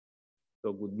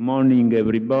So good morning,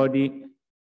 everybody.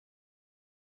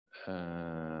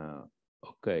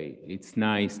 Okay, it's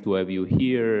nice to have you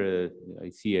here. I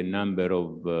see a number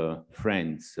of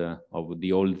friends of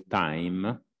the old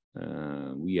time.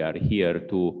 We are here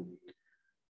to,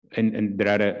 and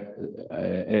there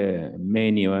are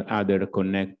many other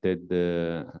connected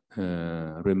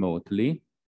remotely.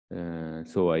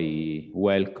 So I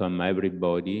welcome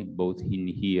everybody, both in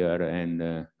here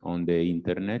and on the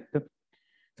internet.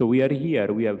 So we are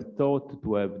here, we have thought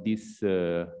to have this,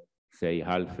 say,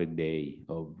 half a day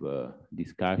of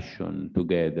discussion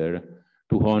together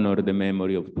to honor the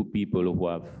memory of two people who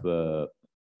have,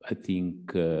 I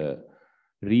think,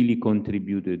 really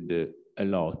contributed a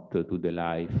lot to the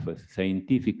life,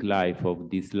 scientific life of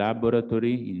this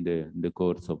laboratory in the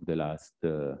course of the last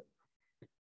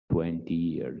 20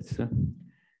 years.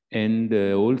 And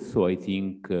also, I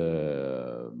think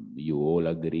you all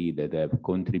agree that I've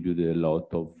contributed a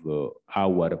lot of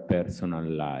our personal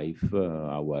life,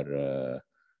 our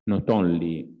not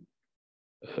only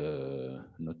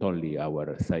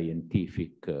our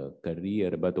scientific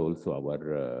career, but also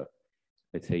our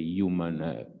let's say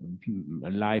human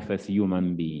life as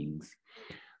human beings.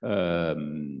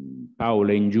 Paolo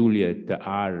and Juliet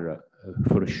are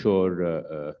for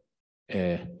sure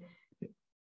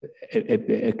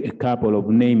a couple of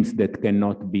names that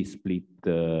cannot be split.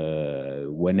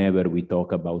 Whenever we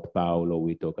talk about Paolo,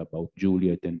 we talk about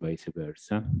Juliet and vice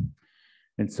versa.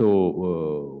 And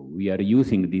so we are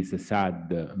using this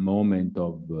sad moment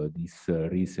of this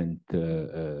recent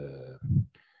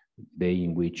day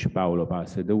in which Paolo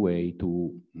passed away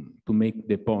to make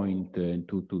the point and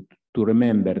to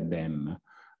remember them.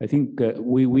 I think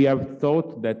we have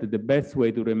thought that the best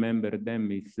way to remember them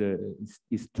is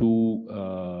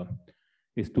to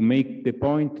make the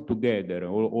point together,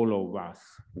 all of us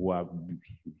who have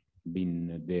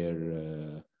been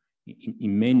there,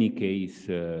 in many cases,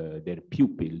 their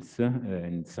pupils,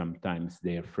 and sometimes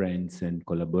their friends and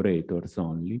collaborators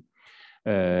only,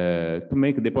 to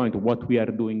make the point of what we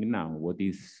are doing now,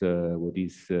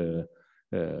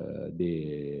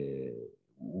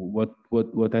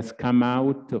 what has come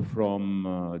out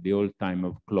from the old time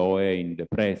of Chloe in the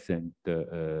present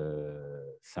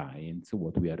science,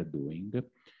 what we are doing.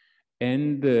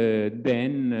 And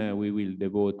then we will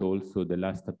devote also the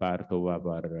last part of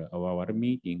our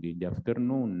meeting in the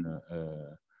afternoon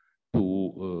to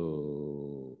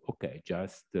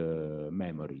just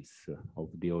memories of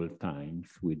the old times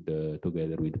with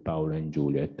together with Paolo and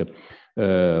Juliet.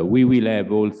 We will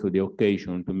have also the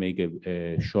occasion to make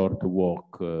a short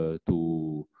walk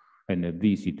and a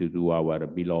visit to our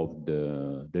beloved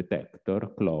detector,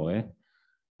 Chloe.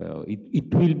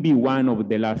 It will be one of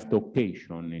the last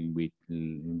occasions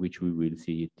in which we will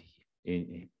see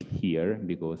it here,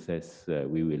 because as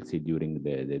we will see during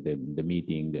the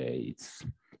meeting,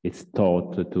 it's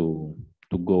thought to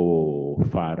go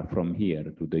far from here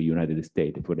to the United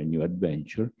States for a new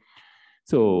adventure.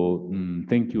 So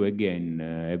thank you again,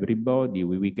 everybody.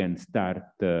 We can start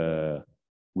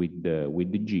with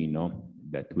Gino,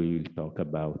 that we will talk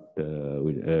about the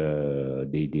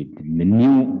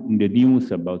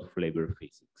news about flavor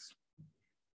physics.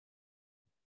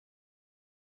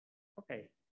 Ok,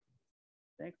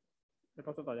 le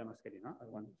posso togliere la mascherina?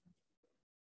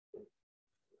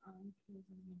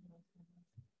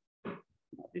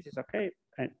 No, this is okay.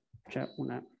 C'è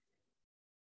una...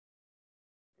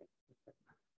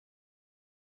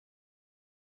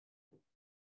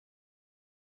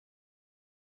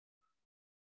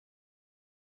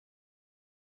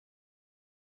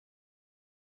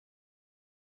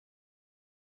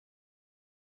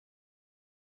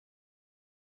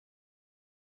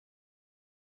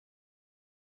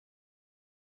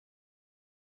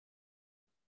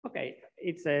 Okay,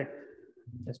 it's a,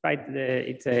 despite the,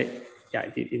 it's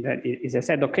a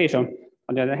sad occasion.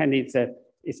 On the other hand, it's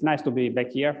nice to be back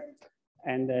here,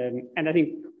 and I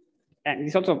think, and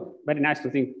it's also very nice to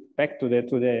think back to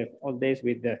the old days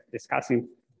with discussing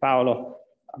Paolo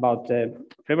about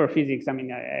flavor physics. I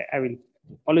mean, I will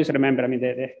always remember. I mean,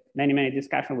 the many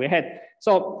discussions we had.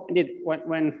 So indeed,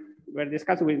 when we're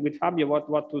discussing with Fabio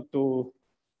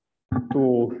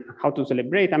how to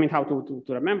celebrate, I mean, how to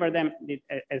remember them,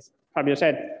 as Fabio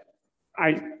said,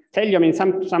 I tell you, I mean,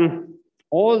 some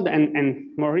old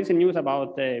and more recent news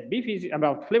about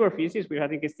about flavor physics, which I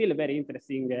think is still a very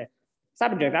interesting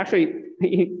subject. Actually,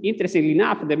 interestingly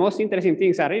enough, the most interesting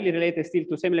things are really related still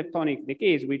to semi-leptonic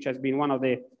decays, which has been one of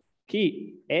the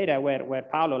key area where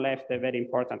Paolo left a very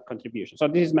important contribution. So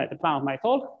this is the plan of my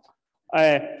talk.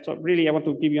 So really, I want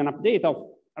to give you an update of,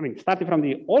 I mean, starting from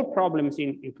the old problems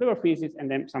in flavor physics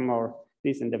and then some more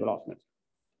recent developments.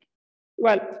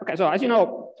 Well, okay, so as you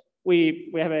know,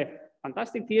 we have a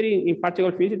fantastic theory in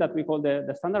particle physics that we call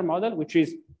the standard model, which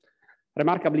is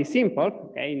remarkably simple,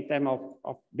 okay, in terms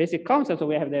of basic concepts. So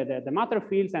we have the matter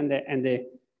fields and the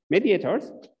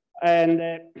mediators. And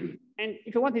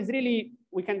if you want, it's really,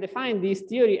 we can define this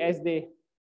theory as the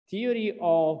theory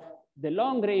of the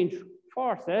long-range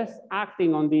forces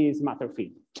acting on these matter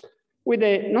fields, with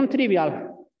a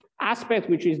non-trivial aspect,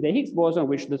 which is the Higgs boson,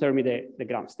 which determines the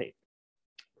ground state.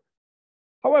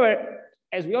 However,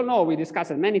 as we all know, we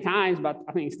discussed it many times, but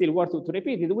I think it's still worth to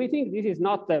repeat it. We think this is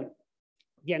not the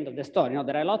end of the story. You know,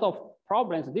 there are a lot of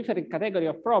problems, different category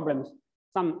of problems,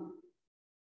 some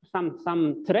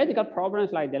theoretical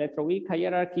problems like the electroweak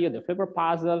hierarchy or the flavor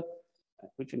puzzle,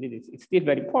 which indeed it's still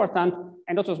very important,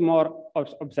 and also more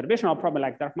observational problems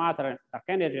like dark matter and dark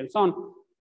energy and so on,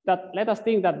 that let us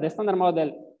think that the standard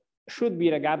model should be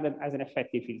regarded as an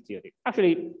effective field theory.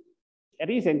 Actually,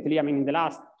 recently, I mean, in the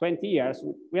last 20 years,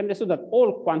 we understood that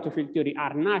all quantum field theory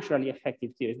are naturally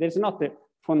effective theories. There's not a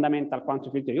fundamental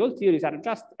quantum field theory. All theories are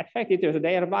just effective theories. So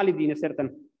they are valid in a certain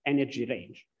energy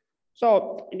range.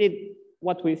 So indeed,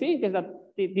 what we think is that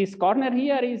this corner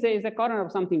here is a corner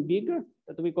of something bigger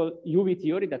that we call UV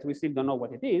theory, that we still don't know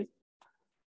what it is.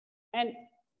 And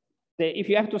if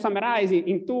you have to summarize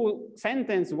in 2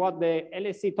 sentences what the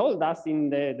LSC told us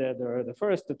in the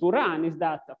first 2 runs is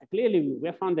that okay, clearly we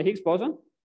have found the Higgs boson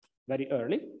very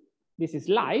early. This is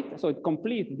light, so it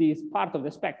completes this part of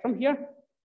the spectrum here.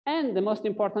 And the most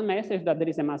important message that there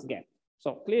is a mass gap.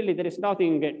 So clearly there is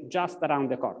nothing just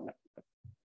around the corner,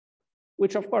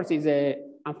 which of course is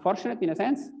unfortunate in a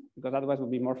sense, because otherwise it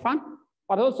would be more fun.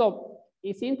 But also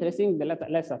it's interesting,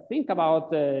 let's think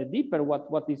about deeper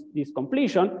what is this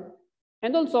completion.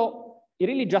 And also, it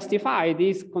really justifies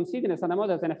this considering standard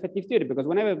model as an effective theory, because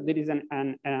whenever there is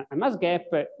a mass gap,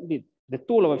 the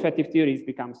tool of effective theories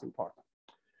becomes important.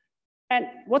 And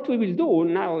what we will do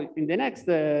now in the next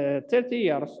 30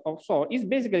 years or so is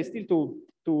basically still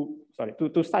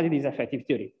to study this effective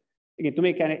theory. Again, to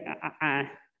make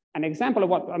an example of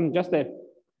what I'm just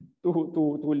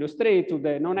to illustrate to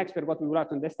the non-expert what we would like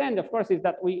to understand, of course, is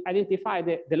that we identify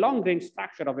the long-range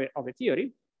structure of a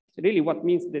theory. So really what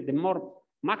means the more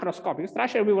macroscopic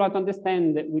structure, we want to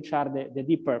understand which are the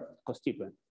deeper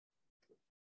constituents.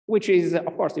 Which is,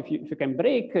 of course, if you can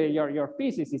break your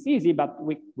pieces, it's easy, but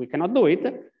we cannot do it.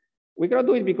 We cannot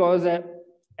do it because,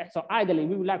 so ideally,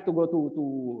 we would like to go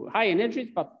to high energies,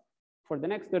 but for the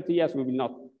next 30 years,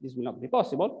 this will not be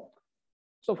possible.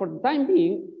 So for the time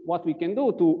being, what we can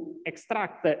do to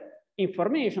extract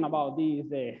information about this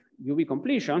UV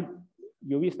completion,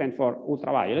 UV stands for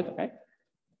ultraviolet, okay,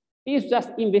 is just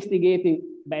investigating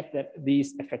better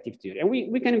this effective theory. And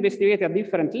we can investigate at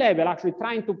different level, actually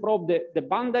trying to probe the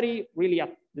boundary really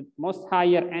at the most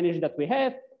higher energy that we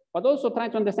have, but also trying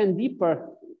to understand deeper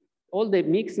all the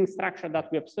mixing structure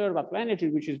that we observe at energy,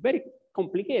 which is very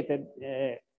complicated.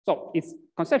 So it's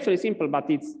conceptually simple, but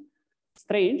it's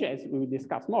strange, as we will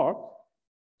discuss more.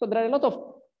 So there are a lot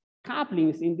of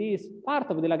couplings in this part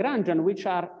of the Lagrangian which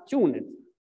are tuned,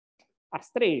 are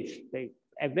strange. They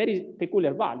have very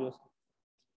peculiar values.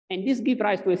 And this gives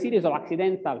rise to a series of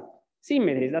accidental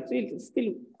symmetries that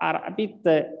still are a bit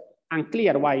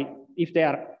unclear why, if they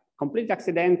are completely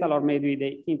accidental or maybe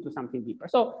they hint to something deeper.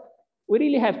 So we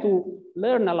really have to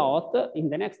learn a lot in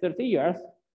the next 30 years,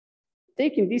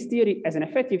 taking this theory as an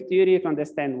effective theory to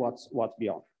understand what's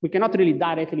beyond. We cannot really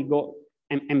directly go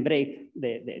and break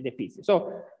the pieces.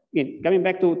 So again, coming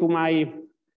back to my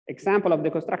example of the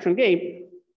construction game,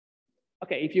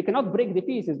 okay, if you cannot break the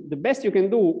pieces, the best you can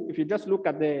do, if you just look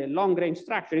at the long-range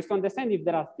structure, is to understand if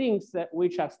there are things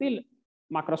which are still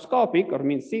macroscopic, or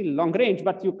means still long-range,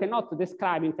 but you cannot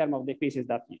describe in terms of the pieces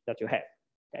that you have,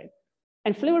 okay?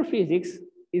 And flavor physics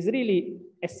is really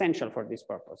essential for this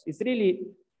purpose. It's really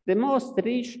the most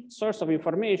rich source of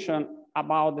information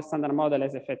about the standard model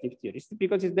as effective theory,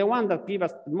 because it's the one that gives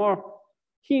us more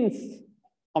hints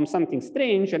on something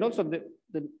strange, and also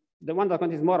the one that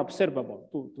is more observable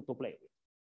to play with.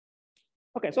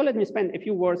 Okay, so let me spend a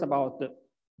few words about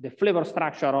the flavor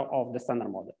structure of the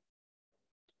standard model.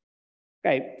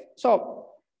 Okay,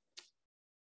 so,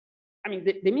 I mean,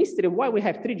 the mystery of why we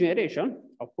have 3 generations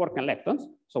of quark and leptons,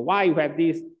 so why you have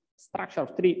this structure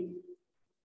of three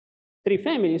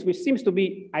families, which seems to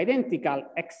be identical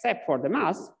except for the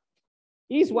mass,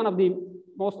 is one of the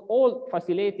most old,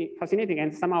 fascinating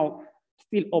and somehow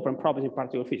still open problems in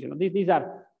particle physics. These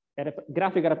are a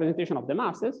graphical representation of the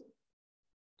masses.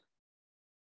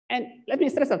 And let me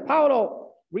stress that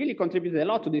Paolo really contributed a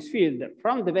lot to this field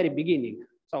from the very beginning.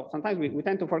 So sometimes we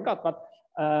tend to forget, but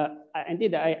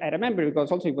Indeed, I remember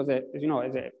because also he was a, as you know,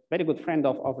 as a very good friend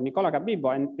of Nicola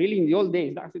Cabibbo, and really in the old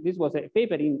days, actually this was a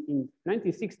paper in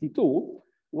 1962,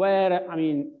 where, I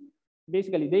mean,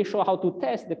 basically they show how to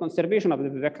test the conservation of the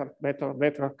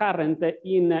vector current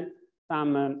in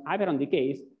some Iveron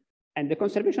decays. And the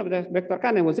conservation of the vector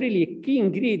current was really a key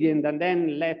ingredient, and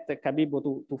then led Cabibbo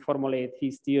to formulate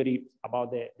his theory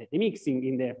about the mixing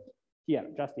in the, here,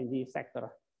 just in this sector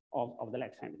of the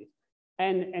Lex families.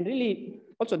 And really,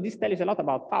 also this tells a lot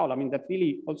about Paolo. I mean, that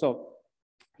really also,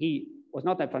 he was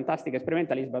not a fantastic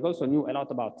experimentalist, but also knew a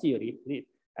lot about theory.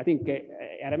 I think,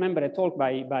 I remember a talk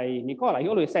by Nicola. He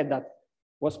always said that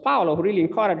was Paolo who really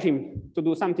encouraged him to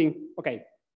do something, okay,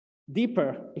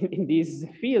 deeper in this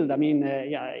field. I mean,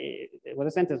 yeah, it was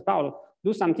a sentence, Paolo,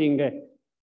 do something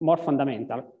more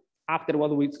fundamental after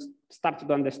what we started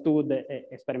to understood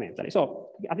experimentally. So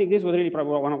I think this was really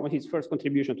probably one of his first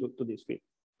contribution to this field.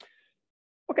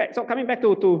 Okay, so coming back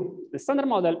to the standard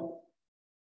model,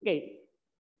 okay,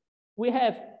 we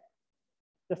have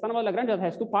the standard model Lagrange that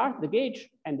has two parts, the gauge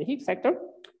and the Higgs sector.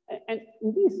 And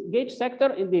in this gauge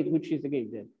sector, indeed, which is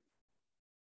again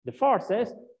the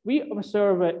forces, we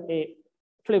observe a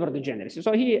flavor degeneracy.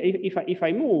 So here, if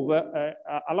I move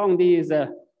along this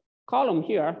column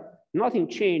here, nothing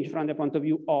changed from the point of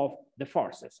view of the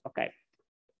forces, okay?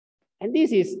 And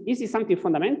this is something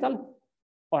fundamental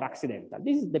or accidental?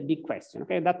 This is the big question,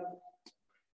 okay? That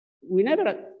we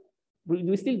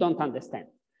still don't understand.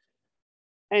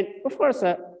 And of course,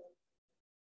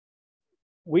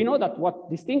 we know that what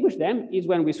distinguishes them is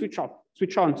when we switch on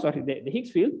the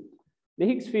Higgs field. The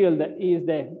Higgs field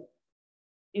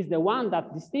is the one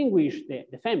that distinguishes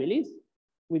the families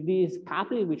with these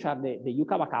couplings, which are the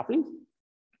Yukawa couplings,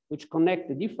 which connect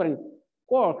the different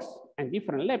quarks and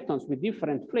different leptons with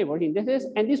different flavor indices.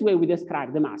 And this way we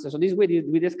describe the masses. So this way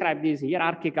we describe this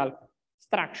hierarchical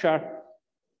structure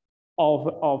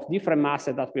of different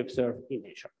masses that we observe in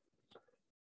nature.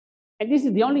 And this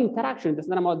is the only interaction in the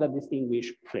standard model that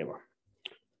distinguishes flavor.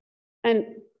 And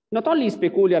not only is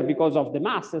peculiar because of the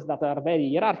masses that are very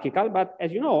hierarchical, but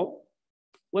as you know,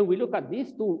 when we look at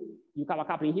these two Yukawa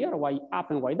coupling here, Y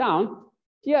up and Y down,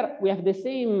 here we have the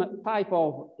same type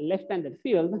of left-handed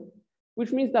field,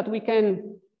 which means that we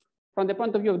can, from the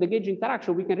point of view of the gauge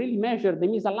interaction, we can really measure the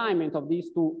misalignment of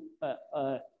these two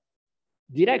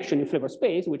direction in flavor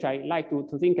space, which I like to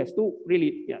think as two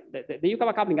really, yeah, the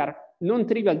Yukawa coupling are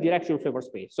non-trivial direction in flavor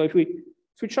space. So if we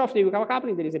switch off the Yukawa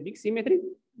coupling, there is a big symmetry.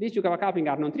 These Yukawa coupling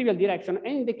are non-trivial direction.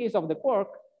 And in the case of the quark,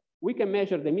 we can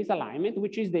measure the misalignment,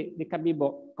 which is the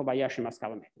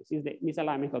Cabibbo-Kobayashi-Mascava matrix. This is the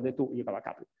misalignment of the two Yukawa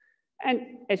coupling. And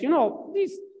as you know,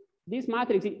 this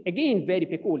matrix is again very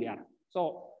peculiar.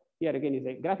 So here again is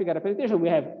a graphical representation. We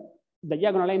have the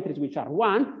diagonal entries, which are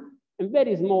 1, and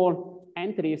very small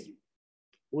entries,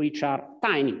 which are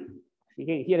tiny.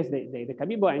 Again, here is the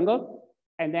Cabibbo angle.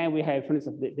 And then we have, for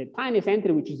instance, the tiniest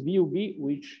entry, which is VUB,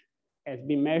 which has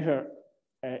been measured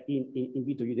in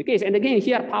V2U decays. And again,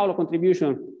 here, Paolo's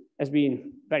contribution has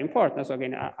been very important. So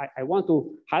again, I want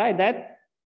to highlight that.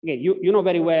 Again, you know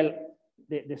very well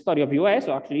the story of VUS.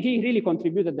 So actually, he really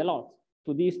contributed a lot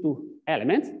to these two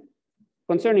elements.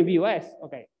 Concerning VUS,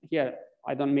 okay, here,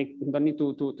 I don't need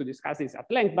to discuss this at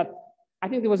length, but I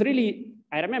think there was really,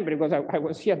 I remember because I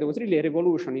was here, there was really a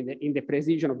revolution in the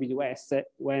precision of VUS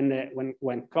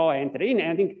when Chloe entered in.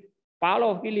 And I think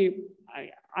Paolo really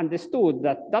understood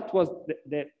that was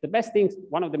the best things,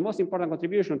 one of the most important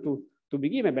contributions to be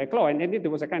given by Chloe. And indeed,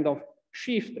 there was a kind of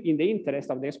shift in the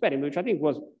interest of the experiment, which I think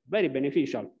was very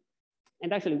beneficial.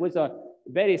 And actually was a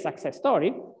very success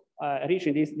story,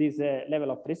 reaching this level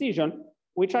of precision,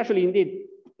 which actually indeed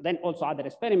then also other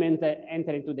experiments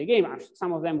enter into the game.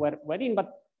 Some of them were in,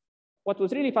 but what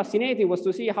was really fascinating was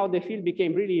to see how the field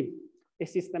became really a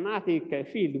systematic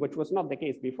field, which was not the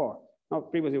case before. Now,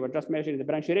 previously, we were just measuring the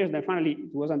branch erasure, then finally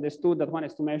it was understood that one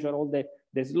has to measure all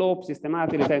the slope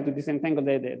systematically, trying to disentangle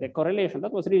the correlation.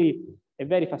 That was really a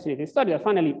very fascinating story that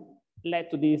finally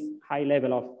led to this high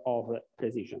level of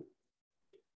precision.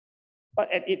 But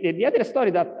the other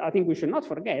story that I think we should not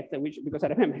forget, which because I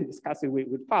remember discussing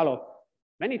with Paolo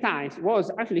many times, was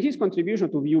actually his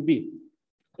contribution to VUB.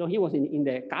 So he was in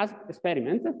the CAS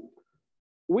experiment,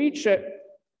 which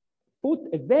put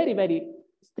a very, very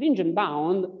stringent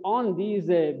bound on this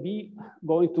B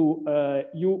going to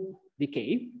U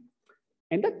decay.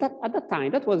 And at that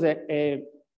time, that was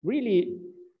really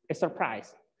a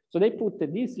surprise. So they put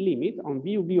this limit on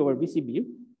VUB over VCB,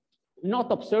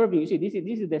 not observing, you see, this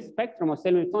is the spectrum of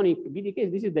cell-tonic B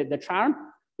decays. This is the charm,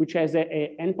 which has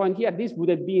a endpoint here. This would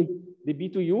have been the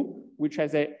B2U, which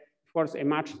has, of course, a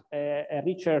much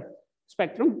richer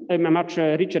spectrum, a much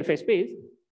richer phase space.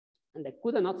 And they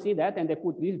could not see that, and they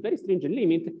put this very stringent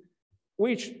limit,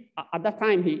 which at that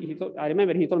time, I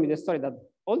remember he told me the story that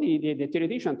all the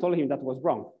theoreticians told him that was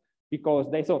wrong, because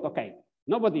they thought, okay,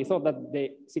 nobody thought that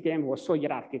the CKM was so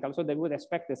hierarchical, so they would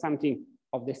expect something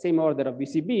of the same order of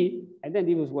VCB, and then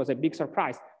this was a big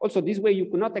surprise. Also, this way you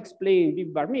could not explain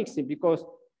big bar mixing because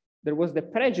there was the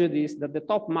prejudice that the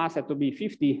top mass had to be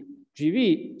 50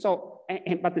 GV. So,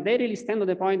 but they really stand on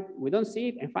the point, we don't see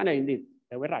it, and finally indeed,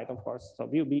 they were right, of course. So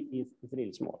VB is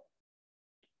really small.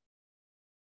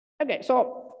 Okay,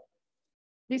 so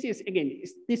this is, again,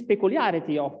 this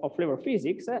peculiarity of flavor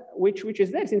physics, which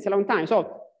is there since a long time.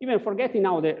 So even forgetting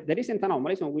now the recent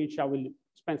anomalies, on which I will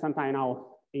spend some time now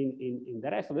in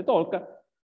the rest of the talk,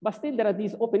 but still there are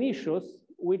these open issues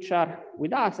which are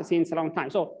with us since a long time.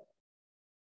 So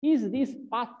is this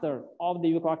pattern of the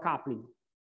Yukawa coupling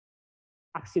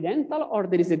accidental, or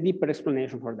there is a deeper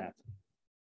explanation for that?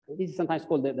 This is sometimes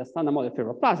called the standard model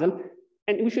flavor puzzle.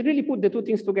 And we should really put the two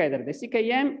things together, the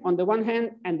CKM on the one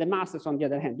hand and the masses on the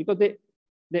other hand, because the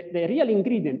real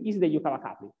ingredient is the Yukawa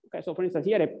coupling. Okay, so for instance,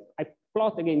 here I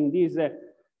plot again this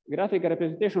graphical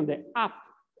representation of the up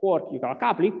quark Yukawa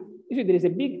coupling. You see there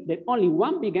is only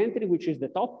one big entry, which is the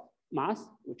top mass,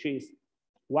 which is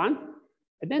 1.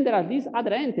 And then there are these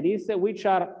other entries which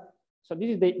are, so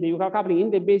this is the Yukawa coupling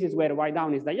in the basis where Y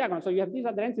down is diagonal. So you have these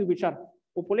other entries which are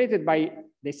populated by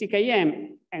the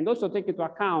CKM and also take into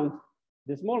account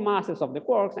the small masses of the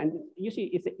quarks. And you see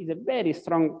it's a very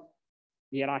strong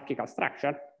hierarchical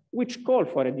structure which call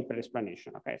for a deeper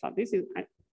explanation. Okay, so this is,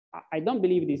 I don't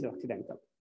believe this is accidental.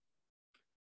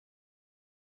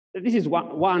 This is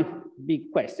one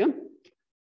big question.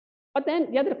 But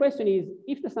then the other question is,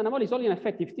 if the standard model is only an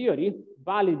effective theory,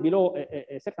 valid below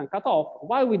a certain cutoff,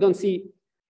 why we don't see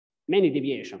many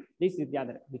deviations? This is the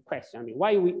other big question. I mean,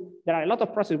 why there are a lot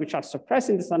of processes which are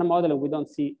suppressing the standard model and we don't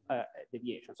see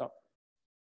deviation. So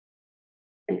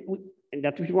and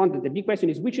that if you want, the big question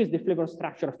is, which is the flavor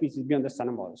structure of physics beyond the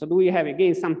standard model? So do we have,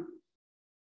 again, some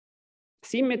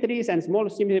symmetries and small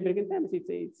symmetry breaking terms?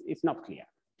 It's not clear.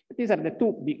 But these are the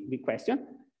two big questions.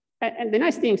 And the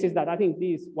nice thing is that I think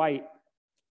this is why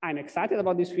I'm excited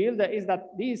about this field, is that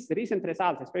these recent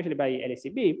results, especially by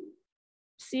LACB,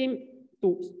 seem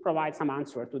to provide some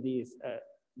answer to this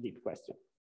deep question.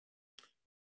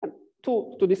 And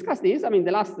to discuss this, I mean,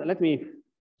 let me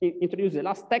introduce the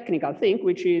last technical thing,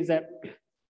 which is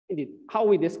indeed how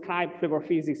we describe flavor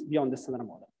physics beyond the standard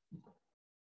model.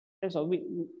 And so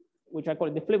which I call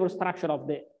it the flavor structure of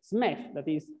the SMEF, that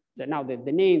is now the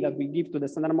name that we give to the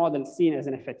standard model seen as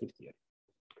an effective theory.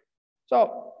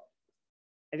 So,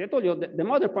 as I told you, the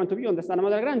model point of view on the standard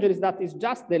model Lagrangian is that it's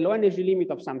just the low energy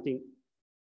limit of something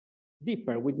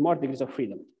deeper with more degrees of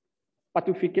freedom. But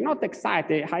if we cannot excite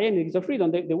a high degrees of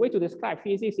freedom, the way to describe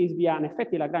physics is via an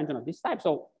effective Lagrangian of this type.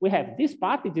 So we have this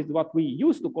part, which is what we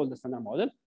used to call the standard model,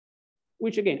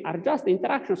 which again are just the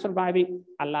interactions surviving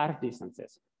at large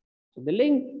distances. So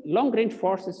the long-range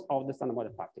forces of the standard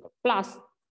model particle plus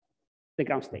the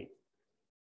ground state.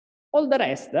 All the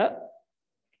rest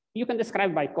you can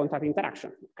describe by contract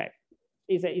interaction. Okay,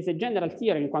 is a general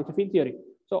theory in quantum field theory.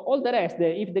 So all the rest,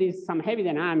 if there is some heavy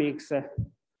dynamics,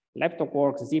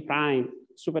 leptoquarks, Z prime,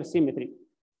 supersymmetry,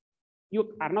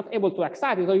 you are not able to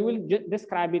excite it, so you will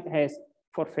describe it as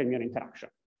for fermion interaction,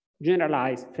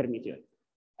 generalized Fermi theory.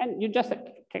 And you just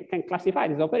can classify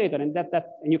this operator, and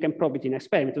and you can probe it in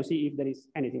experiment to see if there is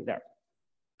anything there.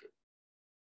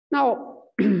 Now,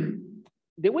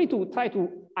 the way to try to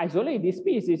isolate this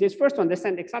species is first to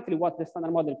understand exactly what the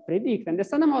standard model predicts. And the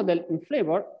standard model in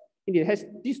flavor indeed has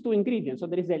these two ingredients. So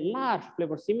there is a large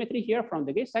flavor symmetry here from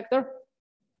the gauge sector,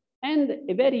 and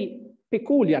a very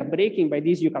peculiar breaking by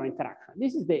this Yukawa interaction.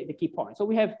 This is the key point. So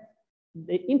we have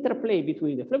the interplay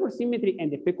between the flavor symmetry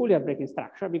and the peculiar breaking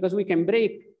structure, because we can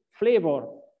break flavor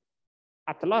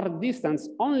at a large distance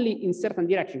only in certain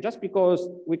direction, just because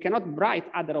we cannot write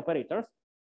other operators.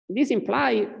 This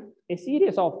implies a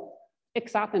series of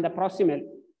exact and approximate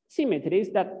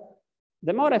symmetries that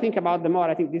the more I think about, the more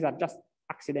I think these are just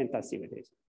accidental symmetries.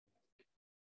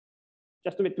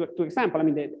 Just to make two example, I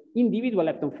mean, the individual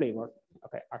lepton flavor,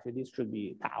 okay, actually this should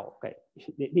be tau, okay.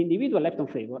 The individual lepton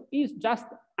flavor is just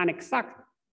an exact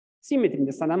symmetry in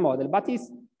the standard model, but it's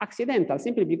accidental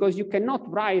simply because you cannot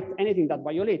write anything that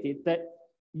violates it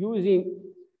using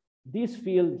this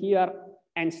field here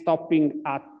and stopping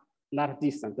at large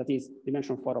distance, that is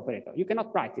dimension 4 operator. You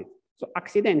cannot write it. So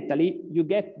accidentally, you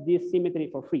get this symmetry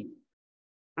for free.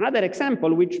 Another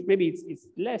example, which maybe it's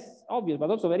less obvious, but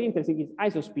also very interesting, is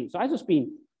isospin. So isospin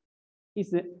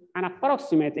is an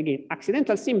approximate, again,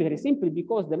 accidental symmetry simply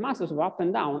because the masses of up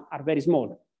and down are very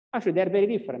small. Actually, they're very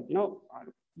different. You know,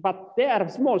 but they are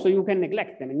small, so you can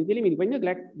neglect them. And in the limit, when you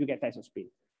neglect, you get isospin.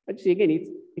 But you see, again,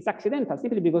 it's accidental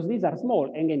simply because these are small,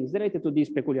 and again, it's related to this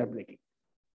peculiar breaking.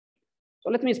 So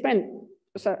let me spend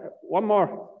one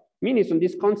more minute on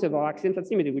this concept of accidental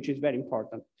symmetry, which is very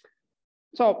important.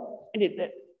 So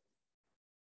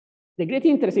the great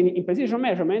interest in precision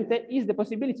measurement is the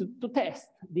possibility to test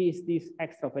these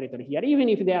extra operators here, even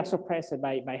if they are suppressed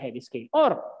by heavy scale,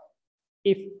 or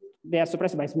if they are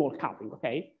suppressed by small coupling,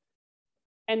 okay?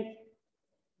 And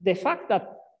the fact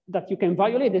that you can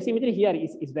violate the symmetry here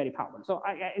is very powerful. So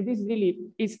this really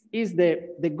is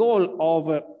the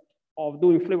goal of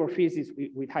doing flavor physics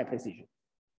with high precision.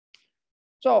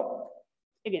 So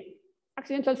again,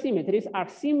 accidental symmetries are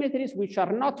symmetries which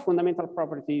are not fundamental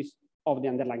properties of the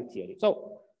underlying theory.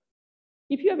 So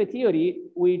if you have a theory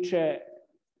which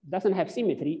doesn't have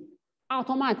symmetry,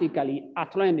 automatically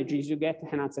at low energies you get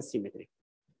enhanced symmetry.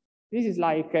 This is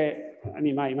like, I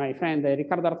mean, my friend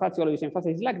Riccardo Artazzi always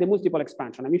emphasizes, it's like the multiple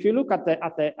expansion. I mean, if you look at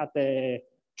the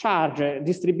charge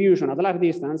distribution at a large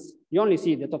distance, you only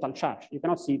see the total charge. You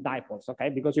cannot see dipoles, okay,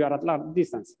 because you are at large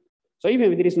distance. So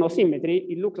even if there is no symmetry,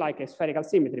 it looks like a spherical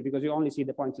symmetry because you only see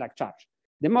the points like charge.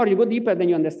 The more you go deeper, then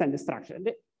you understand the structure.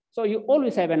 So you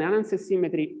always have an enhanced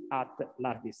symmetry at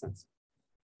large distance.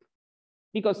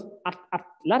 Because at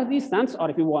large distance, or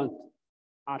if you want,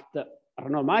 at a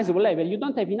normalizable level, you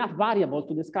don't have enough variable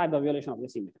to describe a violation of the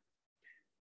symmetry.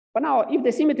 But now, if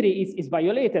the symmetry is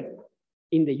violated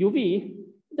in the UV,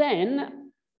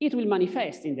 then it will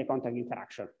manifest in the contact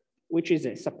interaction, which is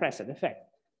a suppressed effect.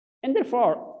 And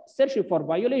therefore, searching for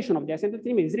violation of the accidental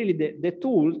symmetry is really the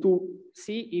tool to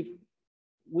see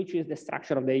which is the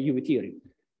structure of the UV theory,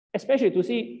 especially to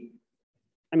see,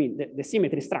 I mean, the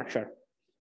symmetry structure,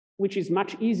 which is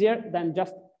much easier than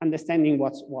just understanding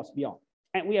what's beyond.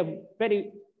 And we have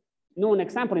very known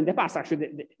example in the past,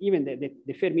 actually, even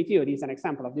the Fermi theory is an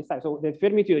example of this type. So the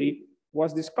Fermi theory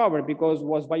was discovered because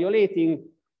was violating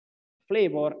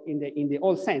flavor in the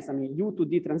old sense. I mean, U to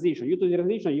D transition. U to D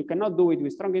transition, you cannot do it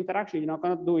with strong interaction. You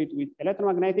cannot do it with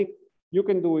electromagnetic. You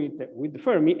can do it with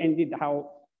Fermi, and did how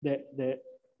the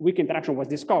weak interaction was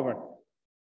discovered.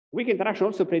 Weak interaction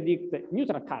also predict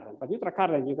neutral current, but neutral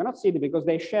current you cannot see it because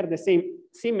they share the same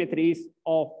symmetries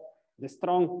of the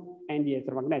strong and the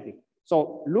electromagnetic.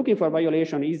 So looking for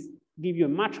violation give you a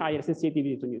much higher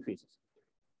sensitivity to new physics.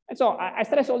 And so I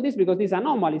stress all this because these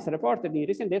anomalies reported in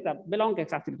recent data belong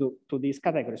exactly to this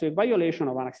category. So a violation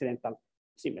of an accidental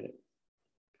symmetry.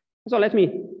 So let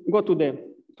me go to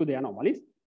the anomalies,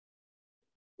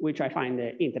 which I find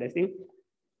interesting.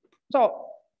 So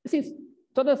since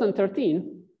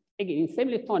 2013, again, in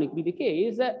semi-leptonic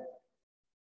BDKs,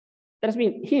 there's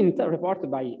been hint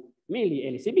reported by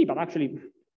mainly LCB, but actually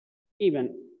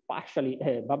even partially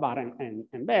Babar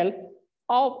and Bell,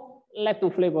 of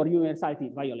lepton flavor universality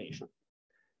violation.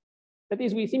 That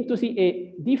is, we seem to see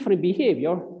a different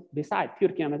behavior beside pure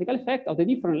kinematical effect of the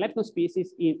different lepton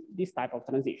species in this type of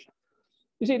transition.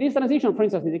 You see, this transition, for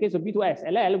instance, in the case of B2S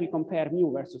LL, we compare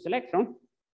mu versus electron.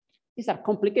 These are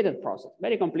complicated process,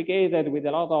 very complicated with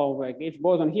a lot of gauge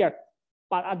boson here.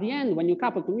 But at the end, when you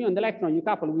couple to mu and electron, you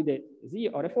couple with a Z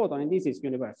or a photon, and this is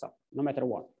universal, no matter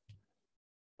what.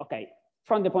 Okay,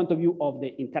 from the point of view of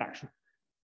the interaction.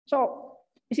 So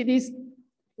you see this,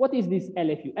 what is this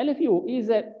LFU? LFU is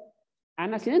an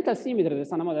accidental symmetry of the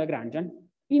standard model Lagrangian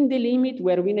in the limit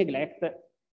where we neglect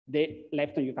the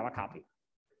lepton-Yukawa coupling.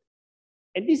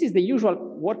 And this is the usual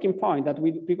working point that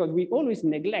because we always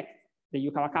neglect the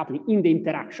Yukawa coupling in the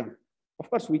interaction. Of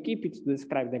course, we keep it to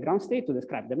describe the ground state, to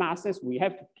describe the masses, we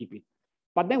have to keep it.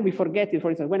 But then we forget it, for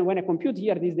instance, when I compute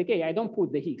here this decay, I don't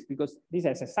put the Higgs because this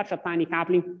has such a tiny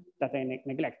coupling that I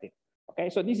neglect it. Okay,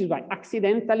 so this is why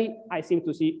accidentally I seem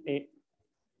to see a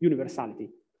universality.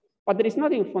 But there is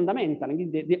nothing fundamental. I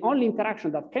mean, the only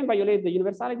interaction that can violate the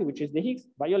universality, which is the Higgs,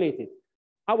 violated.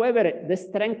 However, the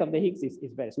strength of the Higgs is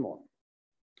very small.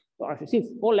 So actually, since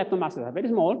all lepton masses are very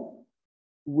small,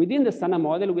 within the standard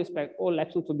model, we expect all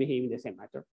leptons to behave in the same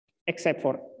manner, except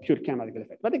for pure kinematical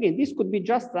effect. But again, this could be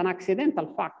just an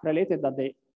accidental fact related that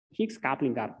the Higgs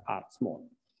coupling are small.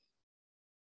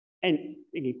 And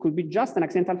it could be just an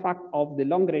accidental fact of the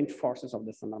long-range forces of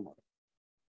the standard model.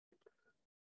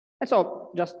 And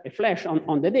so just a flash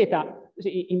on the data.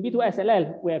 In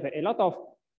B2SLL, we have a lot of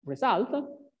results,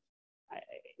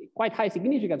 quite high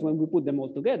significance when we put them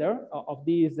all together of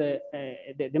these, the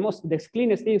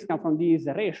cleanest things come from these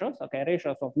ratios, okay,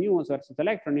 ratios of muons versus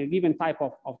electron in a given type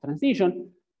of transition.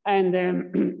 And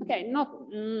okay, none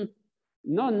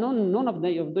of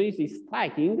these is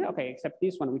striking, okay, except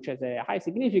this one, which has a high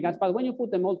significance, but when you put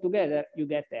them all together, you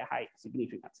get a high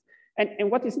significance.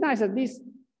 And what is nice is this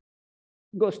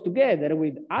goes together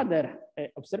with other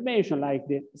observation like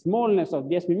the smallness of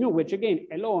the S mu, which again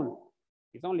alone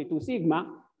is only 2 sigma,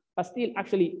 but still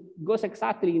actually goes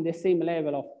exactly in the same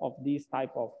level of this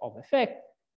type of effect.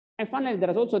 And finally,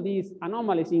 there's also these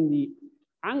anomalies in the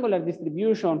angular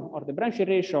distribution or the branching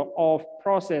ratio of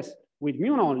process with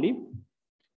mu only,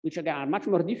 which again are much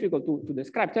more difficult to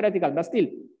describe theoretical, but still,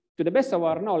 to the best of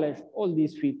our knowledge, all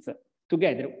these fits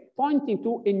together, pointing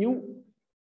to a new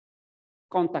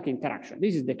contact interaction.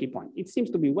 This is the key point. It seems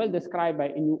to be well described by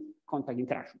a new contact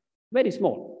interaction. Very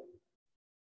small.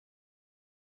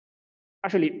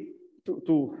 Actually,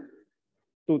 to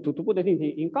put it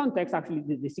in context,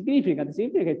 actually the significance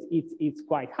it's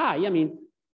quite high. I mean,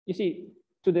 you see,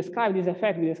 to describe this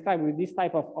effect, we describe with this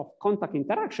type of contact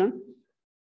interaction.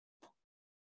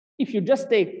 If you just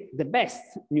take the best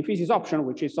new physics option,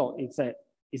 which is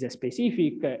is a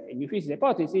specific new physics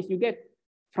hypothesis, you get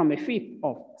from a fit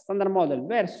of standard model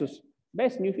versus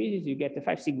best new physics, you get a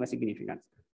 5 sigma significance.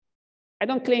 I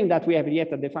don't claim that we have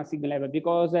yet at the 5 sigma level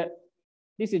because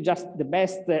this is just the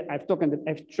best. I've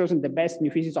chosen the best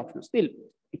new physics option. Still,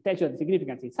 it tells you that the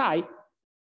significance is high.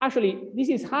 Actually, this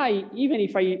is high even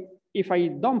if I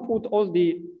don't put all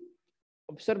the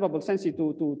observable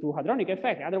sensitivity to hadronic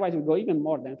effect. Otherwise, we go even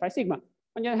more than 5 sigma.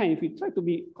 On the other hand, if you try to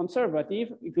be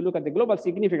conservative, if you look at the global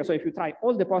significance, so if you try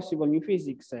all the possible new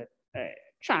physics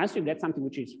chance, you get something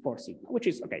which is 4 sigma, which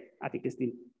is okay. I think it's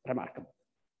still remarkable.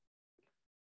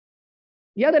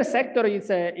 The other sector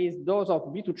is those of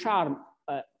B2 charm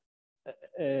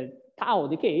tau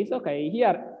decays. Okay,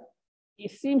 here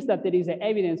it seems that there is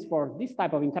evidence for this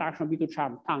type of interaction B2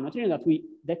 charm tau neutrino that we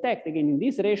detect again in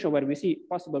this ratio where we see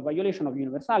possible violation of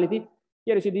universality.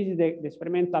 Here you see this is the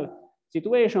experimental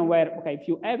situation where, okay, if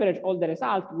you average all the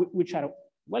results which are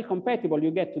well compatible, you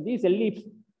get to this ellipse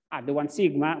at the 1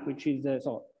 sigma, which is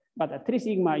but at 3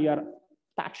 sigma, you are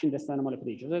touching the standard model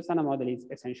prediction. So the standard model is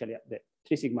essentially at the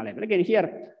 3 sigma level. Again,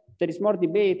 here there is more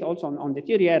debate also on the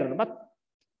theory error, but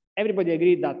everybody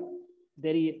agreed that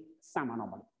there is some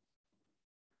anomaly.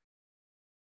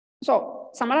 So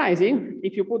summarizing,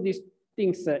 if you put these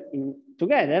things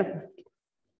together,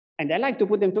 and I like to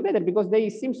put them together because they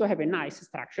seem to have a nice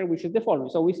structure, which is the following.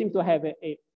 So we seem to have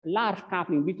a large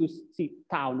coupling B2C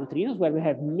tau neutrinos where we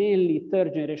have mainly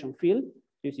 3rd generation field.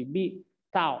 You see B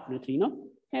tau neutrino,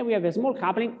 and we have a small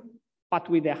coupling, but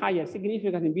with a higher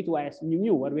significance in B2S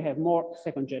mu where we have more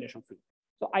 2nd generation field.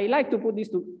 So I like to put these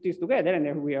together,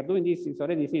 and we are doing this since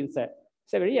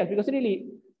several years because really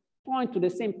point to the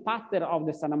same pattern of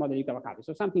the standard model Yukawa coupling.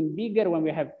 So something bigger when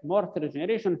we have more 3rd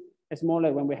generation, and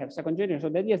smaller when we have 2nd generation. So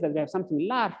the idea is that we have something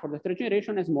large for the 3rd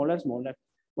generation and smaller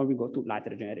when we go to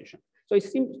later generation. So it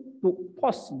seems to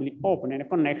possibly open a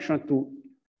connection to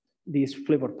this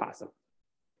flavor puzzle.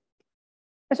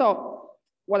 And so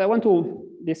what I want to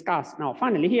discuss now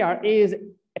finally here is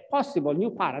a possible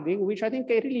new paradigm, which I think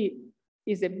really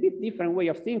is a bit different way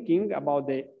of thinking about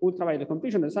the ultraviolet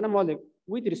completion of the standard model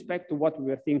with respect to what we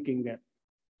were thinking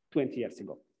 20 years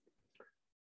ago.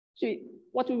 See,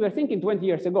 what we were thinking 20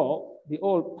 years ago, the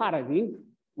old paradigm,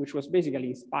 which was basically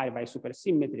inspired by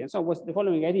supersymmetry, and so was the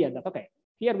following idea that, okay,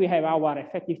 here we have our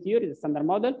effective theory, the standard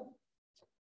model,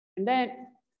 and then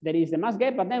there is the mass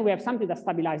gap, but then we have something that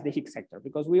stabilizes the Higgs sector,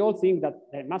 because we all think that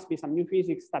there must be some new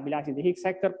physics stabilizing the Higgs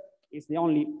sector. It's the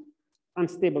only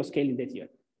unstable scale in the theory.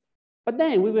 But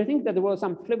then we will think that there was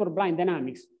some flavor blind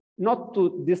dynamics, not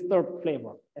to disturb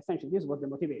flavor. Essentially, this was the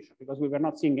motivation, because we were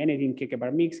not seeing anything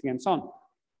Kekebar mixing and so on.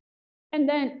 And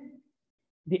then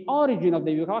the origin of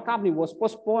the Yukawa coupling was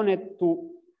postponed to,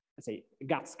 let's say,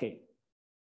 gut scale.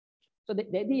 So the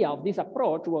idea of this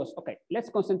approach was, okay, let's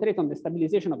concentrate on the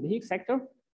stabilization of the Higgs sector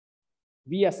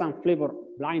via some flavor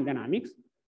blind dynamics,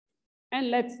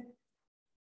 and let's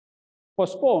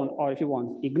postpone, or if you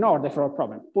want, ignore the flavor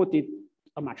problem, put it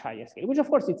a much higher scale, which of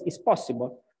course is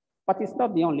possible, but it's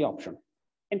not the only option.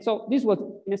 And so this was,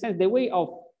 in a sense, the way of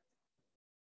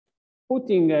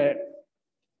putting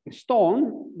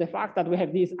stone the fact that we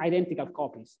have these identical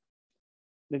copies,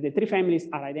 that the 3 families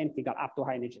are identical up to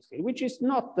high energy scale, which is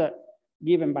not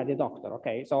given by the doctor,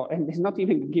 okay? So, and it's not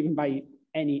even given by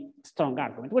any strong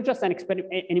argument. It was just an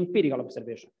empirical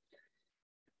observation.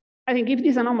 I think if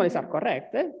these anomalies are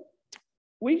correct,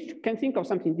 we can think of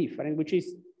something different, which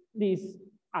is this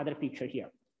other picture here,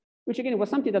 which again was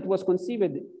something that was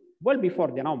conceived well before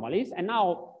the anomalies and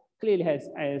now clearly has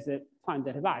found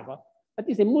the revival. That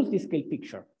is a multi-scale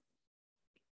picture.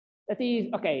 That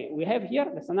is, okay, we have here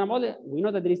the standard model. We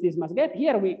know that there is this mass gap.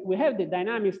 Here we have the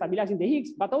dynamics stabilizing the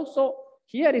Higgs, but also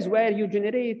here is where you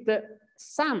generate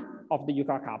some of the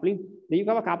Yukawa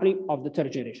coupling of the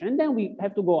 3rd generation. And then we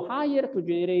have to go higher to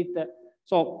generate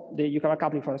So the Yukawa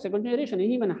coupling for the second generation,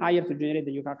 and even higher to generate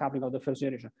the Yukawa coupling of the first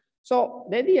generation. So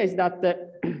the idea is that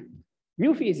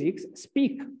new physics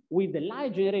speak with the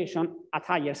light generation at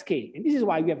higher scale. And this is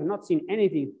why we have not seen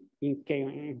anything in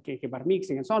K-bar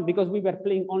mixing and so on, because we were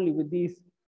playing only with these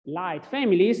light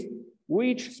families,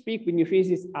 which speak with new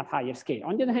physics at higher scale.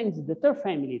 On the other hand, it's the third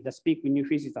family that speak with new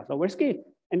physics at lower scale.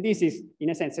 And this is, in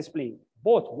a sense, explaining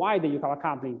both why the Yukawa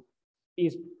coupling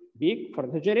is big for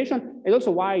the third generation, and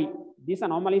also why these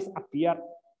anomalies appear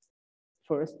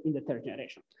first in the third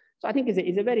generation. So I think it's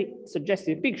a very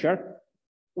suggestive picture,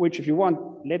 which if you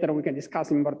want, later we can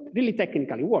discuss in more really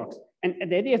technically works. And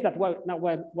the idea is that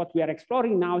what we are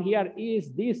exploring now here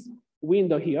is this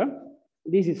window here.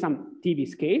 This is some TV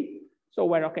scale. So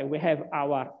where, okay, we have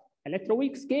our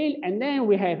electroweak scale, and then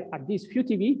we have at this few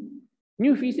TV,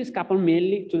 new physics coupled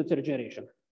mainly to the third generation,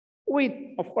 with,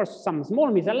 of course, some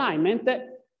small misalignment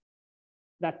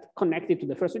that connected to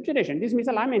the first generation. This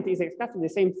misalignment is exactly the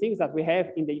same things that we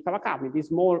have in the Yukawa coupling, these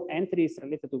small entries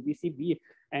related to VCB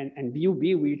and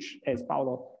VUB, which, as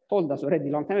Paolo told us already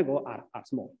a long time ago, are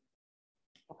small.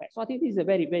 Okay, so I think this is a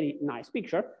very, very nice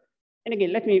picture. And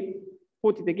again, let me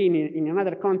put it again in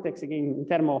another context, again, in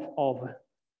terms of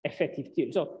effective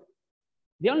theory. So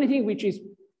the only thing which is,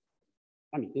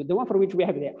 I mean, the one for which we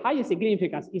have the highest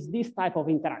significance is this type of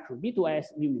interaction, B2S,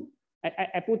 mu.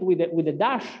 I put with the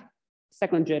dash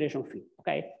second generation field,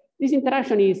 okay? This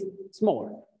interaction is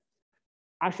small.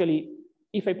 Actually,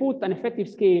 if I put an effective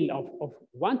scale of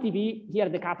 1 TeV, here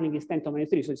the coupling is 10 to minus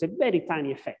 3, so it's a very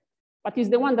tiny effect. But it's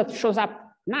the one that shows up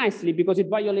nicely because it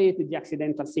violated the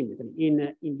accidental symmetry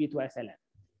in B2SLN.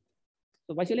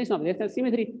 So violation of the accidental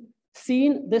symmetry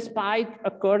seen despite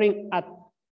occurring at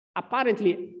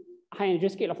apparently high energy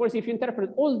scale. Of course, if you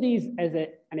interpret all these as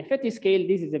an effective scale,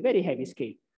 this is a very heavy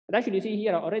scale. But actually, you see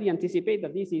here, I already anticipate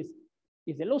that this is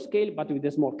a low scale, but with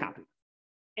a small coupling.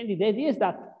 And the idea is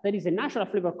that there is a natural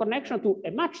flavor connection to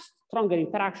a much stronger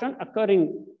interaction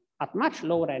occurring at much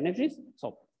lower energies,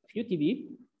 so few TeV,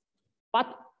 but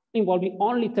involving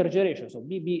only third generation, so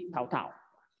BB tau tau.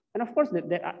 And of course,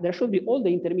 there should be all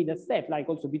the intermediate steps, like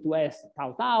also B2S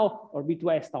tau tau or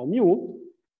B2S tau mu,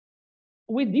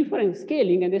 with different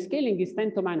scaling, and the scaling is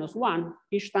 10 to minus 1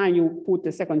 each time you put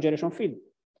the second generation field.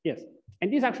 Yes.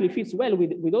 And this actually fits well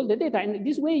with all the data. And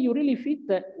this way you really fit,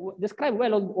 describe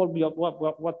well all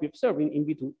what we observe in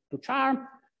V2 charm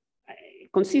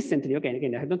consistently.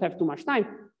 Again, I don't have too much time.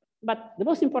 But the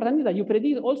most important is that you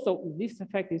predict also, this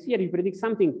effect is here, you predict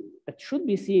something that should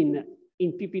be seen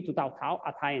in PP2 tau tau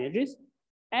at high energies.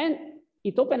 And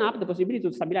it opens up the possibility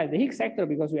to stabilize the Higgs sector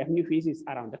because we have new physics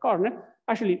around the corner.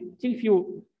 Actually, till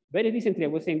few, very recently I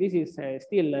was saying this is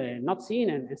still not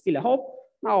seen and still a hope.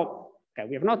 Now, okay,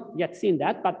 we have not yet seen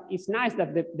that, but it's nice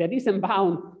that the recent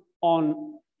bound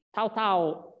on tau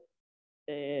tau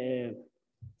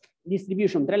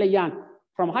distribution, Drelle-Yan,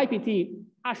 from high PT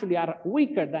actually are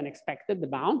weaker than expected, the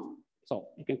bound. So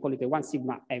you can call it a 1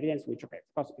 sigma evidence, which, okay,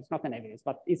 of course, it's not an evidence,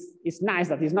 but it's nice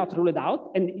that it's not ruled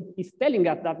out. And it's telling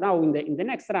us that now in the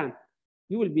next run,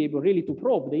 you will be able really to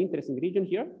probe the interesting region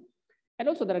here. And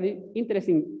also there are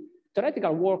interesting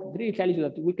theoretical work that really tells you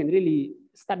that we can really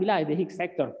stabilize the Higgs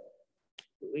sector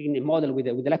in a model with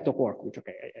the lepto quark, which,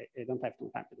 okay, I don't have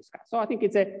time to discuss. So I think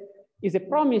it's a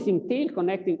promising tail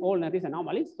connecting all these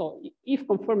anomalies. So if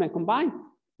confirmed and combined,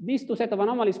 these two sets of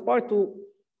anomalies point to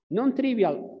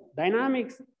non-trivial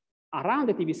dynamics around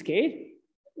the TeV scale,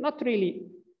 not really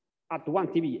at 1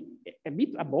 TeV, a bit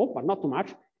above, but not too much,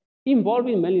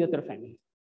 involving mainly the third family.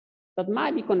 That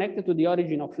might be connected to the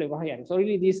origin of flavor here. So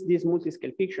really this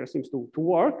multi-scale picture seems to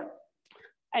work.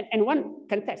 And one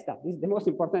can test that. This is the most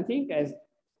important thing, as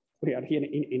we are here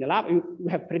in a lab,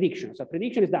 we have predictions. So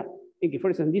prediction is that, for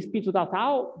instance, this P2 tau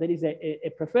tau, there is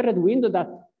a preferred window that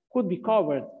could be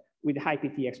covered with high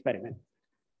PT experiment.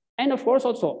 And of course,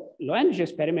 also low energy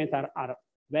experiments are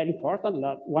very important.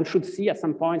 That one should see at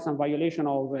some point some violation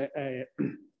of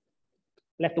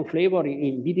lepton flavor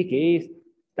in BDKs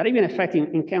that even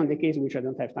affecting in count decays, which I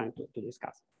don't have time to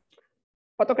discuss.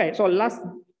 But okay, so last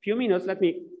few minutes, let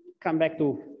me come back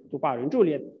to Paolo and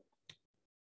Juliet.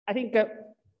 I think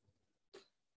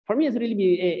for me, it's really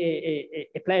been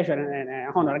a pleasure and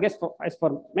an honor, I guess, as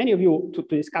for many of you to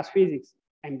discuss physics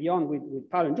and beyond with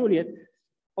Paolo and Juliet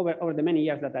over the many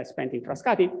years that I spent in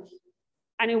Frascati.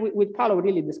 And with Paolo, we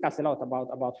really discussed a lot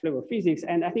about flavor physics.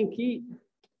 And I think he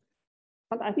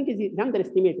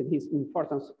underestimated his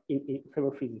importance in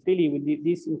flavor physics, really with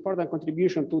this important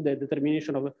contribution to the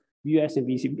determination of VUS and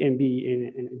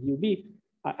VUB,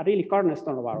 a really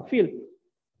cornerstone of our field.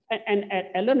 And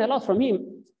I learned a lot from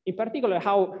him, in particular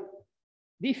how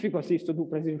difficult it is to do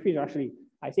precision physics actually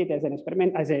I see it as an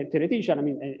experiment, as a theoretician. I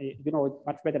mean, you know it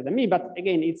much better than me, but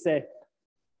again, it's a,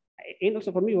 and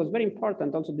also for me, it was very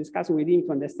important also discussing with him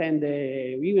to understand,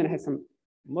 we even had some,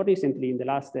 more recently in the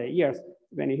last years,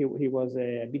 when he was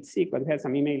a bit sick, but we had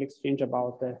some email exchange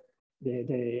about the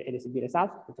LSB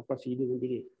results, which of course he didn't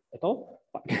believe at all.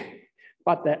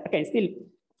 But okay, still,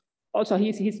 also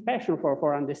his passion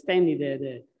for understanding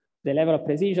the level of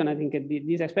precision, I think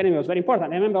this experiment was very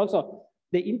important. I remember also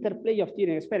the interplay of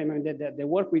theory and experiment, the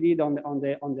work we did on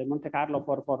the Monte Carlo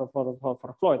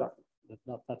for Floyd,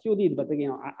 that you did, but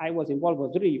again, I was involved,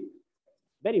 was really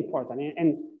very important.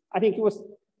 And I think it was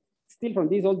still from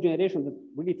this old generation that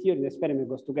really theory and experiment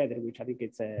goes together, which I think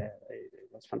it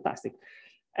was fantastic.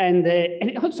 And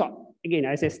also, again,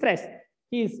 as I stressed,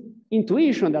 his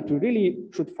intuition that we really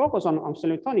should focus on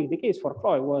selectonic decays for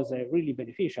Floyd was really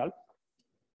beneficial.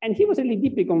 And he was really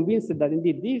deeply convinced that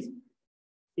indeed this,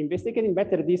 investigating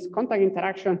better this contact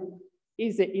interaction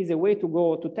is a way to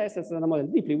go to test the model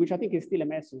deeply, which I think is still a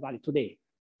message valid today.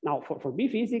 Now for B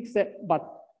physics, but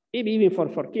maybe even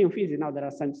for K physics, now there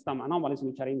are some anomalies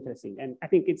which are interesting. And I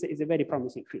think it's a very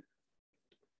promising field.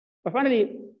 But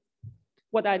finally,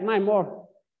 what I admire more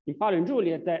in Paolo and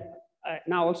Juliet,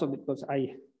 now also because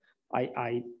I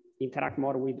interact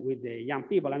more with the young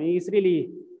people, I mean, it's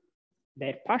really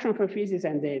their passion for physics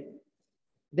and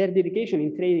their dedication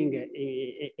in training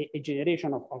a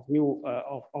generation of new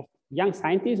of young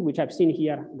scientists, which I've seen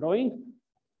here growing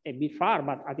a bit far,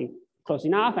 but I think close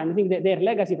enough. And I think that their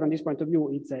legacy from this point of view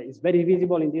is very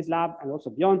visible in this lab and also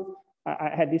beyond.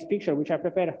 I had this picture which I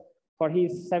prepared for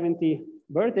his 70th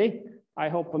birthday. I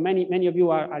hope many of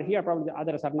you are here. Probably the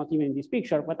others are not even in this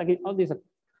picture. But again, all this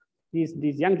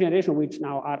young generation, which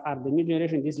now are the new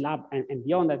generation in this lab and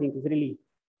beyond, I think is really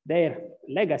their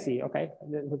legacy. Okay,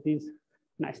 with these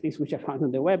nice things which I found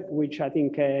on the web, which I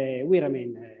think will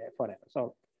remain forever.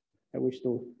 So I wish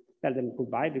to tell them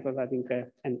goodbye because I think,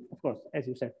 and of course, as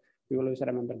you said, we will always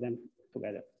remember them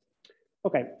together.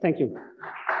 Okay, thank you.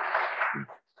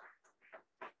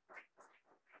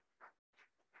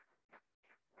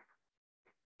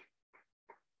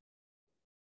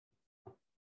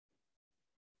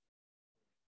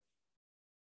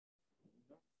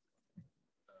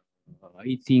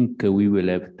 I think we will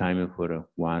have time for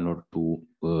one or two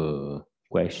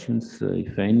questions,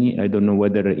 if any. I don't know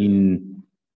whether in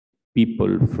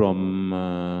people from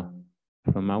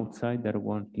outside are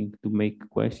wanting to make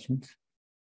questions.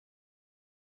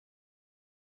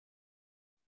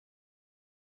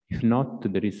 If not,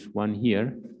 there is one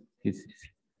here.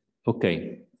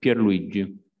 Ok,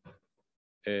 Pierluigi.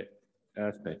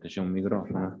 Aspetta, c'è un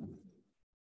microfono.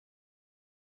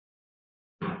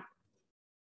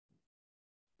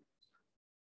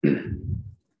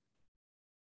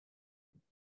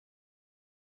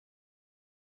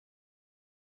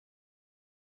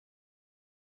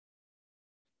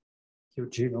 Thank you,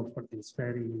 Gino, for this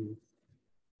very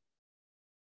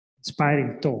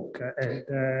inspiring talk.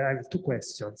 I have two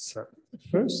questions.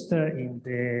 First, in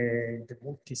the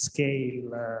multi-scale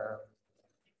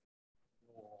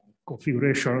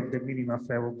configuration of the minimum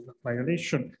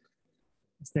violation,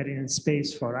 is there any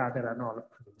space for other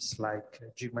anomalies like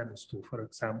G-2, for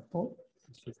example?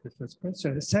 This is the first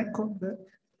question. The second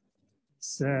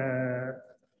is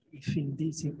if in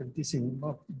this in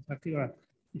particular,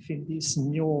 if in this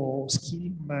new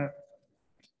scheme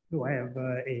you have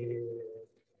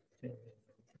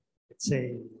let's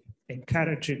say,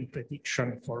 encouraging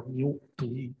prediction for mu to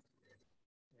E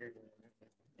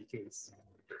case.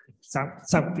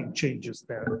 Something changes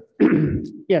there.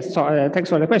 Yes, so thanks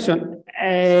for the question.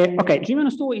 Okay,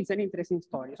 G-2 is an interesting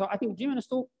story. So I think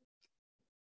G-2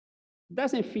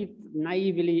 doesn't fit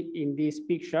naively in this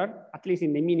picture, at least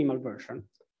in the minimal version,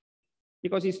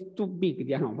 because it's too big,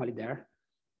 the anomaly there.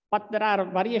 But there are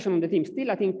variations on the team.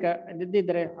 Still, I think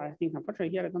unfortunately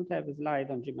here I don't have a slide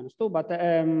on G-2, but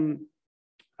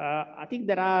I think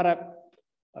there are,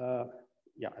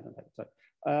 yeah, I don't have it, sorry.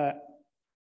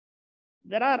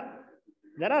 There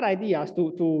are ideas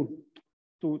to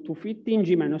fit in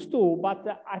G-2, but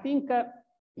I think to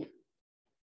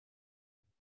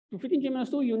fit in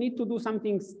G-2, you need to do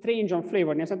something strange on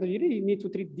flavor. You really need to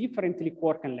treat differently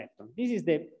quark and lepton. This is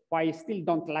why I still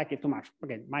don't like it too much.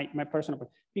 Again, my personal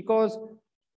opinion. Because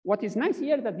what is nice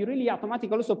here is that you really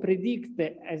automatically also predict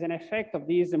as an effect of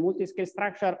this multi-scale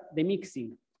structure, the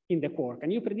mixing in the quark.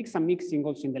 And you predict some mixing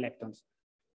also in the leptons.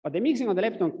 But the mixing of the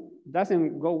lepton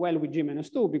doesn't go well with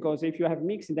G-2 because if you have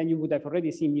mixing, then you would have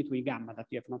already seen mu2e gamma that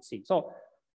you have not seen. So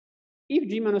if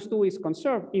G-2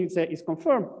 is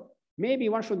confirmed, maybe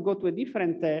one should go to a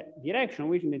different direction,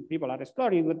 which people are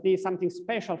exploring, would be something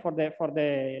special for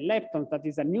the leptons that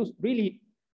is a new, really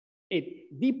a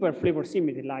deeper flavor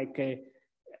symmetry like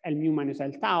L mu minus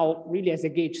L tau really has a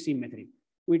gauge symmetry,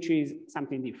 which is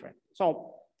something different.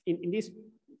 So in this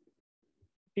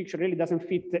picture really doesn't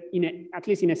fit at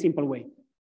least in a simple way.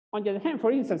 On the other hand,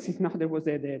 for instance, now there was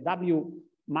the W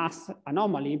mass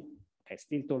anomaly, okay,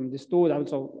 still to understood,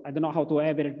 also I don't know how to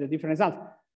average the different results.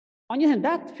 On the other hand,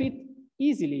 that fit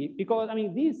easily because I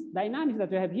mean, these dynamics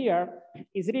that we have here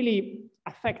is really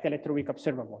affect electroweak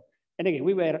observable. And again,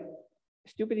 we were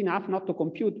stupid enough not to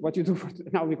compute what you do for,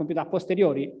 now we compute a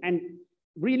posteriori. And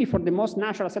really for the most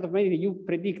natural set of memory, you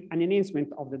predict an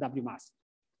enhancement of the W mass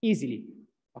easily,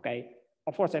 okay?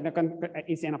 Of course,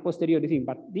 it's an a posteriori thing,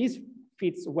 but this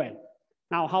fits well.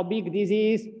 Now, how big this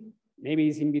is, maybe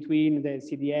it's in between the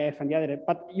CDF and the other,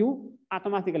 but you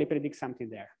automatically predict something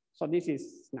there. So this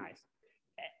is nice.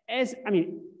 As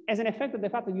an effect of the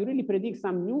fact that you really predict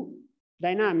some new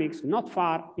dynamics not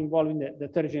far involving the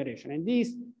third generation. And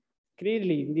this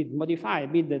clearly indeed modify a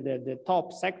bit the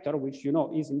top sector, which you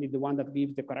know is indeed the one that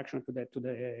gives the correction to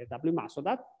the W mass. So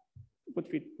that would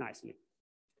fit nicely.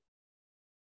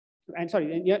 And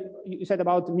sorry, you said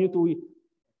about mu2e.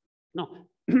 No,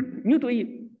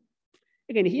 mu2e.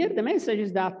 Again, here the message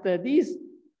is that these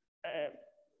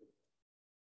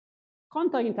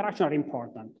contact interactions are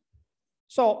important.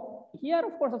 So here,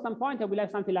 of course, at some point I will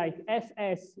have something like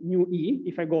SS mu e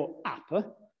if I go up,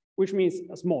 which means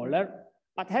smaller,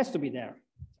 but has to be there.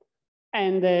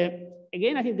 And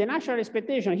again, I think the natural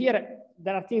expectation here,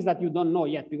 there are things that you don't know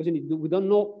yet because we don't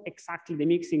know exactly the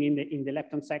mixing in the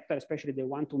lepton sector, especially the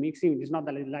 1-2 mixing. It's not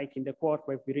like in the quark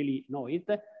where we really know it.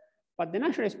 But the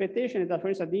natural expectation is that, for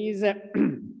instance, these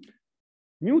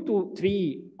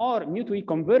mu2-3 or mu2e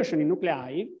conversion in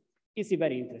nuclei is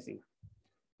very interesting.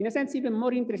 In a sense, even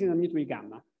more interesting than mu2e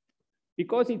gamma,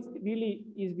 because it really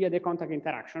is via the contact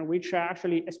interaction, which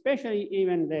actually, especially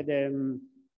even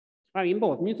I mean,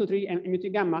 both mu2-3 and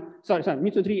mu2e gamma, sorry,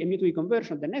 mu2-3 and mu2e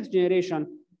conversion, the next generation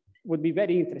would be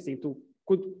very interesting to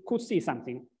could see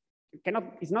something.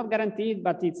 It's not guaranteed,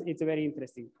 but it's very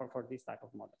interesting for this type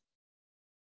of model.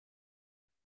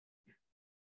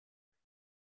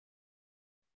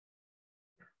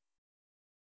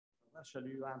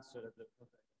 Actually, you answered the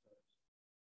protectors.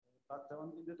 But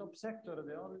on the top sector,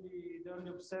 the only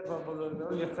observable, the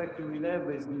only effect we will have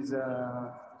is this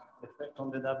effect on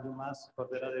the W mass for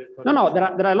the other. No, there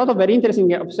are a lot of very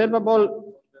interesting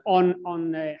observable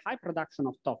on high production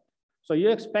of top. So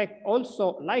you expect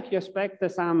also, like you expect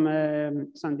some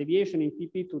deviation in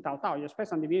PP to tau tau, you expect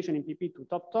some deviation in PP to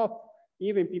top top,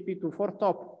 even PP to 4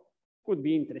 top could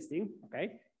be interesting,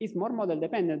 okay? It's more model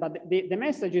dependent, but the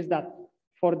message is that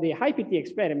for the high PT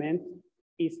experiment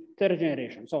is third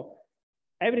generation. So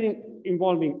everything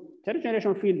involving third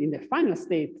generation field in the final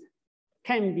state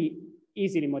can be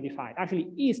easily modified,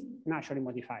 actually is naturally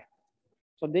modified.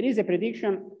 So there is a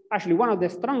prediction, actually one of the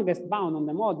strongest bound on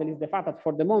the model is the fact that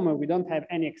for the moment we don't have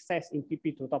any excess in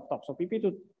PP to top top. So PP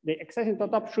to the excess in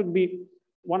top top should be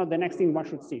one of the next things one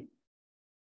should see.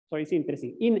 So it's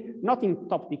interesting, not in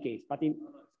top decays, but in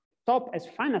top as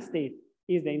final state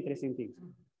is the interesting thing.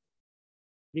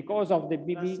 Because of the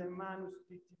BB. Plus and minus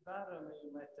TT bar,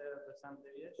 you might have some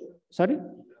deviation. Sorry?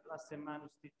 Plus and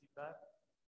minus TT bar.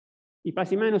 I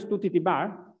plus and minus 2 TT bar?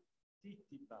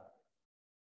 TT bar.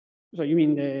 So you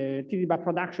mean the TT bar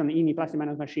production in the plus and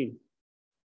minus machine?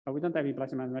 Oh, we don't have a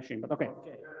plus and minus machine, but okay.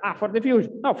 Ah, for the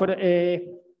fusion. No, for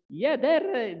the, yeah,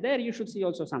 there you should see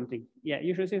also something. Yeah,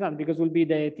 you should see something because it will be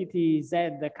the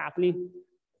TTZ coupling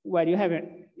where you have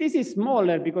it. This is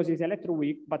smaller because it's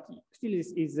electroweak, but still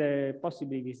is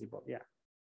possibly visible. Yeah.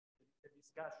 The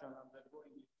discussion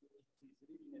undergoing it is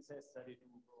really necessary to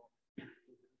go to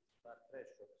bar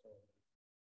threshold. So.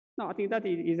 No, I think that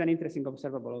is an interesting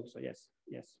observable also. Yes,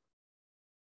 yes.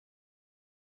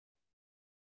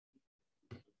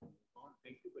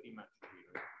 Thank you very much.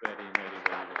 Very.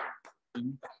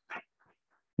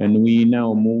 And we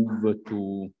now move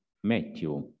to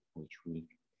Matthew, which will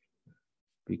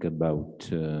speak about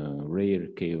rare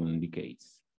kaon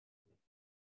decays.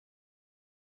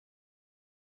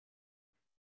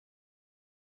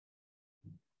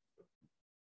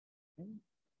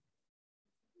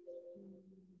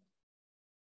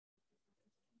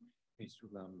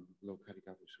 L'ho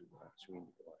caricato su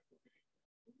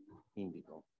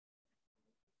indico.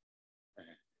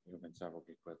 Io pensavo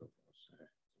che quello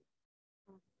fosse.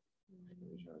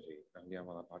 Diciamo sì,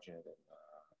 andiamo alla pagina della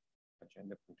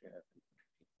agenda.f.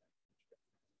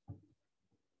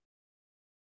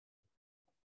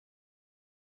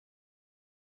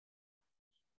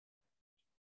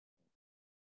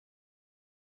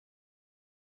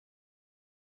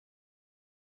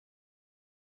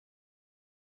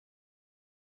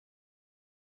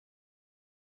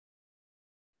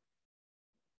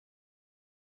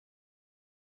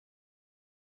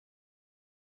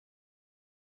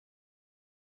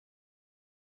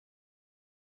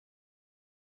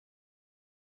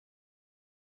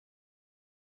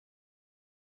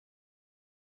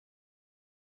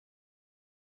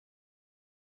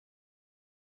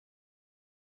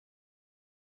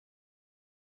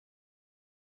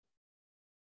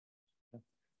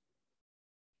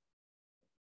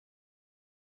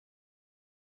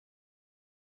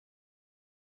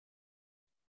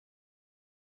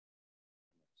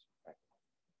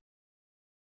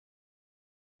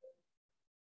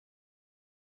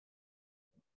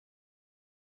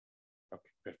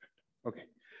 Okay.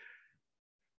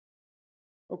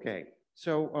 Okay,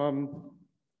 so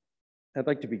I'd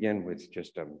like to begin with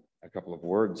just a couple of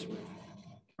words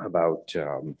about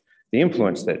the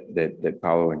influence that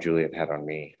Paolo and Juliet had on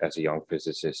me as a young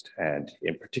physicist, and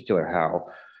in particular how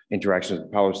interactions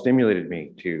with Paolo stimulated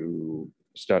me to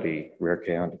study rare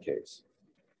kaon decays.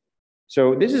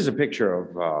 So this is a picture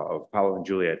of Paolo and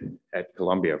Juliet at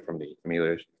Columbia from the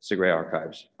Emilio Segre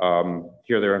archives.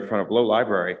 Here they're in front of Low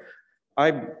Library.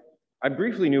 I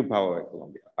briefly knew Paolo at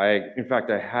Columbia. In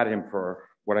fact, I had him for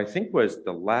what I think was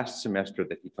the last semester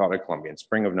that he taught at Columbia in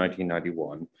spring of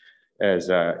 1991 as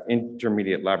an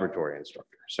intermediate laboratory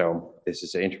instructor. So this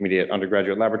is an intermediate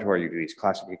undergraduate laboratory. You do these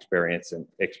classic experiments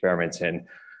in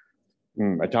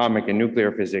atomic and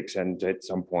nuclear physics. And at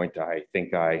some point, I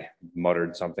think I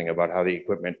muttered something about how the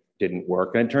equipment didn't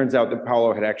work. And it turns out that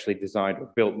Paolo had actually designed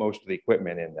or built most of the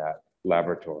equipment in that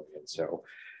laboratory. And so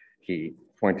he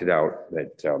pointed out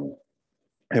that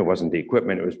it wasn't the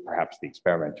equipment, it was perhaps the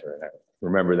experimenter. And I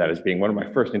remember that as being one of my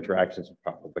first interactions with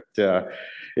Paolo. But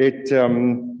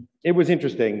it was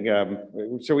interesting.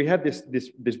 So we had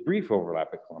this brief overlap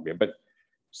at Columbia, but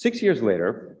 6 years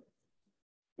later,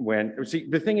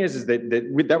 the thing is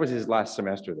that was his last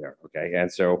semester there, okay? And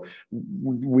so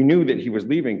we knew that he was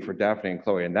leaving for Daphne and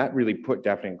Chloe, and that really put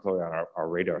Daphne and Chloe on our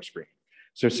radar screen.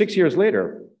 So 6 years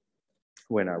later,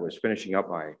 when I was finishing up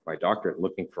my doctorate,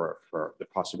 looking for the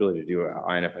possibility to do an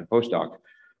INFN postdoc,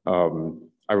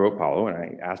 I wrote Paolo and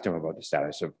I asked him about the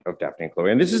status of Daphne and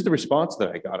Chloe. And this is the response that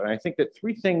I got. And I think that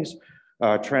three things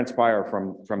transpire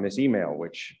from this email,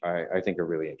 which I think are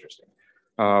really interesting.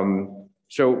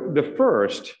 So the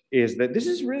first is that this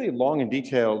is really long and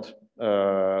detailed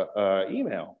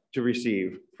email to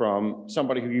receive from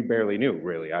somebody who you barely knew,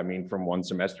 really. I mean, from one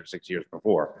semester 6 years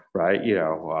before, right?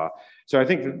 So I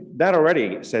think that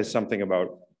already says something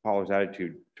about Paolo's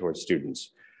attitude towards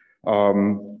students.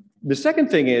 The second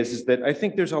thing is that I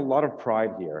think there's a lot of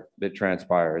pride here that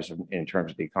transpires in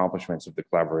terms of the accomplishments of the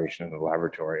collaboration in the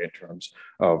laboratory, in terms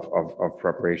of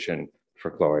preparation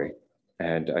for Chloe.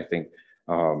 And I think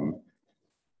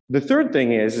the third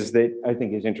thing is that I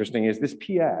think is interesting is this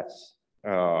PS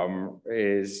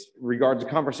regards a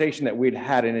conversation that we'd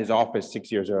had in his office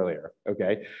 6 years earlier,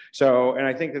 okay? So, and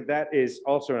I think that is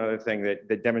also another thing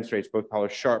that demonstrates both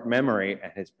Paolo's sharp memory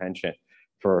and his penchant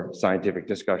for scientific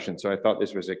discussion. So I thought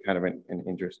this was a kind of an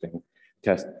interesting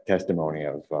testimony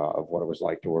of what it was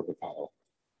like to work with Paolo.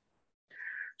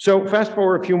 So fast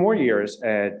forward a few more years,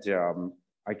 and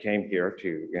I came here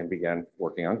and began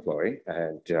working on Chloe,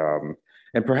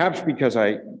 and perhaps because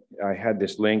I had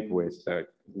this link with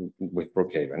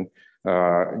Brookhaven,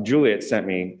 Juliet sent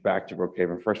me back to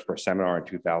Brookhaven first for a seminar in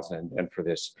 2000, and then for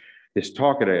this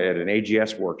talk at an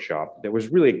AGS workshop that was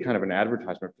really kind of an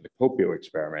advertisement for the Copio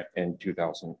experiment in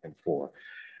 2004.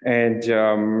 And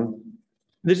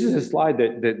this is a slide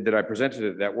that I presented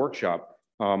at that workshop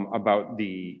about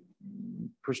the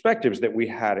perspectives that we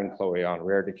had in Chloe on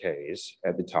rare decays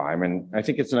at the time. And I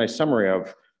think it's a nice summary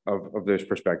of those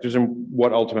perspectives and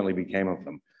what ultimately became of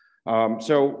them.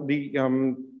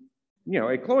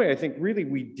 At Chloe, I think really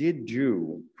we did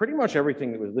do pretty much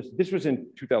everything that was listed. This was in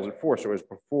 2004, so it was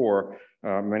before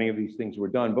many of these things were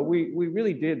done, but we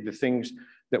really did the things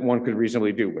that one could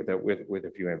reasonably do with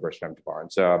a few inverse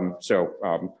femtobarns.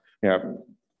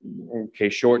 K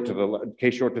short to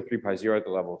 3pi0 at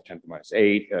the level of 10 to the minus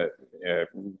 8,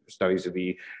 studies of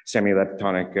the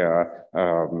semi-leptonic,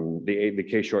 the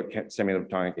K short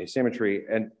semi-leptonic asymmetry,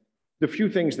 and the few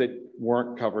things that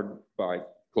weren't covered by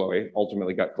Chloe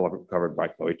ultimately got covered by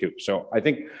Chloe too. So I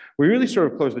think we really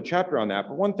sort of closed the chapter on that.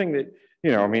 But one thing that,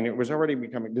 it was already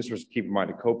becoming, this was, keep in mind,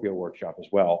 a Copio workshop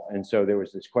as well. And so there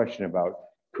was this question about,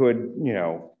 could,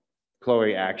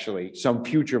 Chloe actually, some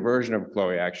future version of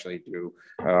Chloe actually do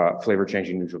flavor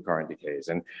changing neutral current decays?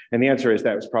 And the answer is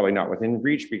that was probably not within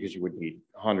reach, because you would need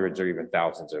hundreds or even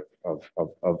thousands of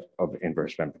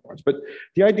inverse femtobarns. But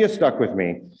the idea stuck with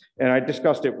me, and I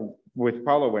discussed it with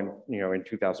Paolo when, in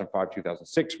 2005,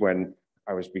 2006, when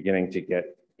I was beginning to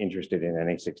get interested in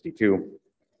NA62.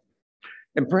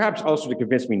 And perhaps also to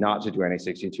convince me not to do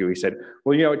NA62, he said,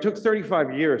 well, it took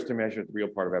 35 years to measure the real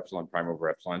part of epsilon prime over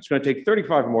epsilon. It's going to take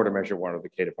 35 more to measure one of the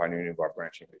K to pi nu bar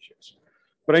branching ratios.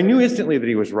 But I knew instantly that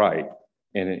he was right.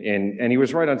 And he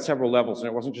was right on several levels. And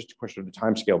it wasn't just a question of the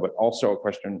time scale, but also a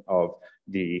question of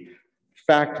the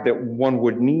fact that one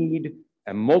would need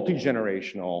a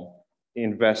multi-generational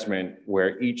investment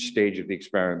where each stage of the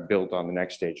experiment built on the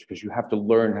next stage, because you have to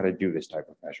learn how to do this type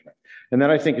of measurement. And that,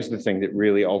 I think, is the thing that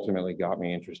really ultimately got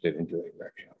me interested in doing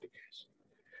rare kaon decays.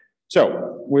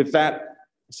 So with that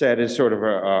said as sort of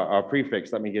a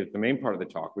prefix, let me get to the main part of the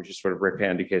talk, which is sort of rare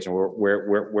count decays and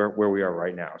where we are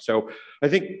right now. So I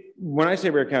think when I say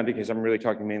rare count decays, I'm really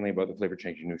talking mainly about the flavor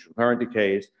changing neutral current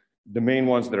decays. The main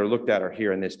ones that are looked at are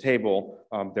here in this table.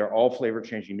 They're all flavor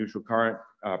changing neutral current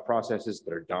processes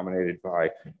that are dominated by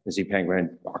the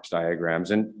Z-Penguin box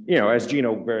diagrams. And, you know, as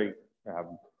Gino very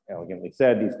elegantly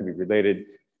said, these can be related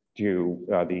to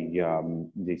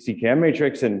the CKM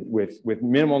matrix and with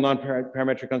minimal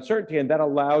non-parametric uncertainty, and that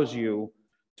allows you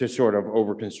to sort of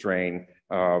over-constrain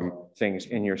things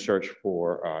in your search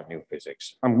for new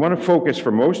physics. I'm going to focus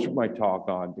for most of my talk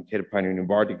on decay to pi nu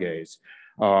bar decays,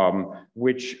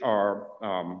 which are,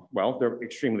 well, they're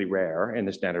extremely rare in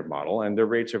the standard model, and their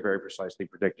rates are very precisely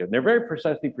predicted. And they're very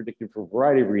precisely predicted for a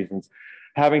variety of reasons,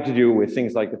 having to do with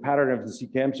things like the pattern of the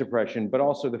CKM suppression, but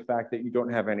also the fact that you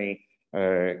don't have any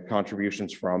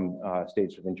contributions from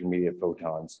states with intermediate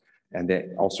photons, and that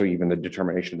also even the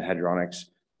determination of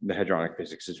the hadronic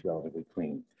physics is relatively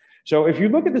clean. So if you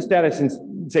look at the status since,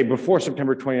 say, before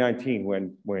September 2019,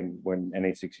 when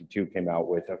NA62 came out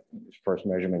with its first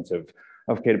measurements of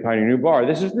K to pi nu bar,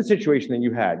 this is the situation that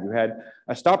you had. You had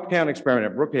a stop count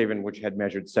experiment at Brookhaven, which had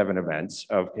measured 7 events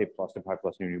of K plus to pi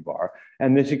plus nu bar.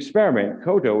 And this experiment,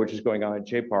 Koto, which is going on at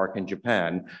J-Park in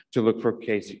Japan, to look for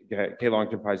K long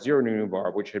to pi 0 nu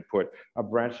bar, which had put a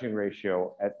branching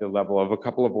ratio at the level of a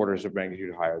couple of orders of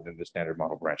magnitude higher than the standard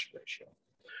model branching ratio.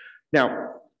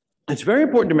 Now, it's very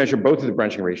important to measure both of the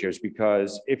branching ratios,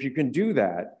 because if you can do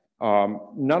that,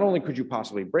 not only could you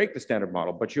possibly break the standard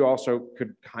model, but you also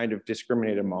could kind of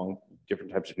discriminate among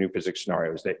different types of new physics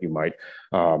scenarios that you might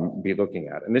be looking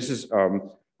at. And this is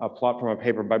a plot from a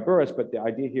paper by Burris, but the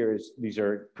idea here is these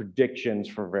are predictions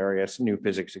for various new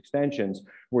physics extensions,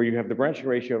 where you have the branching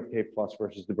ratio of K plus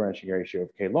versus the branching ratio of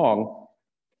K long.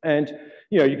 And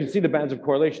you know, you can see the bands of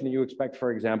correlation that you expect,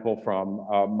 for example, from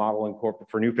a model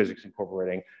for new physics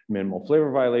incorporating minimal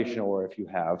flavor violation, or if you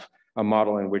have a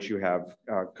model in which you have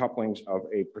couplings of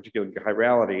a particular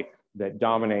chirality that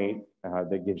dominate,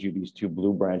 that gives you these 2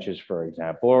 blue branches, for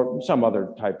example, or some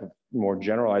other type of more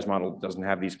generalized model that doesn't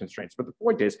have these constraints. But the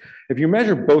point is, if you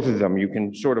measure both of them, you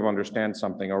can sort of understand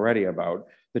something already about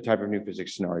the type of new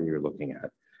physics scenario you're looking at.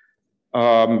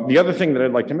 The other thing that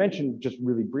I'd like to mention just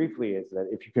really briefly is that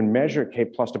if you can measure K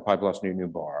plus to pi plus nu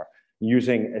bar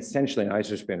using essentially an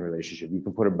isospin relationship, you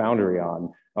can put a boundary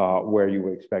on where you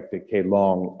would expect the K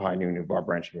long pi nu bar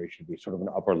branching ratio to be sort of an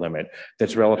upper limit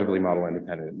that's relatively model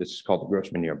independent. This is called the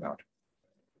Grossman-Nier bound.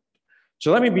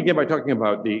 So let me begin by talking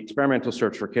about the experimental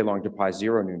search for K long to pi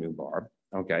 0 nu bar.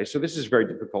 Okay, so this is very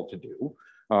difficult to do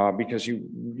because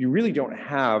you really don't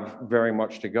have very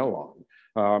much to go on.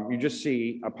 You just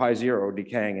see a pi 0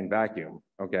 decaying in vacuum,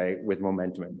 okay, with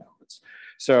momentum imbalance.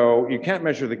 So you can't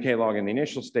measure the K log in the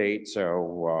initial state.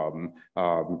 So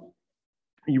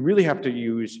you really have to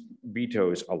use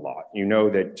vetoes a lot. You know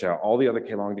that all the other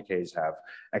K long decays have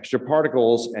extra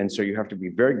particles, and so you have to be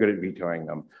very good at vetoing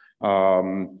them.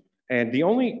 And the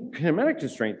only kinematic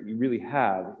constraint that you really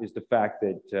have is the fact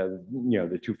that you know,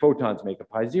 the 2 photons make a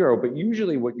pi 0, but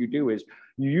usually what you do is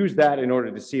you use that in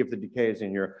order to see if the decay is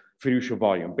in your fiducial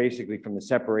volume, basically from the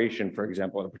separation, for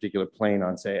example, in a particular plane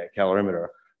on, say, a calorimeter,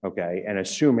 okay, and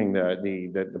assuming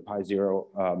the pi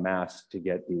 0 mass to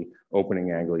get the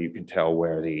opening angle, you can tell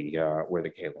where the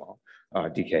K long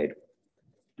decayed.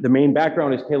 The main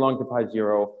background is K long to pi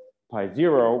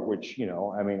 0, which, you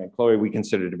know, I mean, at Chloe, we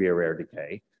consider to be a rare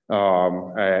decay.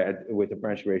 With a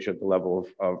branching ratio at the level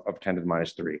of 10 to the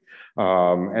minus 3.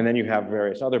 And then you have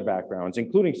various other backgrounds,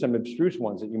 including some abstruse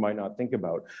ones that you might not think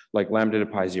about, like lambda to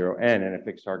pi 0 n in a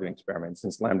fixed target experiment,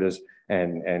 since lambdas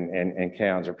and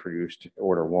kaons are produced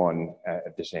order 1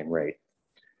 at the same rate.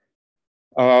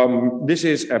 This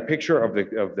is a picture of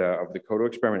the Koto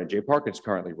experiment at J-Park. It's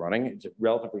currently running. It's a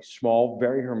relatively small,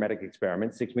 very hermetic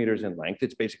experiment, 6 meters in length.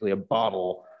 It's basically a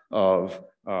bottle of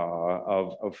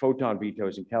photon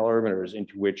vetoes and calorimeters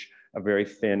into which a very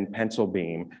thin pencil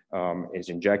beam is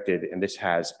injected, and this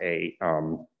has the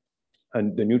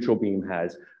neutral beam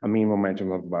has a mean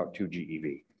momentum of about 2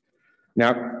 GeV.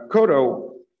 Now,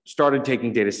 Koto started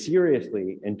taking data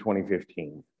seriously in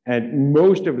 2015, and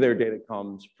most of their data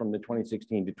comes from the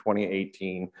 2016 to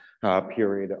 2018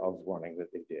 period of running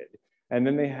that they did. And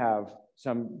then they have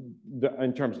some,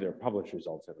 in terms of their published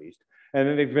results at least, and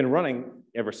then they've been running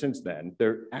ever since then.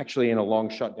 They're actually in a long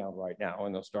shutdown right now,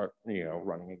 and they'll start, you know,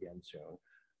 running again soon.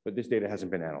 But this data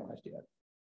hasn't been analyzed yet.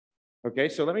 Okay,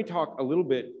 so let me talk a little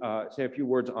bit, say a few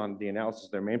words on the analysis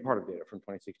of their main part of data from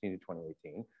 2016 to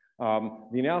 2018.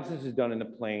 The analysis is done in the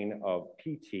plane of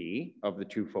PT of the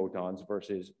 2 photons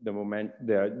versus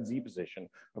the Z position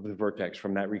of the vertex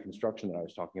from that reconstruction that I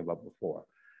was talking about before.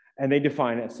 And they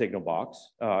define a signal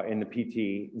box in the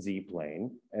Pt.Z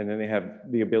plane. And then they have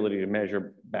the ability to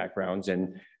measure backgrounds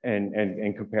and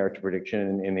compare to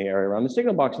prediction in the area around the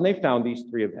signal box. And they found these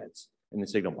 3 events in the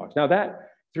signal box. Now that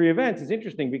 3 events is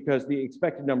interesting because the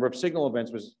expected number of signal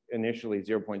events was initially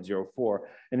 0.04.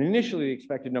 And initially the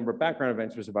expected number of background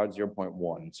events was about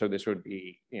 0.1. So this would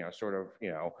be,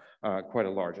 quite a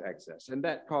large excess. And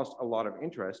that caused a lot of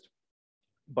interest.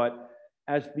 But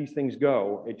as these things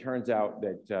go, it turns out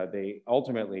that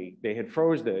they had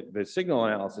froze the signal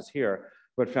analysis here,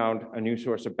 but found a new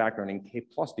source of background in K+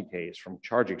 decays from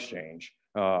charge exchange,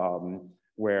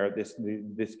 where this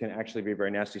can actually be a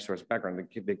very nasty source of background.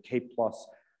 The K+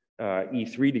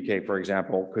 E3 decay, for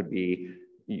example, could be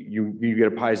you get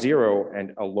a pi0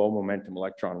 and a low momentum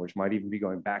electron, which might even be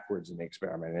going backwards in the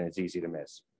experiment, and it's easy to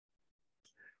miss.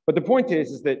 But the point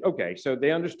is that, okay, so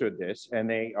they understood this, and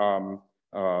they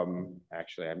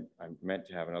actually, I'm meant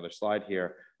to have another slide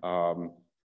here.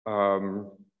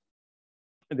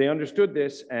 They understood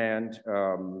this, and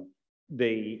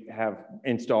they have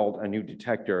installed a new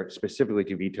detector specifically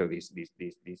to veto these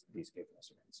K+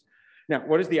 events. Now,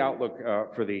 what is the outlook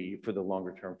for the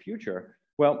longer term future?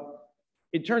 Well,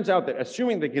 it turns out that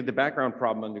assuming they get the background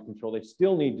problem under control, they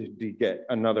still need to get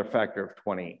another factor of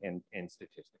 20 in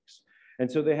statistics. And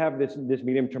so they have this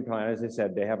medium-term plan. As I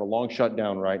said, they have a long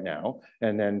shutdown right now,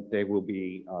 and then they will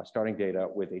be starting data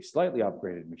with a slightly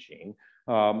upgraded machine.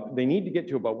 They need to get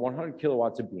to about 100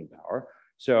 kilowatts of beam power.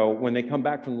 So when they come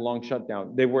back from the long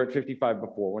shutdown, they were at 55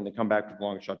 before. When they come back from the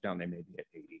long shutdown, they may be at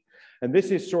 80. And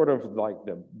this is sort of like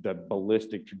the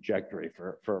ballistic trajectory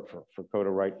for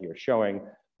CODA right here, showing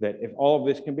that if all of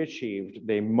this can be achieved,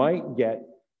 they might get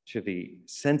to the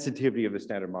sensitivity of the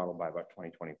standard model by about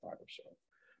 2025 or so.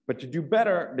 But to do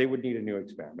better, they would need a new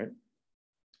experiment.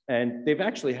 And they've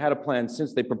actually had a plan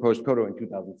since they proposed CODA in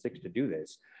 2006 to do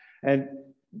this. And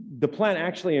the plan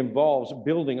actually involves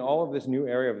building all of this new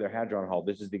area of their hadron hull.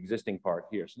 This is the existing part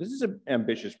here. So this is an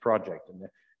ambitious project. And the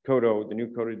new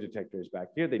CODA detector is back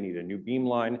here. They need a new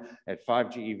beamline at 5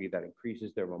 GeV that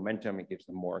increases their momentum. It gives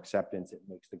them more acceptance. It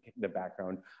makes the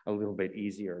background a little bit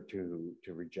easier to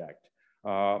reject.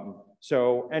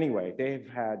 So anyway, they've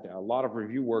had a lot of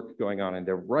review work going on, and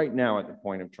they're right now at the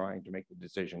point of trying to make the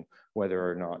decision whether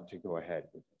or not to go ahead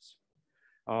with this.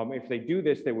 If they do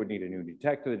this, they would need a new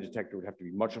detector. The detector would have to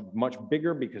be much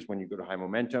bigger, because when you go to high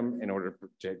momentum, in order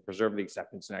to preserve the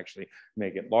acceptance and actually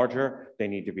make it larger, they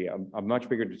need to be a much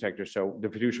bigger detector. So the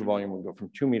fiducial volume will go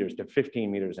from 2 meters to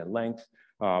 15 meters in length.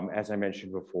 As I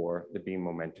mentioned before, the beam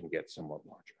momentum gets somewhat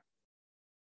larger.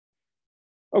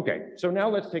 Okay, so now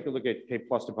let's take a look at K+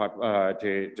 to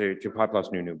pi plus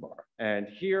nu bar. And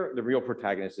here, the real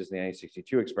protagonist is the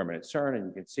Na62 experiment at CERN, and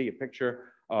you can see a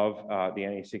picture of the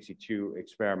Na62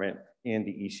 experiment in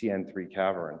the ECN3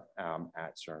 cavern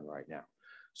at CERN right now.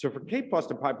 So for K+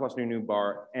 to pi plus nu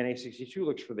bar, Na62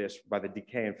 looks for this by the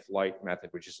decay and flight method,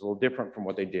 which is a little different from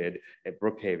what they did at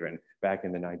Brookhaven back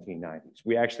in the 1990s.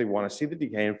 We actually want to see the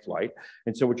decay and flight.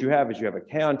 And so what you have is you have a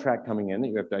K-on track coming in that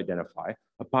you have to identify,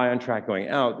 a pi-on track going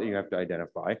out that you have to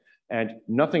identify, and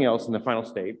nothing else in the final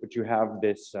state, but you have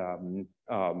this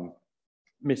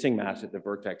missing mass at the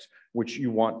vertex, which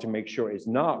you want to make sure is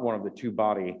not one of the 2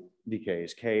 body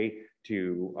decays, K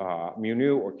to mu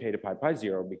nu or K to pi pi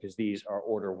 0, because these are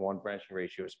order 1 branching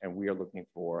ratios, and we are looking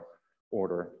for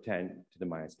order 10 to the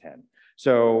minus 10.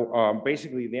 So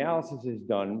basically the analysis is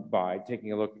done by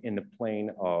taking a look in the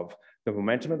plane of the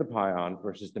momentum of the pion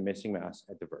versus the missing mass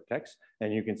at the vertex.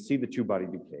 And you can see the 2 body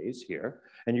decays here.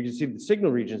 And you can see the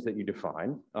signal regions that you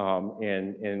define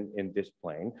in this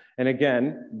plane. And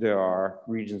again, there are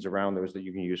regions around those that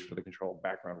you can use for the controlled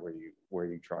background where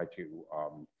you try to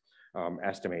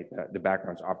estimate the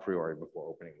backgrounds a priori before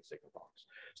opening the signal box.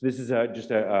 So this is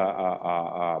just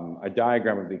a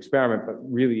diagram of the experiment, but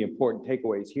really important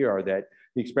takeaways here are that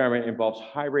the experiment involves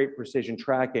high rate precision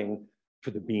tracking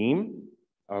for the beam,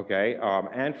 okay,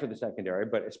 and for the secondary,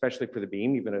 but especially for the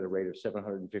beam, even at a rate of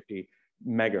 750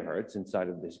 megahertz inside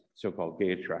of this so-called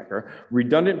gauge tracker,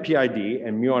 redundant PID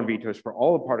and muon vetos for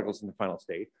all the particles in the final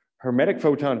state, hermetic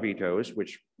photon vetos,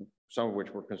 some of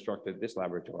which were constructed at this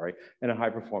laboratory, and a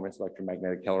high-performance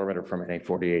electromagnetic calorimeter from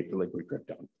Na48, the liquid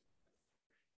krypton.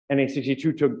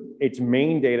 Na62 took its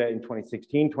main data in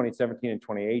 2016, 2017, and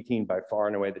 2018. By far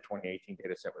and away, the 2018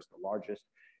 data set was the largest.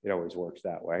 It always works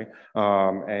that way.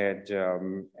 And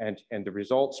the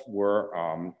results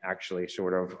were actually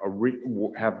sort of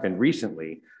have been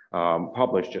recently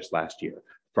published just last year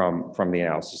from the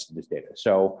analysis of this data.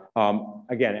 So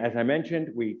again, as I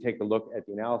mentioned, we take a look at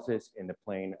the analysis in the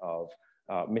plane of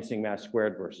missing mass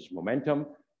squared versus momentum.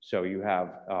 So you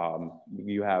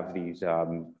have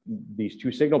these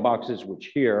two signal boxes,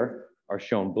 which here are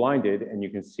shown blinded, and you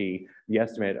can see the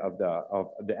estimate of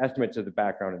the estimates of the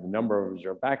background and the number of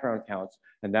observed background counts,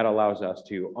 and that allows us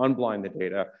to unblind the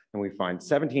data, and we find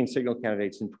 17 signal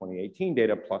candidates in 2018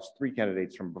 data plus 3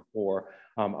 candidates from before,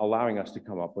 allowing us to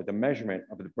come up with a measurement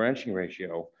of the branching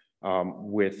ratio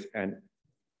with an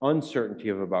uncertainty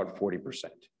of about 40%.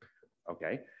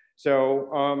 Okay,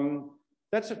 so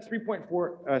that's a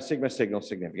 3.4 sigma signal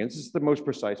significance. This is the most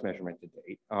precise measurement to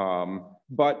date.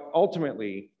 But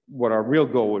ultimately, what our real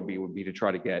goal would be to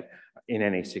try to get in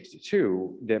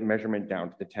NA62 the measurement down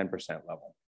to the 10%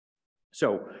 level.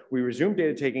 So we resumed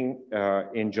data taking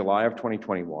in July of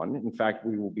 2021. In fact,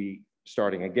 we will be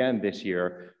starting again this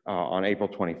year on April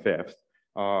 25th.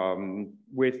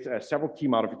 With several key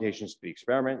modifications to the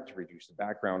experiment to reduce the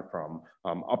background from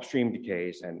upstream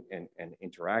decays and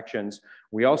interactions.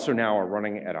 We also now are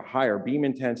running at a higher beam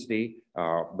intensity.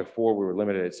 Before we were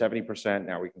limited at 70%,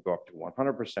 now we can go up to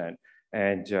 100%.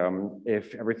 And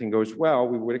if everything goes well,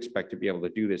 we would expect to be able to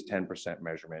do this 10%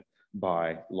 measurement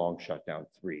by long shutdown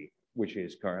 3, which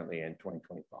is currently in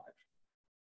 2025.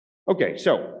 Okay,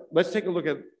 so let's take a look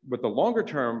at what the longer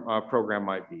term program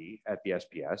might be at the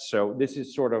SPS. So this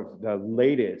is sort of the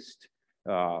latest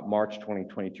March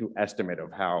 2022 estimate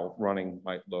of how running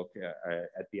might look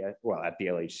at the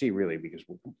LHC, really, because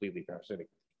we're completely parasitic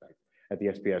at the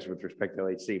SPS with respect to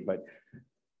LHC, but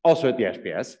also at the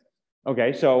SPS.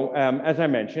 Okay, so as I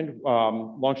mentioned,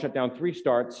 long shutdown 3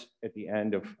 starts at the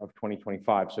end of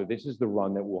 2025. So this is the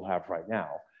run that we'll have right now.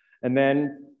 And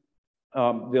then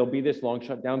there'll be this long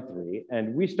shutdown 3,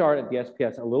 and we start at the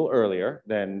SPS a little earlier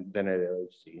than at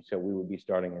LHC. So we will be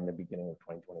starting in the beginning of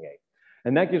 2028.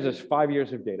 And that gives us 5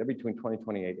 years of data between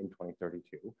 2028 and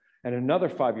 2032, and another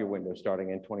 5-year window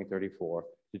starting in 2034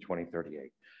 to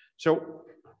 2038. So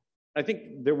I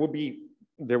think there will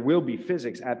be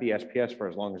physics at the SPS for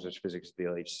as long as there's physics at the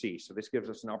LHC. So this gives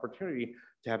us an opportunity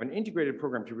to have an integrated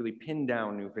program to really pin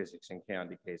down new physics in kaon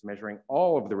decays, measuring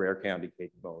all of the rare kaon decay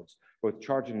modes, both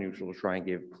charged and neutral, to try and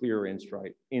give clearer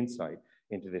insight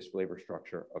into this flavor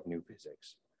structure of new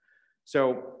physics.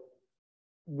 So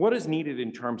what is needed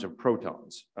in terms of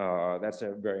protons? That's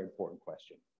a very important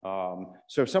question.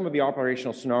 So some of the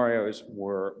operational scenarios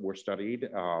were studied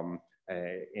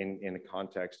in the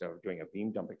context of doing a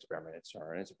beam dump experiment at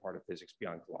CERN as a part of Physics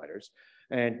Beyond Colliders.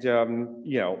 And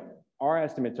our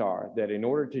estimates are that in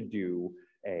order to do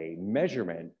a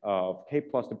measurement of K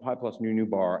plus to pi plus nu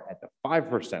bar at the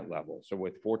 5% level, so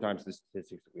with 4 times the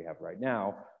statistics that we have right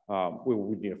now, we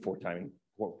would need a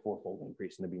fourfold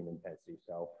increase in the beam intensity.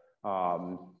 So,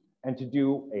 and to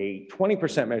do a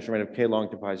 20% measurement of K long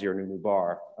to pi 0 nu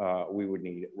bar, we would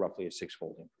need roughly a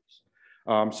 6-fold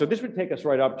increase. So this would take us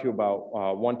right up to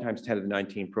about 1 times 10 to the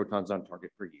 19 protons on target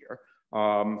per year,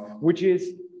 which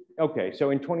is, okay,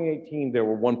 so in 2018, there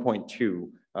were 1.2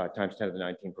 times 10 to the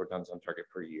 19 protons on target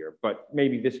per year, but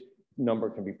maybe this number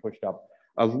can be pushed up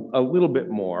a little bit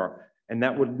more, and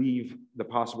that would leave the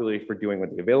possibility for doing with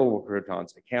the available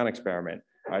protons a kaon experiment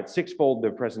at 6-fold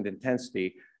the present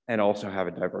intensity and also have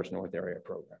a diverse north area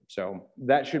program. So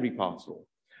that should be possible.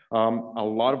 A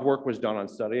lot of work was done on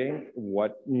studying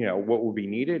what would be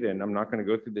needed, and I'm not going to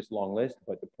go through this long list,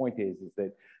 but the point is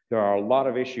that there are a lot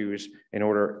of issues in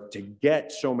order to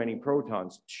get so many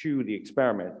protons to the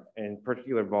experiment, in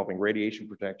particular involving radiation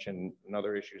protection and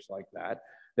other issues like that,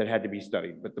 that had to be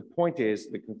studied. But the point is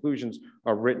the conclusions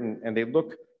are written and they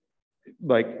look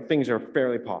like things are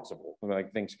fairly possible,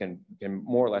 like things can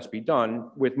more or less be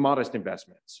done with modest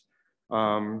investments.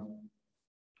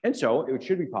 And so it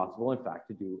should be possible, in fact,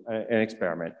 to do an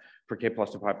experiment for K plus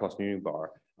to pi plus nu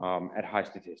bar at high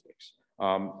statistics.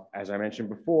 As I mentioned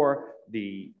before,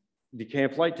 the decay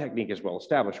and flight technique is well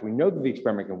established. We know that the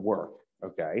experiment can work,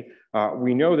 okay?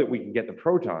 We know that we can get the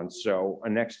protons, so a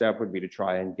next step would be to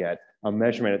try and get a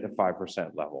measurement at the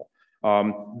 5% level.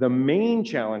 The main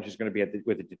challenge is going to be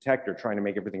with the detector, trying to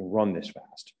make everything run this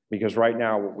fast, because right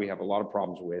now we have a lot of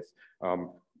problems with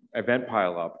event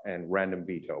pileup and random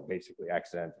veto, basically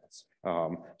accidentals.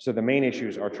 So the main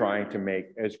issues are trying to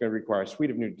it's going to require a suite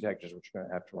of new detectors, which are going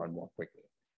to have to run more quickly.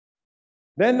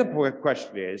 Then the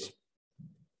question is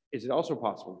it also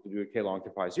possible to do a K long to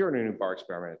pi 0 nu bar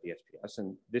experiment at the SPS?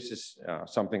 And this is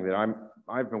something that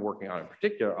I've been working on in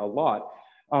particular a lot.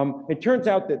 It turns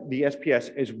out that the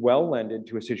SPS is well lended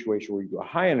to a situation where you do a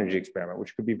high energy experiment,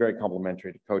 which could be very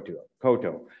complementary to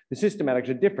COTO. The systematics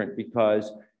are different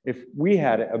because if we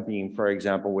had a beam, for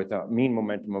example, with a mean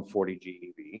momentum of 40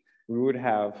 GeV, we would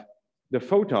have the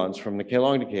photons from the K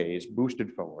long decays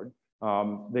boosted forward,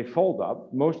 They fold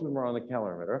up. Most of them are on the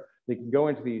calorimeter. They can go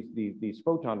into these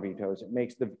photon vetoes. It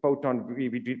makes the photon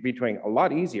vetoing a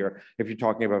lot easier if you're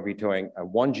talking about vetoing a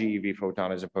 1 GeV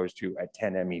photon as opposed to a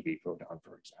 10 MeV photon,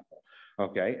 for example.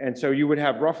 Okay, and so you would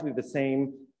have roughly the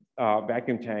same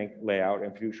vacuum tank layout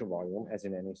and fiducial volume as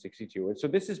in Na62. And so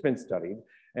this has been studied,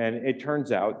 and it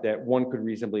turns out that one could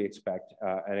reasonably expect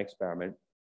an experiment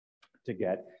to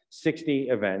get 60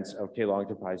 events of K log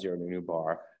to pi 0 nu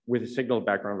bar with a signal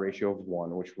background ratio of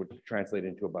 1, which would translate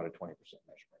into about a 20% measurement.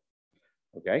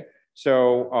 Okay,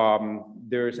 so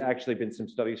there's actually been some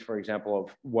studies, for example,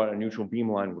 of what a neutral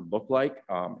beamline would look like.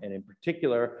 And in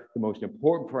particular, the most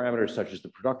important parameters such as the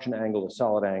production angle, the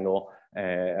solid angle,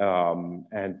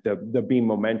 and the beam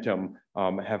momentum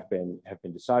have been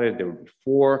decided. There would be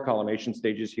 4 collimation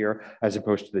stages here as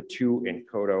opposed to the 2 in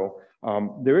Kodo.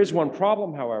 There is one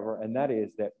problem, however, and that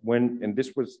is that and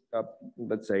this was,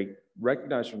 let's say,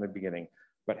 recognized from the beginning,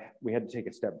 but we had to take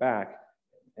a step back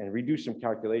and redo some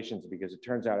calculations because it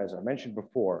turns out, as I mentioned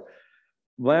before,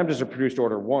 lambdas are produced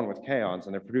order 1 with kaons,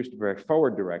 and they're produced in a very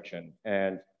forward direction.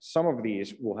 And some of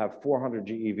these will have 400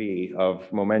 GeV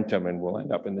of momentum and will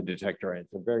end up in the detector. And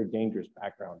it's a very dangerous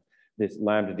background, this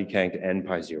lambda decaying to n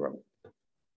pi 0.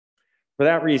 For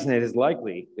that reason, it is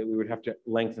likely that we would have to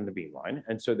lengthen the beamline.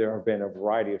 And so there have been a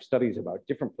variety of studies about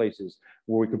different places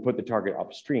where we could put the target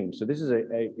upstream. So this is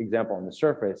an example on the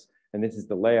surface, and this is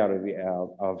the layout of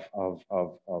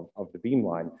the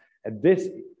beamline. And this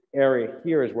area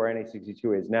here is where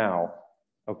Na62 is now.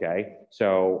 Okay,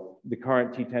 so the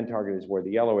current T10 target is where the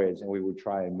yellow is, and we would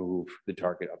try and move the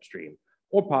target upstream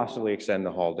or possibly extend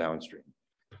the haul downstream.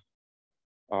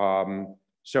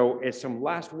 So as some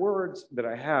last words that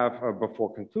I have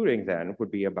before concluding then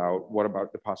would be about what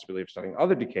about the possibility of studying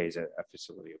other decays at a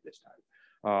facility of this type.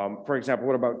 For example,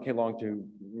 what about K long to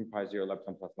pi 0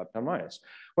 lepton plus lepton minus?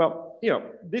 Well, you know,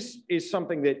 this is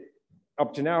something that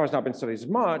up to now has not been studied as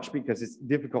much because it's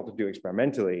difficult to do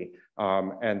experimentally,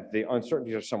 and the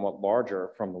uncertainties are somewhat larger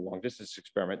from the long distance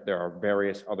experiment. There are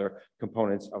various other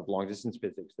components of long distance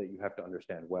physics that you have to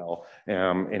understand well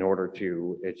in order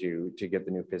to get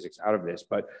the new physics out of this.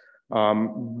 But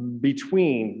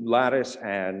between lattice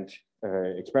and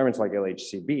experiments like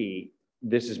LHCb,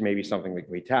 this is maybe something that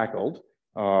can be tackled.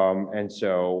 And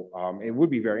so it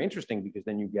would be very interesting because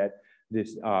then you get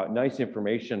this nice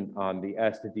information on the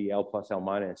S to D, L plus L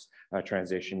minus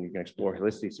transition. You can explore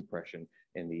helicity suppression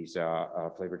in these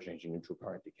flavor changing neutral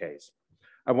current decays.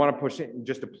 I want to push in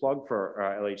just a plug for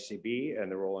LHCb and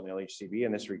the role in LHCb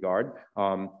in this regard.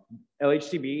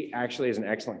 LHCb actually is an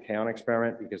excellent kaon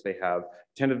experiment because they have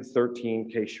 10 to the 13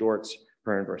 K shorts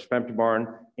per inverse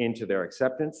femtobarn into their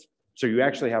acceptance. So you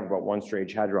actually have about 1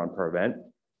 stage hadron per event.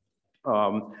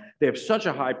 They have such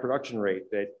a high production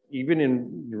rate that even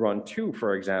in run 2,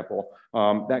 for example,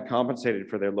 that compensated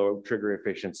for their low trigger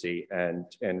efficiency and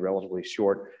relatively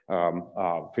short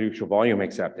fiducial volume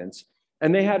acceptance.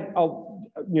 And they had,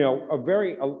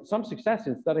 some success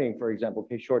in studying, for example,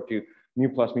 K short to mu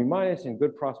plus mu minus and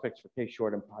good prospects for K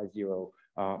short and pi 0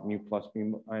 mu plus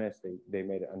mu minus. They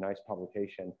made a nice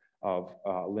publication of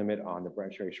limit on the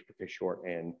branch ratio for K short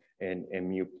and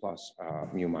mu plus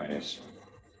mu minus.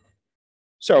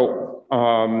 So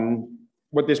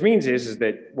what this means is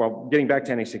that, well, getting back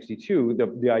to Na62,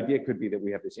 the idea could be that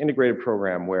we have this integrated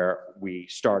program where we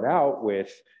start out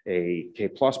with a K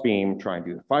plus beam, try and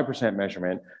do the 5%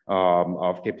 measurement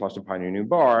of K plus to pi nu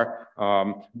bar,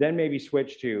 then maybe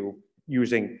switch to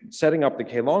setting up the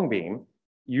K long beam,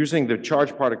 using the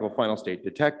charged particle final state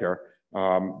detector.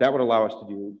 That would allow us to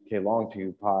do K long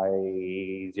to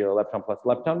pi 0 lepton plus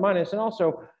lepton minus, and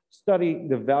also study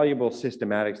the valuable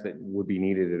systematics that would be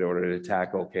needed in order to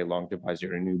tackle K long to pi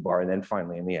 0 nu bar, and then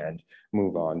finally, in the end,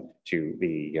 move on to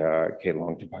the K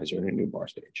long to pi 0 nu bar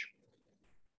stage.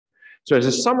 So as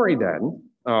a summary then,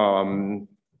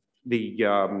 the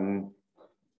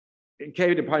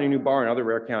K to pi nu bar and other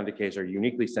rare kaon decays are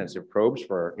uniquely sensitive probes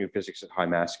for new physics at high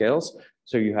mass scales.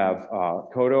 So you have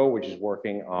Kodo, which is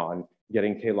working on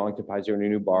getting K long to pi 0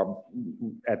 nu bar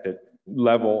at the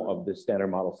level of the standard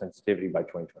model sensitivity by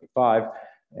 2025,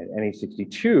 and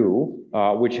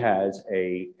Na62, which has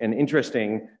an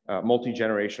interesting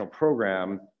multi-generational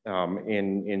program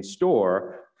in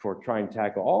store for trying to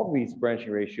tackle all of these branching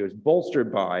ratios,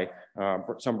 bolstered by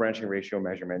some branching ratio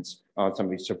measurements on some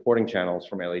of these supporting channels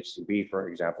from LHCb, for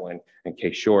example, and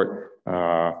K short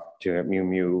to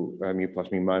mu plus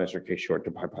mu minus, or K short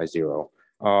to pi 0.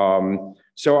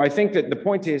 So I think that the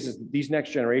point is that these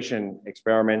next generation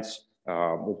experiments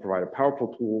will provide a powerful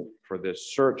tool for the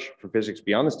search for physics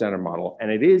beyond the standard model.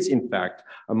 And it is, in fact,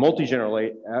 a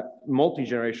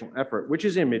multi-generational effort, which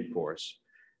is in mid-course,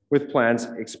 with plans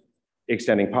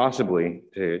extending possibly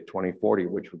to 2040,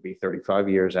 which would be 35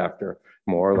 years after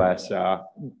more or less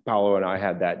Paolo and I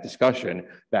had that discussion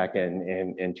back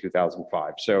in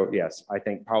 2005. So yes, I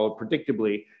think Paolo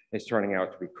predictably is turning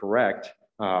out to be correct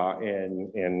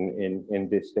in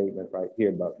this statement right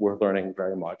here, but we're learning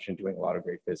very much and doing a lot of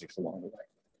great physics along the way.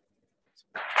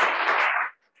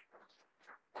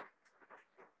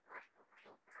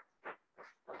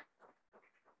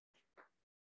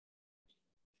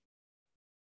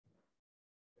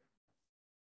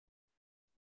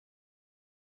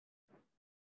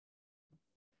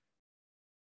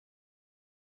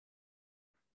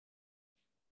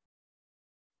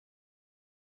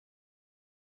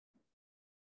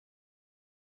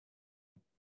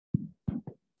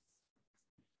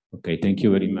 Okay, thank you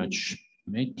very much,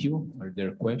 Matthew. Are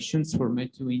there questions for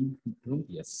Matthew in the room?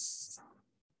 Yes.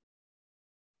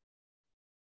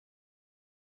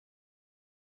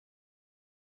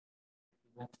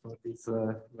 For this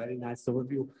very nice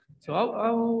overview. So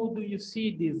how do you see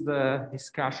this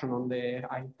discussion on the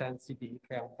high intensity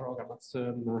program at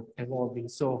CERN evolving?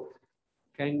 So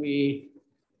can we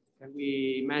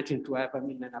imagine to have,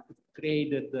 an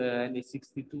upgraded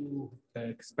Na62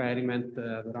 experiment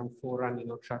around 4 running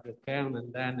on charged kernel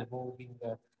and then evolving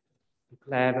the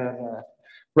clever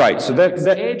right? So that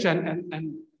stage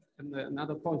and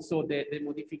another point. So the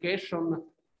modification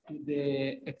to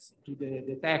the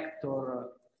detector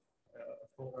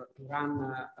to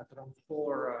run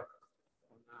 4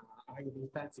 on high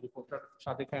intensity for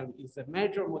charged kernel is a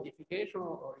major modification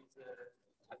or is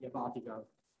adiabatic?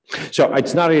 So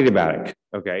it's not adiabatic,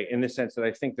 okay, in the sense that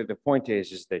I think that the point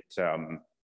is that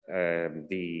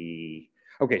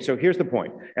okay, so here's the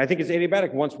point. I think it's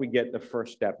adiabatic once we get the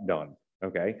first step done,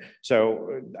 okay?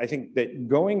 So I think that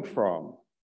going from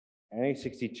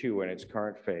Na62 in its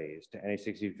current phase to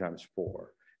Na62 times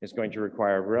 4 is going to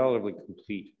require a relatively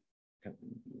complete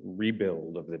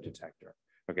rebuild of the detector,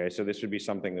 okay? So this would be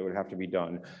something that would have to be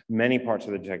done. Many parts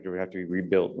of the detector would have to be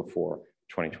rebuilt before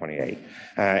 2028.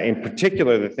 In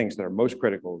particular, the things that are most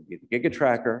critical would be the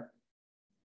gigatracker,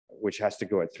 which has to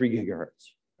go at 3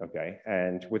 gigahertz, okay,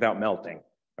 and without melting,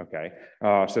 okay.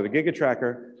 So the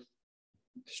gigatracker,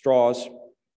 straws,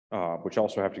 which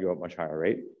also have to go at much higher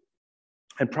rate,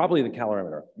 and probably the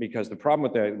calorimeter, because the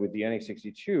problem with the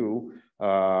Na62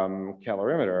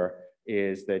 calorimeter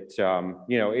is that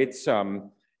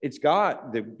it's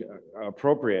got the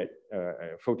appropriate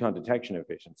photon detection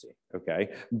efficiency, okay?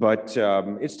 But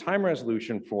its time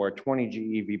resolution for 20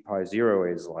 GeV pi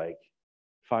 0 is like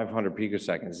 500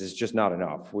 picoseconds. It's just not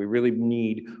enough. We really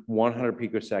need 100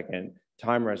 picosecond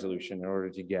time resolution in order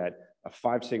to get a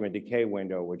 5 sigma decay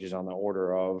window, which is on the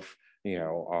order of,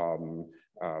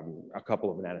 a couple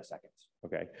of nanoseconds,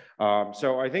 okay?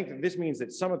 So I think this means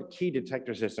that some of the key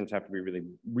detector systems have to be really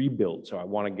rebuilt. So I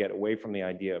want to get away from the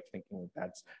idea of thinking that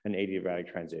that's an adiabatic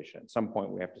transition. At some point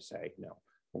we have to say, no,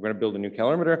 we're going to build a new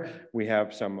calorimeter. We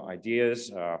have some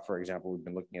ideas. For example, we've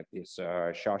been looking at this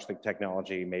Shostak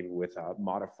technology, maybe with a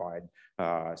modified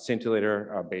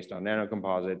scintillator based on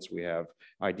nanocomposites. We have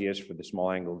ideas for the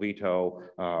small angle veto.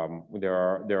 There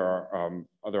are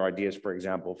other ideas, for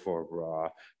example,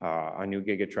 for a new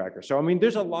gigatracker. So, I mean,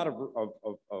 there's a lot of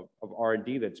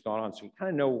R&D that's gone on. So we kind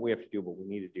of know what we have to do, but we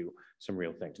need to do some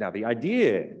real things. Now, the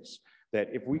idea is that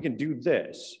if we can do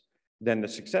this, then the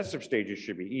successive stages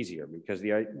should be easier because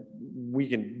we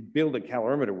can build a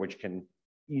calorimeter which can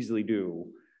easily do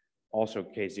also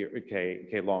K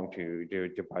long to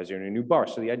pi 0 in a new bar.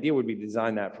 So the idea would be to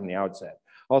design that from the outset.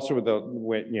 Also with the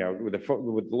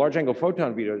large angle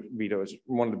photon veto is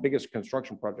one of the biggest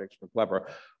construction projects for Clever.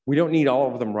 We don't need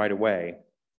all of them right away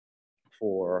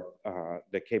for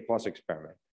the K+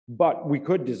 experiment, but we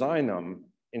could design them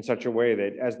in such a way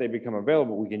that as they become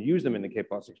available, we can use them in the K+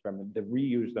 experiment, to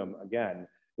reuse them again,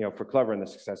 for Clever in the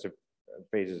successive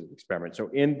phases of the experiment. So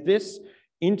in this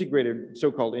integrated,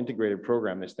 so-called integrated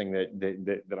program, this thing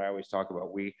that I always talk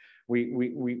about,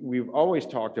 we've always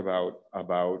talked about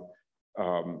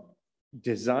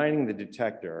designing the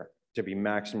detector to be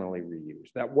maximally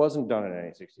reused. That wasn't done in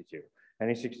Na62.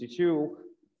 Na62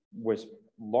 was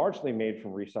largely made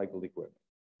from recycled equipment.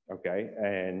 Okay,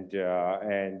 and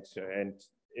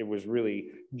it was really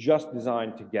just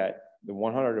designed to get the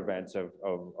 100 events of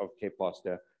K+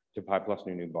 to pi plus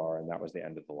nu bar, and that was the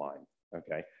end of the line.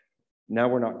 Okay, now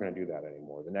we're not going to do that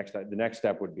anymore. The next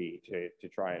step would be to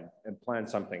try and plan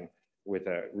something with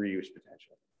a reuse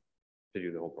potential to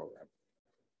do the whole program.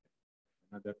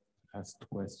 Another last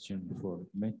question for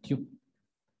Matthew.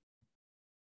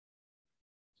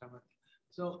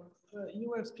 So you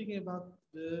were speaking about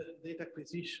the data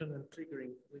acquisition and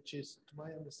triggering, which is, to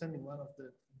my understanding, one of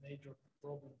the major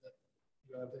problems that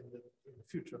you have in the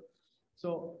future.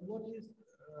 So what is,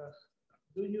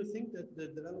 do you think that the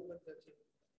development that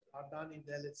are done in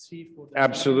the LHC for the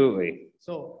Absolutely.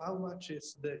 So how much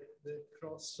is the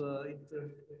cross the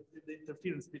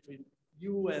interference between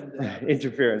you and the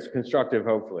interference, constructive,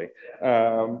 hopefully.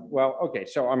 Well, okay.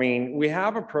 So, I mean, we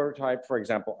have a prototype, for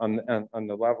example, on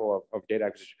the level of data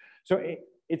acquisition. So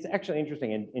it's actually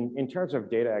interesting in terms of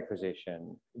data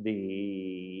acquisition,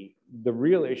 the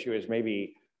real issue is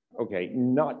maybe, okay,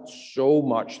 not so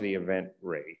much the event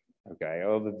rate, okay,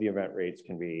 although the event rates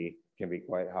can be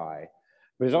quite high,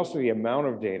 but there's also the amount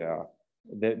of data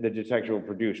that the detector will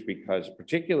produce, because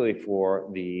particularly for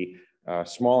the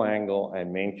small angle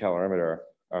and main calorimeter,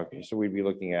 okay, so we'd be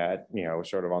looking at, you know,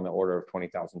 sort of on the order of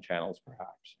 20,000 channels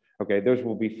perhaps. Okay, those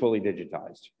will be fully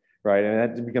digitized, right? And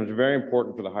that becomes very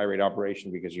important for the high rate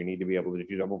operation, because you need to be able to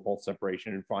do double pulse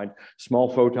separation and find small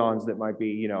photons that might be,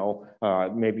 you know,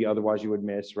 maybe otherwise you would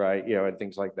miss, right? You know, and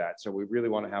things like that. So we really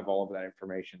want to have all of that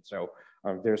information. So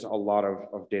there's a lot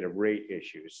of data rate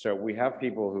issues. So we have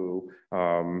people who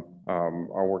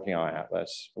are working on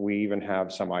Atlas. We even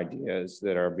have some ideas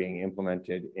that are being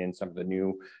implemented in some of the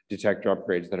new detector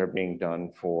upgrades that are being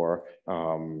done for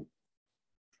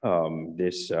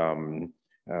this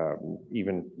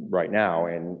even right now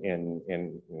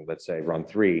in let's say run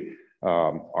 3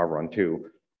 or run 2,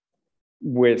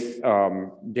 with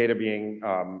data being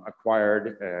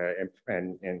acquired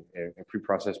and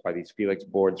pre-processed by these Felix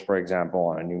boards, for example,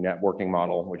 on a new networking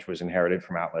model, which was inherited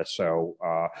from Atlas. So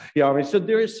yeah, I mean, so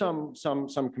there is some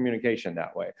communication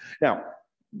that way. Now,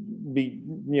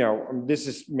 this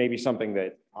is maybe something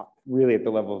that really at the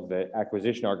level of the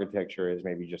acquisition architecture is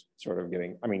maybe just sort of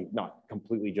getting, I mean, not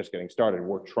completely just getting started.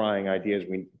 We're trying ideas,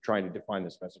 we're trying to define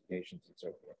the specifications and so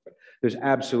forth, but there's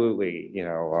absolutely, you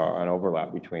know, an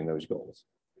overlap between those goals.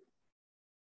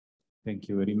 Thank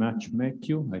you very much,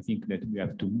 Matthew. I think that we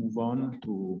have to move on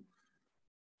to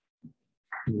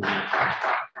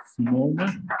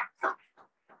Simona.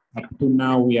 Up to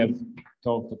now, we have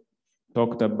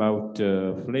talked about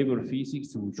flavor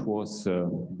physics, which was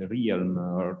the realm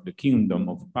or the kingdom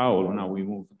of Paolo. Now we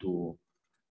move to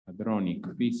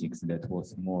hadronic physics, that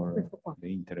was more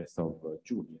the interest of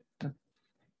Juliet.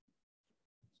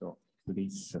 So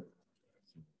please.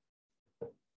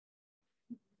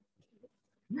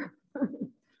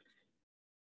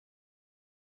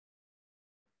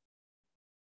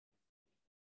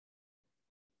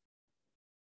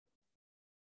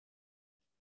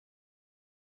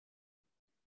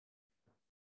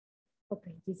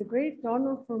 Okay, it's a great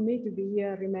honor for me to be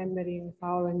here remembering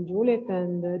Paolo and Juliet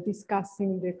and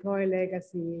discussing the Chloe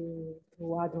legacy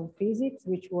through hadron physics,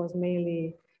 which was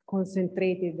mainly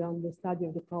concentrated on the study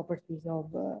of the properties of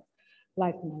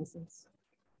light masses.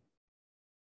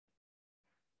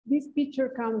 This picture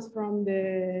comes from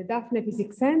the Daphne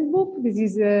Physics Handbook. This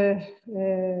is the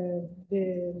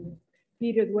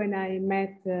period when I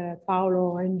met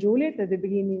Paolo and Juliet at the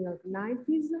beginning of the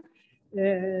 90s.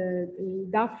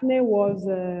 Daphne was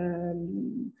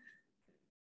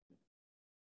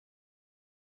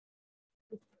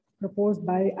proposed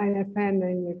by IFM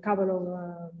in a couple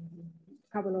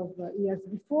of years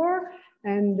before,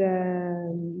 and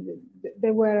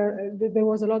there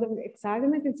was a lot of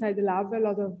excitement inside the lab, a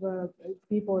lot of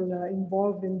people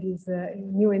involved in this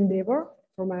new endeavor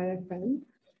from IFM,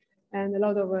 and a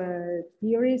lot of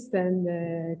theorists and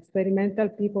experimental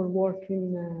people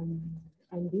working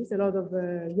on this, a lot of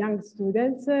young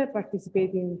students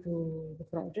participating to the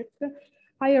project.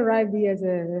 I arrived here as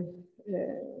a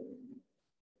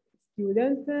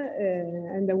student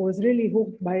and I was really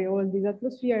hooked by all this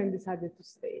atmosphere and decided to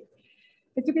stay.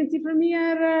 As you can see from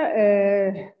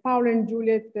here, Paolo and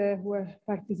Juliet were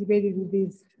participating in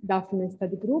this Daphne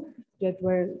study group that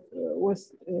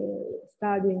was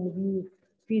studying the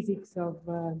physics of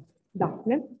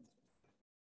Daphne.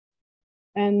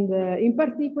 And in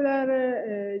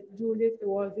particular, Juliet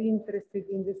was interested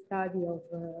in the study of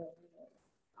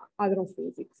hadron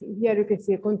physics. Here you can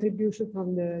see a contribution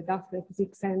from the Daphne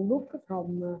Physics Handbook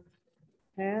from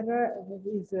her,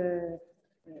 is a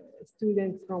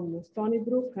student from Stony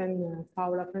Brook, and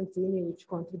Paola Franzini, which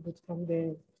contributes from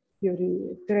the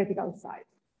theoretical side.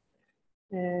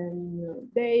 And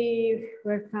they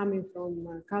were coming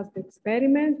from CASP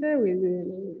experiment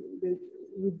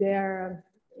with their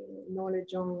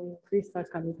knowledge on crystal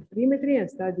calorimetry and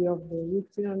study of the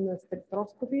Epsilon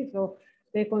spectroscopy. So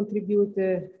they contribute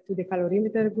to the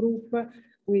calorimeter group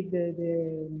with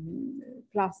the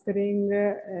clustering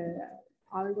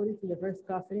algorithm, the first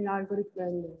clustering algorithm,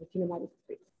 and kinematic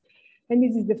space. And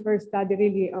this is the first study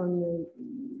really on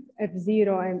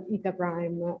F0 and eta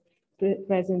prime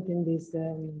present in this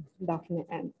Daphne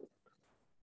handbook.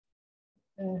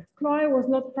 CLOE was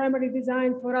not primarily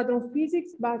designed for hadron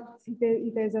physics, but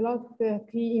it has a lot of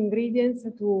key ingredients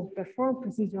to perform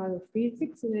precision hadron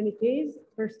physics. In any case,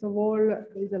 first of all,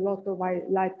 there is a lot of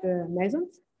light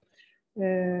mesons.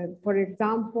 For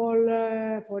example,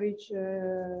 for each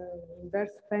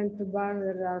inverse pentabar,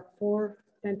 there are 4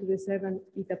 10⁷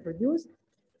 eta produced.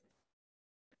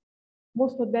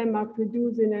 Most of them are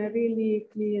produced in a really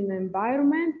clean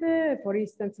environment. For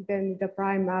instance, then the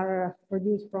prime are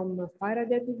produced from fire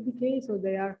radiative decay, so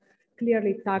they are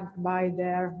clearly tagged by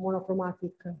their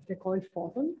monochromatic recoil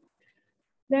photon.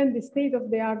 Then the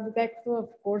state-of-the-art detector, of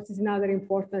course, is another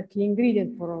important key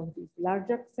ingredient for all this.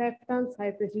 Large acceptance,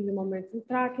 high precision momentum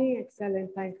tracking,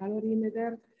 excellent time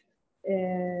calorimeter,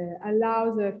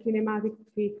 allows a kinematic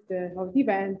fit of the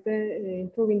event,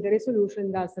 improving the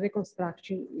resolution, thus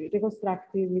reconstructing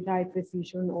with high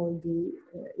precision all the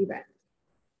event.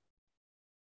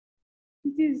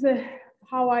 This is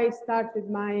how I started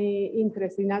my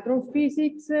interest in hadron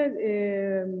physics.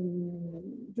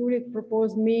 Juliet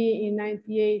proposed me in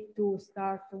 '98 to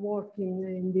start working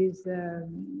in this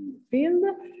field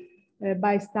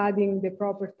by studying the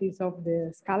properties of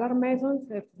the scalar mesons,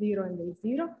 F0 and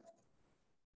A0.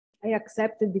 I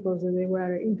accepted because they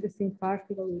were interesting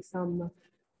particles with some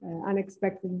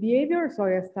unexpected behavior. So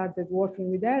I started working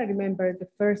with her. I remember the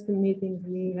first meetings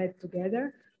we had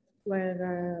together,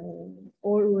 where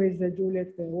always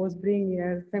Juliet was bringing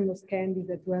her famous candies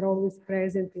that were always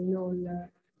present in all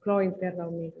CLOE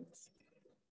internal meetings.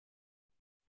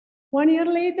 1 year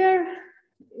later,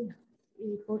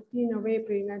 14 of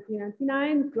April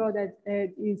 1999, CLOE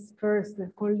had its first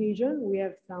collision. We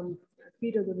have some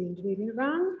period of engineering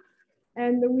run.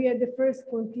 And we had the first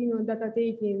continuous data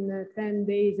taking 10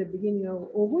 days at the beginning of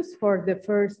August for the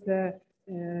first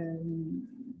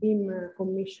beam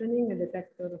commissioning and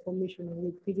detector commissioning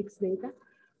with physics data.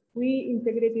 We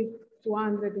integrated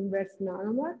 200 inverse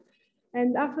nanometer.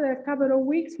 And after a couple of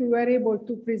weeks, we were able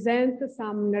to present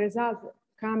some results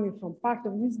coming from part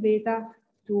of this data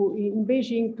in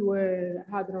Beijing to a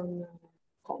hadron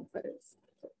conference.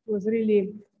 So it was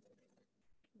really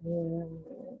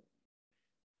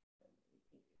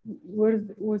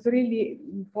was really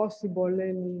possible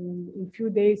in few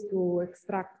days to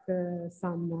extract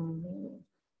some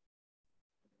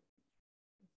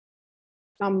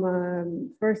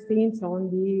first hints on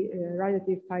the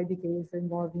radiative phi decays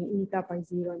involving eta, pi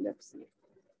 0, and F0.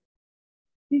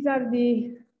 These are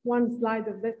the one slide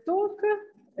of that talk.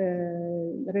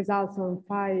 Results on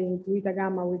phi into eta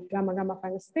gamma with gamma gamma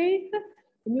final state.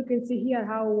 And you can see here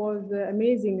how was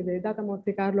amazing the data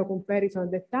Monte Carlo comparison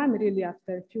at that time, really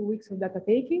after a few weeks of data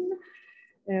taking.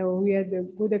 We had a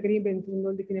good agreement on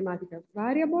all the kinematic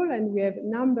variable, and we have a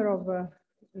number of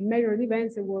measured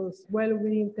events that was well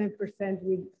within 10%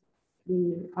 with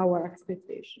our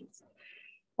expectations.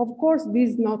 Of course,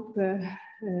 this not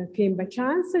came by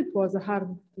chance. It was a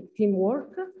hard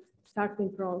teamwork,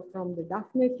 starting from the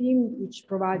Daphne team, which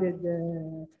provided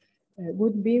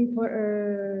good beam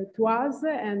to us,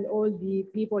 and all the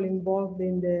people involved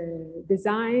in the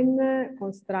design,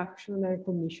 construction, and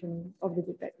commissioning of the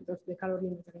detectors, the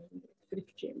calorimeter and the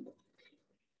drift chamber.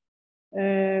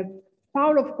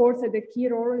 Paolo, of course, had a key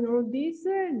role in all this.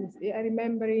 I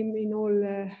remember him in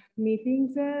all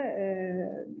meetings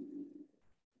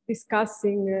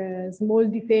discussing small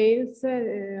details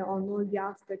on all the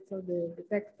aspects of the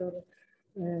detector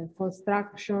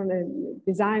construction and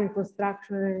design,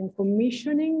 construction and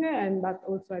commissioning, but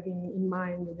also having in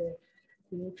mind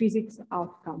the physics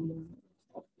outcome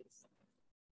of this.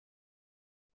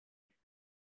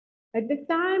 At the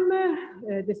time,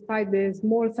 despite the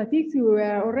small statistics, we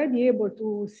were already able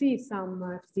to see some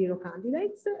F0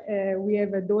 candidates. We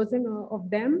have a dozen of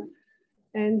them.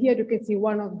 And here you can see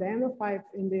one of them, 5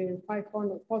 in the 5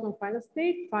 photon final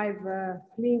state, 5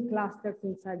 clean clusters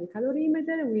inside the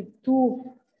calorimeter with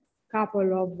 2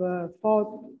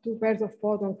 pairs of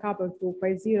photon coupled to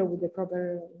pi 0 with the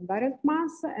proper invariant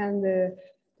mass, and the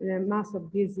mass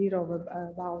of this 0 of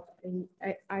about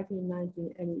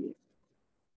 1890 MeV.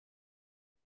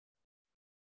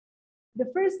 The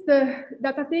first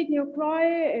data taking of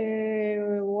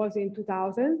CLOE was in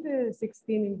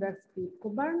 2016 in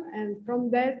Coburn, and from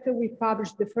that we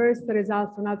published the first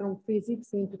results on hadron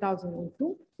physics in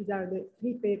 2002. These are the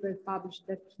 3 papers published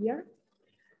that year.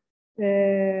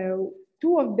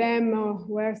 2 of them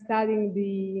were studying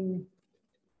the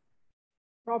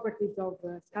properties of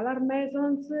scalar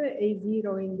mesons,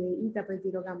 A0 in the eta pi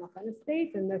 0 gamma final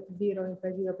state, and F0 in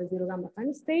pi 0 gamma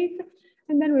final state.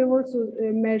 And then we also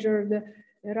measured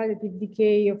relative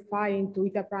decay of phi into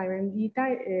eta prime and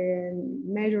eta,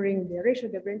 measuring the ratio,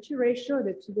 the branching ratio,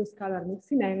 the pseudoscalar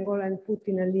mixing angle, and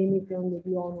putting a limit on the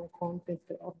gluonol content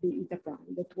of the eta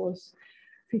prime. That was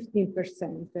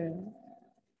 15%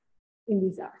 in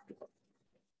this article.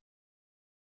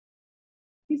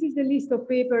 This is the list of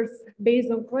papers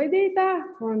based on CROI data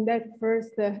from that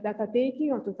first data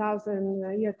taking of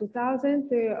 2000.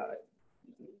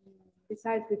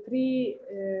 Besides the three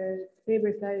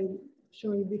papers I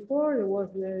showed you before, there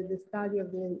was the study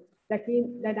of the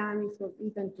dynamics of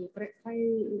ethane to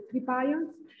 3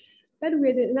 pions. Then we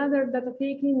had another data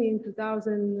taking in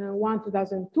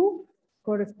 2001-2002,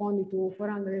 corresponding to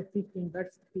 450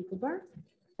 inverse picobars.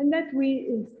 And that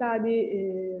we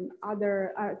study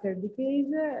other decays,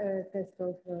 test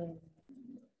of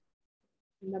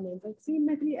fundamental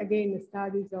symmetry, again,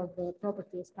 studies of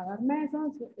property of scalar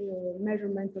mesons,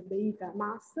 measurement of the eta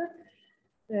mass,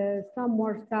 some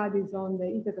more studies on the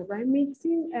eta to prime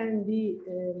mixing, and the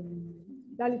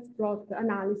Dalitz plot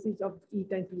analysis of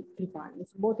eta into 3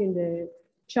 pions, both in the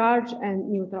charge and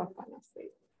neutral final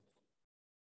state.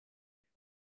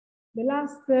 The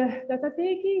last data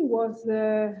taking was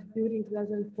during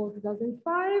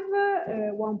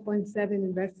 2004-2005, 1.7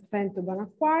 inverse pentobarn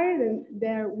acquired, and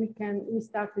there we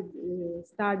started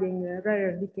studying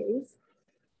rare decays.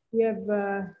 We have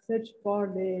searched for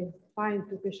the fine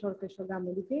to K-short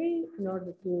gamma decay in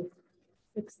order to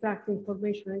extract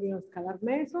information again on scalar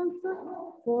mesons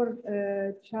for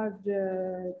charge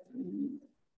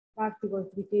particles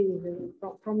decay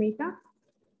from eta.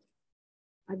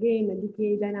 Again, the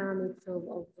decay dynamics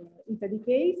of eta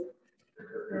decays,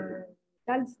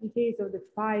 Dalitz decays of the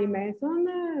phi meson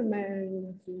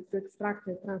to extract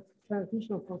the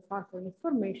transition from factor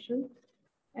information,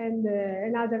 and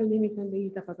another limit on the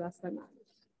eta plus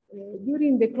analysis.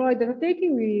 During the CROI data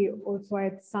taking, we also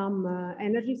had some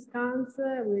energy scans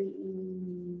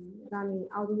running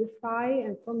out of the phi,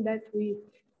 and from that we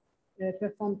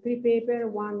performed 3 papers,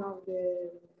 one of the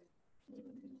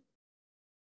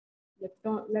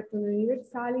lepton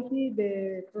universality,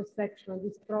 the cross-section of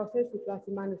this process, the plus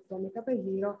and minus from kappa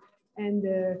 0, and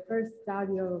the first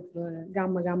study of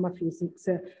gamma physics,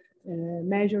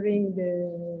 measuring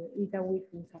the eta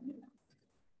width in some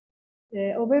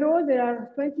way. Overall, there are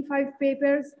 25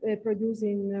 papers produced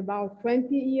in about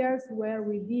 20 years where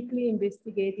we deeply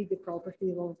investigated the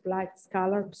property of light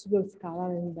scalar,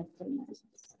 pseudo-scalar, and vector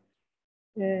mesons.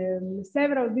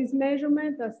 Several of these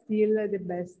measurements are still the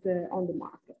best on the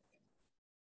market.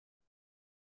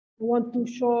 I want to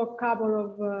show a couple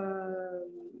of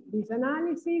these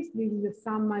analyses. This is a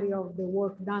summary of the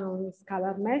work done on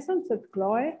scalar mesons at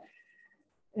CROI.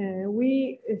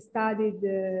 We studied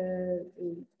the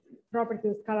property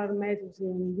of scalar mesons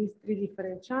in these 3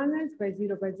 different channels, pi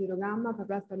 0 gamma, pi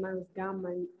plus or minus gamma,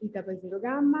 and eta pi 0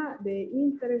 gamma. The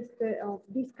interest of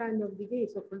this kind of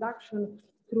decays, of production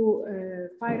through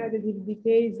phi radiative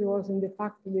decays, was in the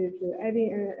fact that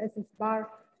having SS bar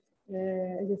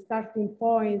as a starting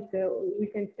point, we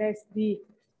can test the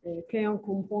kaon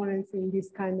components in this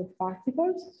kind of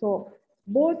particles. So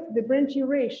both the branching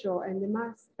ratio and the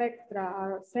mass spectra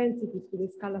are sensitive to the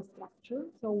scalar structure.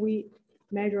 So we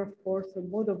measure, of course,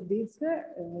 both of these,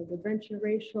 the branching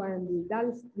ratio and the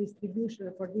Dalitz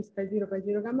distribution for this pi 0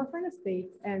 gamma final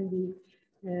state, and the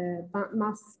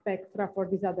mass spectra for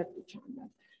these other 2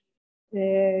 channels.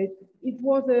 It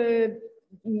was a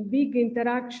big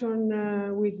interaction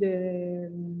with the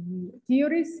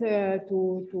theories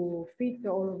to fit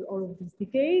all of these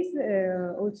decays.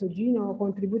 Also, Gino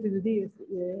contributed to this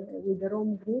with the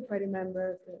Rome group. I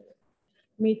remember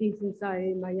meetings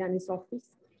inside Mariani's office.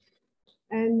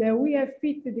 And we have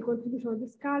fit the contribution of the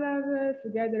scalar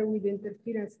together with the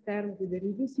interference term with the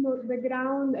reducible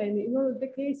background. And in all of the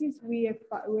cases, we have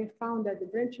found that the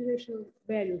branching ratio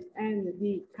values and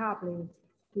the coupling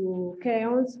to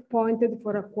kaons pointed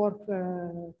for a quark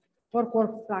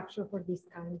structure for these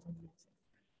kinds of mesons.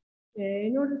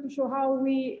 In order to show how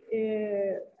we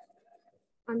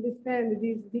understand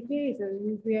these decays,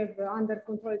 we have under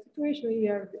control situation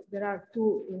here. There are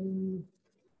 2.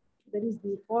 There is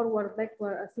the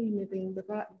forward-backward asymmetry in the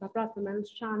plus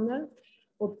channel,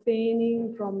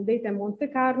 obtaining from data in Monte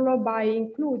Carlo by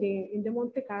including in the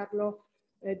Monte Carlo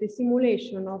the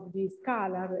simulation of the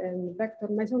scalar and vector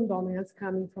meson dominance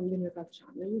coming from the neutral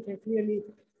channel. We can clearly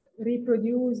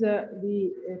reproduce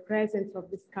the presence of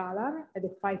the scalar at the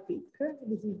phi peak.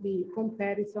 This is the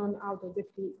comparison out of the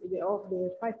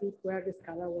phi peak where the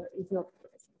scalar is not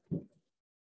present.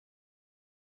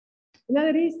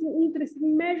 Another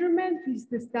interesting measurement is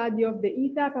the study of the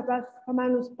eta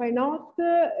minus pi naught.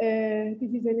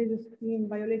 This is an endoscreen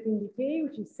violating decay,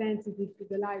 which is sensitive to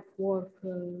the light work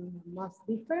mass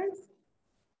difference.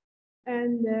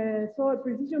 And so a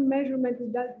precision measurement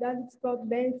of that spot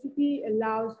density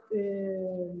allows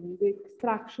the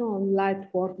extraction on light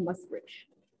work mass ratio.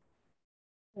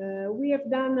 We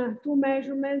have done 2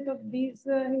 measurements of this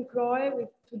in CROE with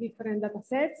 2 different data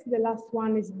sets. The last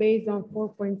one is based on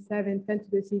 4.7 10 to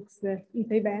the 6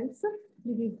 eta events.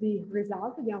 This is the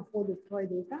result, the unfolded CROE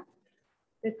data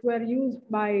that were used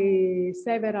by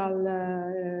several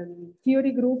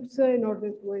theory groups in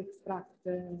order to extract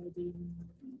the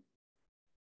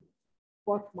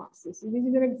work masses. This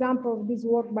is an example of this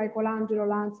work by Colangelo,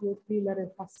 Lanzio, Filler,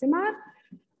 and Passemar.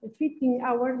 Fitting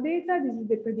our data, this is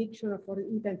the prediction for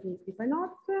eta and pi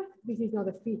naught. This is not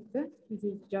a fit, this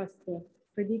is just a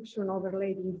prediction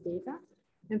overlaid with data.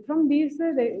 And from this,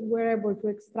 they were able to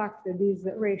extract this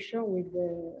ratio with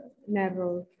an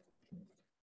error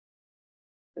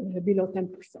below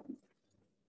 10%.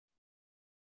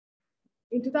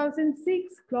 In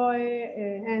 2006, Chloe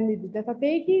ended the data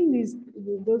taking.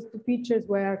 Those 2 pictures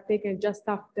were taken just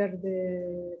after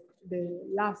the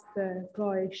last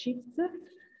Chloe shifts.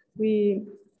 We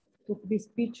took this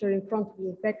picture in front of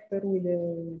the detector with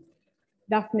the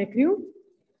Daphne crew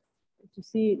to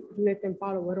see Juliet and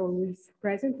Paolo were always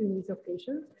present in this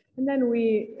occasion. And then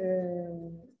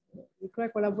the Chloe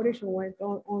collaboration went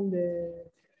on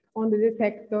the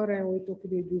detector, and we took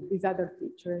this other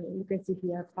picture. You can see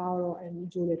here Paolo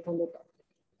and Juliet on the top.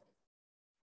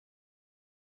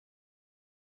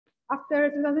 After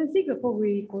 2006, before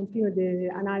we continued the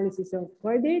analysis of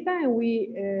CROE data, and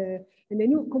we and the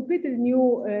completely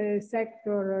new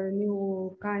sector,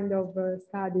 new kind of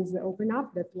studies open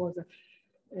up that was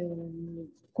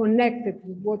connected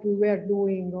with what we were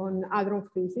doing on hadron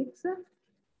physics.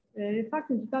 In fact,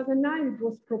 in 2009, it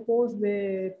was proposed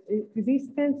the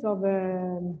existence of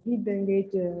a hidden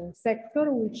gauge sector,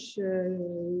 which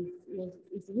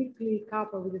is weakly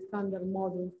coupled with the standard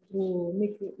model through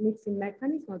mixing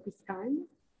mechanism of this kind.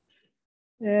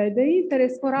 The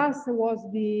interest for us was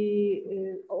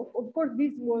of course,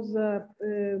 this was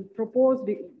proposed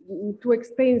to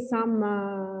explain some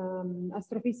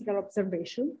astrophysical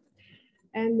observation.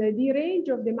 And the range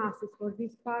of the masses for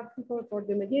this particle, for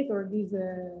the mediator, this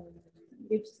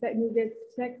new gauge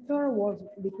sector was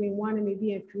between 1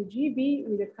 MeV and 2 GeV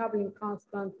with a coupling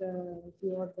constant to the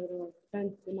order of 10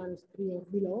 to the minus 3 or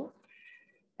below.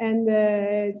 And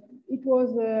it was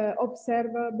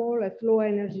observable at low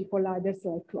energy colliders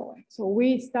like Chloe. So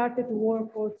we started to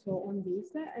work also on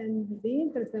this. And the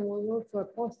interest was also a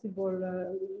possible,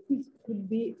 this could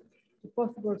be a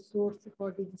possible source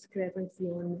for the discrepancy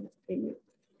on MU.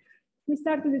 We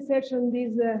started research on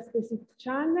this specific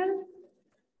channel,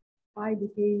 pi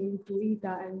decay into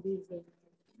eta and this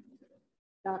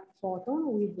dark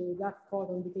photon, with the dark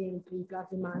photon decaying to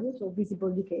plus and minus, so visible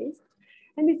decays.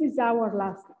 And this is our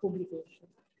last publication.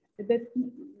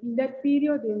 In that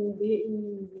period,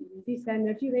 in this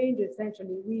energy range,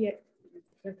 essentially, we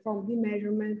performed the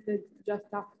measurement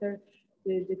just after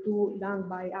the 2 done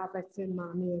by Apex and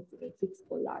Mami at 6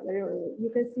 collider. You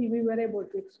can see we were able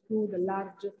to exclude a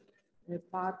large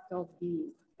part of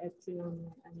the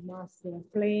epsilon and mass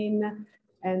plane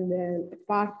and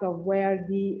part of where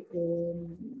these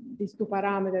 2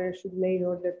 parameters should lay in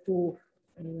order to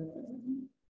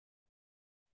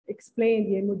explain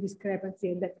the MU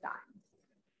discrepancy at that time.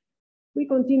 We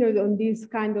continued on these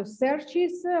kind of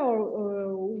searches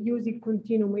or using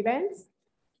continuum events.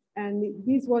 And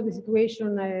this was the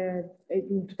situation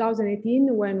in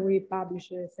 2018 when we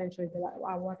published essentially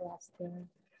our last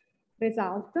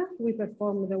result. We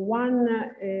performed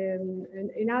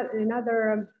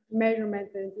another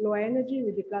measurement at low energy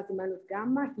with the plasma minus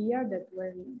gamma here that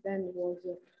then was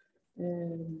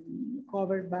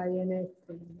covered by an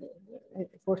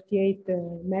 48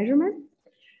 measurement.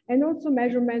 And also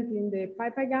measurement in the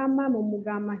pi gamma, mu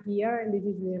gamma here, and this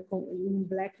is in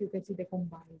black, you can see the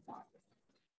combined part.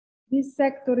 This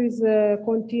sector is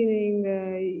continuing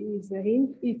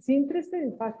its interest.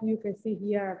 In fact, you can see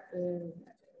here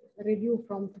a review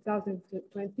from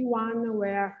 2021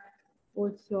 where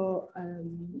also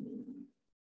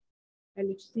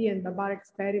LHC and Babar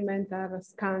experiment are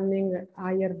scanning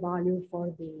higher value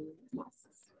for the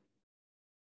masses.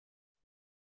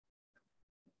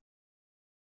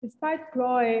 Despite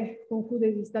Chloe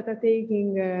concluded its data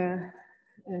taking,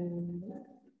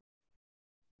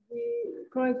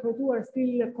 Chloe Pro 2 are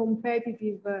still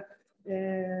competitive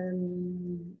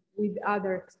with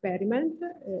other experiments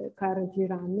currently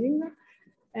running.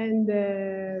 And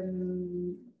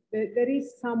there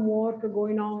is some work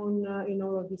going on in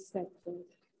all of these sectors.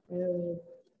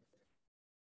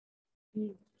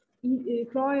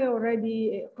 CROE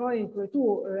already, CROE and CROE2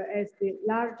 has the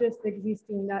largest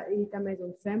existing ETA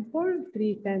metal sample,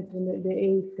 3/10 of the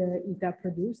 8 ETA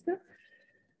produced,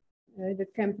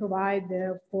 that can provide,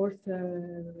 of course,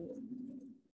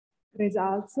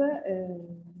 results.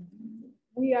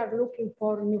 We are looking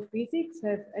for new physics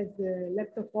as the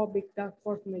leptophobic dark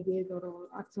force mediator or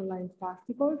axon line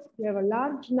particles. We have a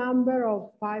large number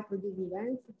of 5 produced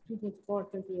events, 2.4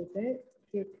 centimeters.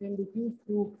 Here can be used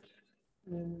to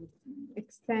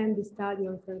extend the study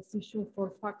on transition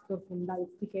for factor from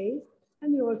dice decay,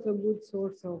 and we're also a good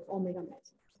source of omega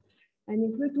mesons. And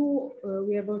in CROE2,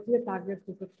 we have also the target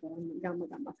to perform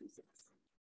gamma-gamma physics.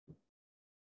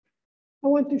 I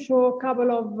want to show a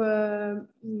couple of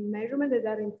measurements that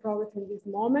are in progress in this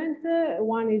moment.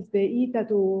 One is the ETA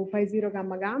to pi0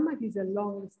 gamma-gamma. It is a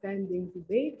long-standing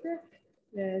debate.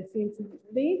 Since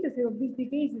the interest of this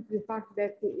debate is the fact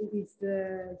that it is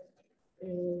the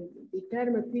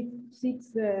term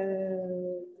P6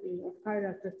 of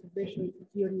chiral perturbation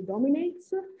theory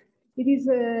dominates. It is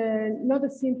not a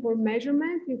simple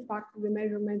measurement. In fact, the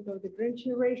measurement of the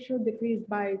branching ratio decreased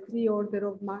by 3 orders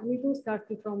of magnitude,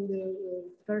 starting from the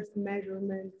first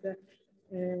measurement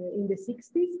in the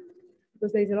 60s,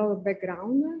 because there is a lot of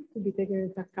background to be taken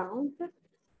into account.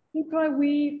 In CROE,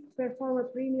 we performed a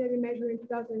preliminary measure in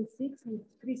 2006 with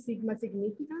 3 sigma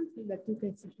significance that you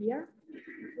can see here,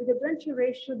 with a branching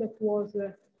ratio that was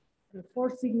 4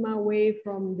 sigma away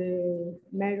from the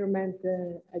measurement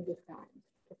at the time.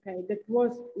 Okay, that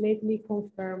was lately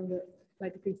confirmed by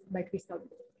Crystal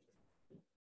Ball.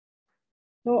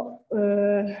 So,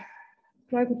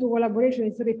 CROE2 collaboration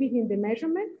is repeating the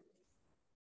measurement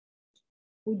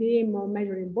with the aim of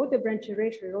measuring both the branching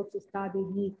ratio and also study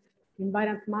the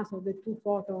invariant mass of the 2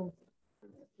 photons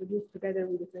produced together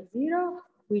with the P0,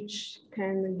 which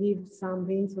can give some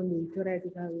hints on the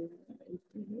theoretical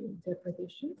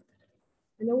interpretation.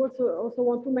 And I also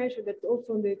want to mention that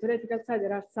also on the theoretical side,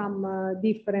 there are some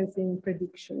difference in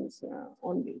predictions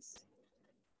on this.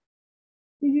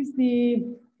 This is the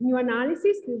new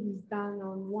analysis. This is done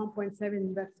on 1.7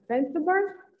 inverse pentabar.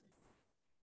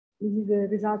 This is the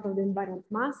result of the invariant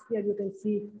mass. Here you can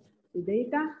see the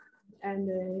data, and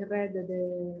in red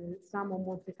the sum of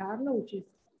Monte Carlo, which is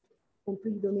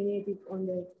completely dominated from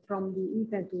the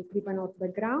ETA to 3.0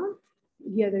 background.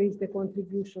 Here there is the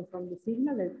contribution from the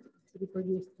signal that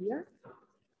reproduced here.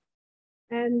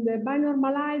 And by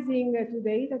normalizing to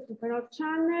the ETA 2.0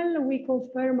 channel, we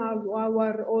confirm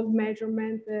our old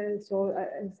measurement, so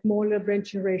a smaller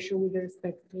branching ratio with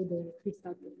respect to the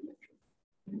crystal measurement.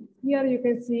 Here you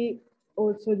can see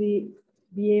also the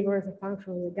behavior as a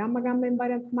function of the gamma-gamma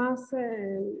invariant mass.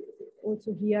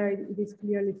 Also here it is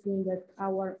clearly seen that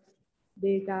our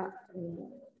data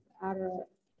are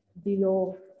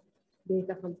below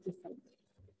data from crystal.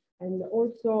 And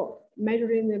also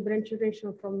measuring the branching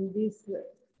ratio from this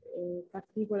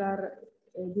particular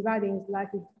dividing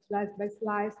slice by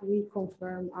slice, we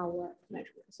confirm our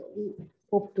measurement. So we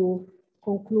hope to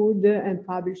conclude and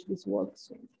publish this work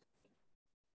soon.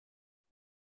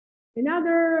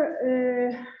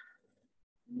 Another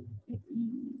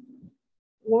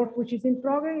work which is in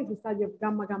progress is the study of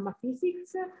gamma-gamma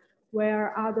physics,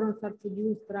 where hadrons are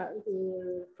produced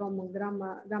from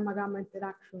gamma-gamma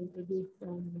interaction produced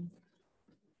from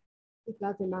the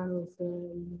Plateau-Manus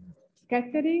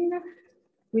scattering.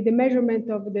 With the measurement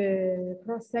of the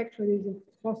cross-section, it is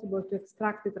possible to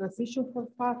extract the transition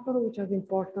factor, which is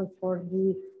important for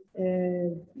the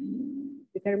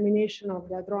determination of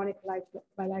the hadronic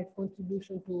light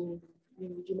contribution to the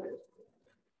image.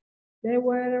 There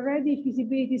were already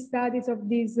feasibility studies of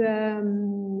this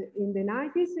in the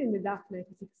 90s in the Daphne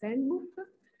Physics Handbook.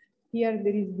 Here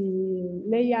there is the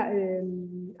layout,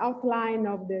 outline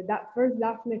of the first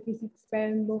Daphne Physics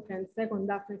Handbook and second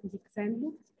Daphne Physics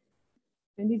Handbook.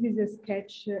 And this is a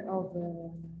sketch of,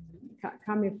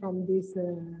 coming from this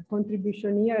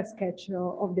contribution here, a sketch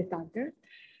of the tagger.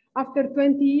 After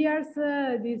 20 years,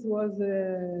 this was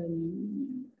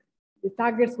the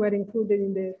taggers were included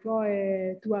in the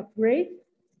CROE2 upgrade.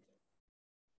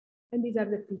 And these are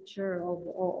the picture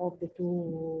of the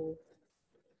 2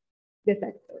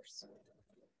 detectors.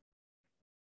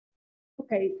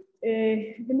 Okay,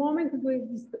 the moment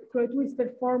CROE2 is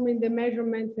performing the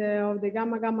measurement of the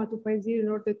gamma-gamma 2.0 in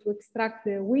order to extract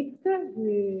the width,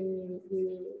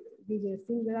 using a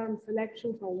single arm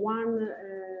selection from one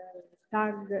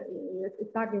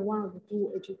tagging one of the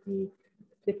 2 HET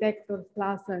detectors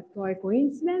plus a CROE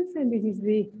coincidence, and this is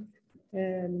the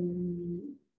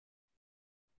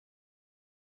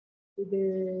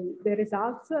the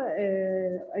results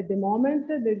at the moment.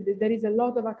 There is a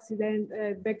lot of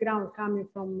background coming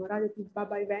from radioactive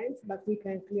Baba events, but we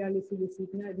can clearly see the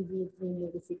signal. This is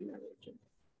in the signal region.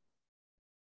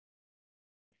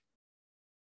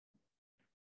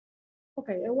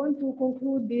 Okay, I want to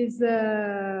conclude this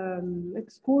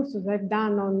excursus I've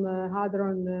done on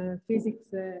hadron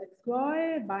physics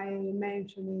explorer by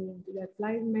mentioning that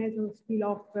light mesons still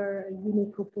offer a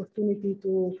unique opportunity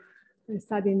to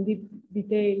study in deep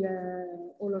detail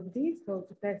all of this, so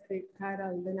to test the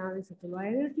chiral dynamics of low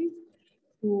energies,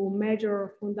 to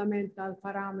measure fundamental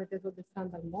parameters of the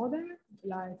standard model,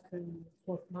 like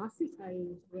force masses I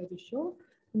already showed,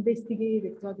 investigate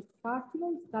exotic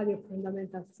particles, study of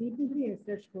fundamental symmetry, and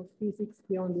search for physics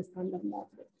beyond the standard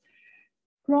model.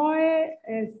 CROE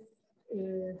has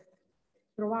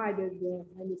provided,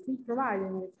 and is still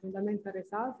providing fundamental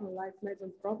results on light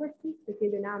meson properties, the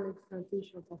dynamics,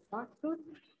 transition of factors,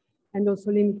 and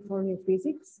also limit for new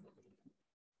physics.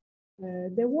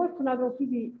 The work on hadron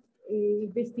physics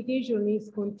investigation is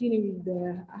continuing with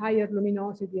the higher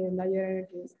luminosity and higher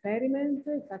energy experiments,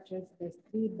 such as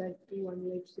BEST-3, BEST-2, and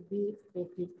UHCB,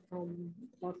 focused from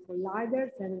North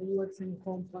colliders, and works in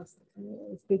COMPASS,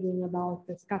 speaking about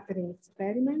the scattering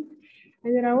experiment.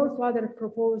 And there are also other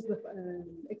proposed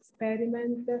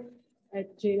experiments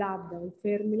at JLab and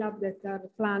Fermilab that are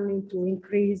planning to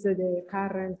increase the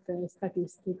current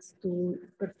statistics to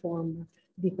perform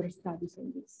deeper studies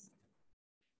on this.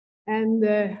 And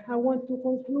I want to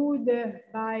conclude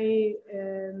by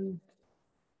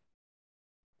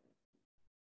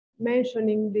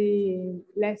mentioning the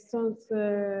lessons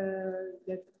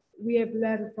that we have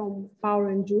learned from Paolo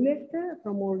and Juliet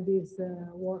from all this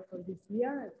work of this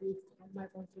year, at least from my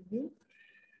point of view.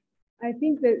 I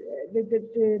think that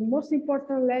the most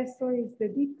important lesson is the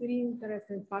deep interest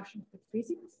and passion for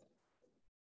physics,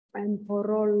 and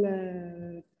for all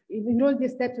in all the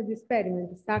steps of the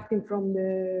experiment, starting from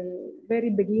the very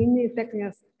beginning,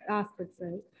 technical aspects,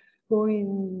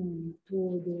 going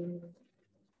to the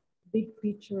big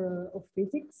picture of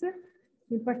physics.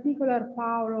 In particular,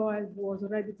 Paolo, as was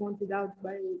already pointed out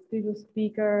by the previous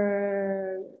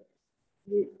speaker,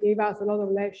 gave us a lot of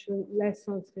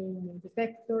lessons in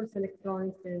detectors,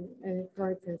 electronics, and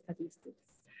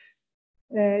statistics.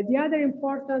 The other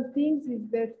important thing is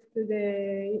that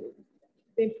the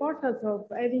importance of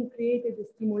having created a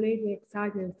stimulating,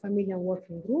 exciting, and familiar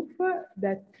working group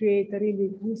that create a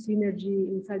really good synergy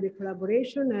inside the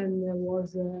collaboration, and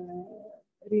was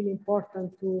really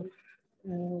important to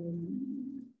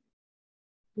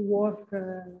work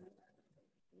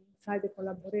inside the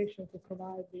collaboration to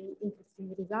provide the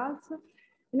interesting results.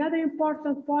 Another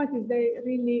important point is they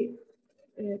really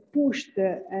pushed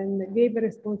and gave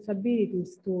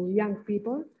responsibilities to young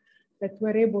people that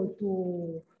were able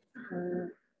to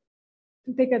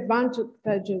take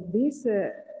advantage of this.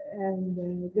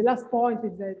 And the last point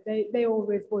is that they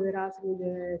always bother us with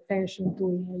attention to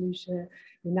English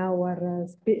in our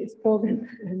spoken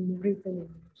and written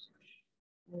English.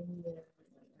 And,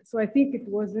 so I think it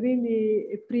was really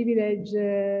a privilege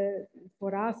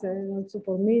for us, and also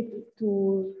for me,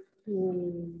 to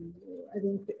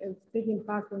taking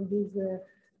part on this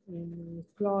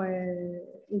CLOE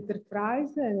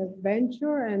enterprise and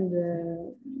adventure. And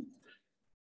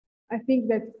I think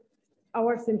that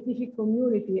our scientific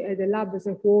community and the lab as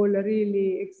a whole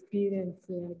really experienced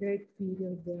a great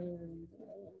period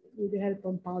with the help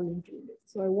of Paolo and Juliet.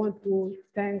 So I want to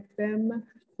thank them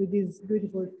with this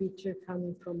beautiful picture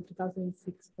coming from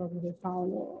 2006 from the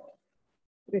Paolo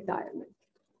retirement.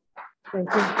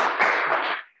 Thank you.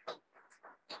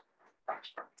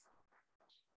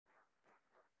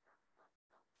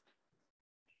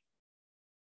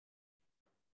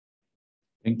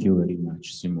 Thank you very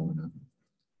much, Simona.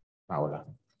 Paola.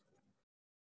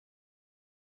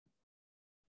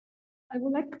 I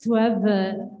would like to have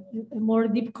a more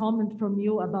deep comment from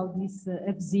you about this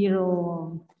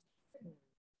F0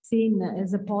 seen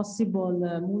as a possible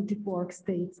multi-quark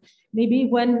state. Maybe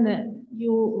when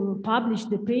you published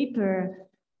the paper,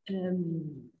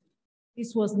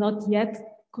 this was not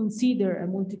yet considered a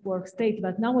multi-quark state,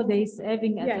 but nowadays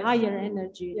having a higher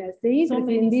energy. Yes, the interest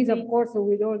in this, of course,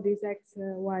 with all these X,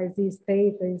 Y, Z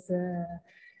state is.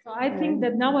 So I think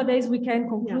that nowadays we can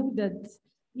conclude that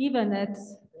even at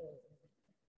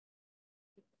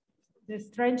the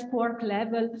strange quark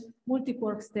level,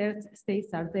 multi-quark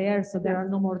states are there, so there are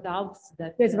no more doubts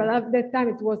that. Yes, but at that time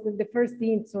it was the first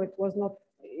hint, so it was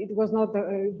not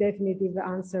a definitive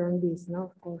answer on this, no,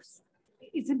 of course.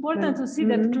 It's important to see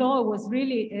that CLOE was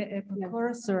really a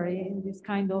precursor in this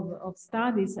kind of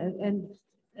studies, and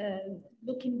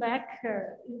looking back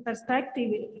in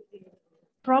perspective,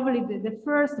 probably the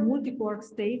first multi-quark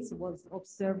states was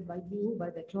observed by you, by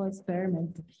the Chloe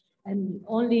experiment. And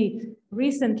only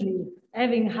recently,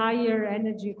 having higher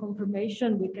energy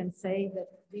confirmation, we can say that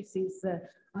this is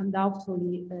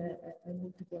undoubtedly a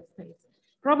multi-quark state.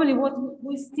 Probably what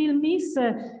we still miss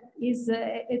is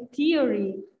a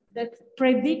theory that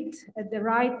predict at the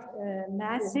right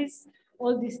masses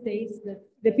all these states that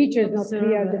the picture is not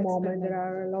clear at the moment. There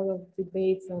are a lot of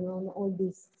debates on all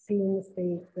these scene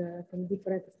states from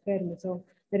different experiments. So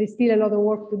there is still a lot of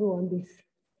work to do on this.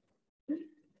 Thank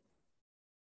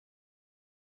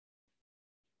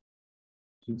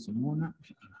you, Simona.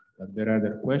 Are there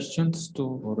other questions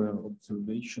or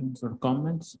observations or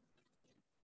comments?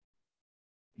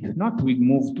 If not, we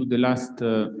move to the last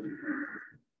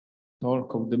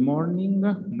talk of the morning.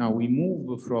 Now we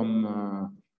move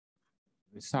from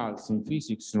results in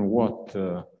physics and what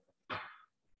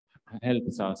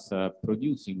helps us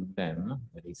producing them,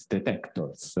 that is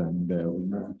detectors, and we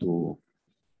move to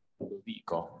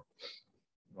Vico,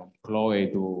 from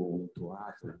Chloe to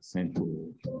Atlas and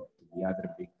to the other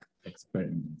big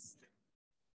experiments.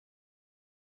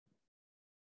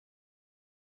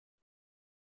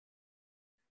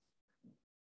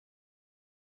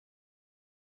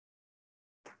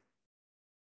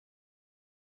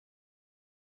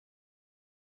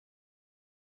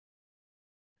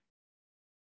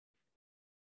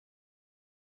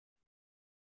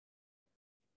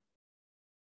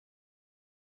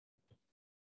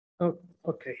 Oh,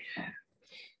 okay.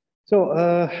 So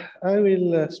I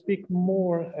will speak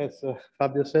more, as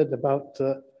Fabio said, about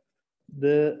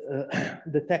the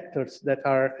detectors that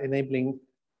are enabling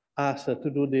us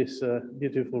to do this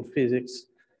beautiful physics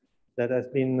that has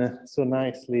been so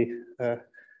nicely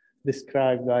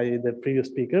described by the previous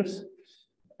speakers.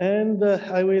 And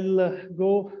I will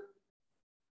go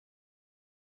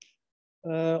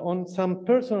on some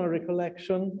personal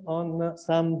recollection on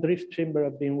some drift chamber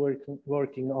I've been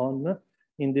working on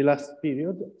in the last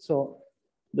period. So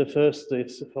the first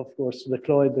is, of course, the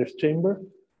Chloe drift chamber.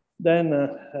 Then,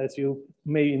 as you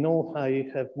may know, I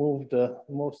have moved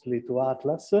mostly to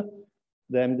Atlas, the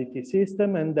MDT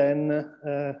system, and then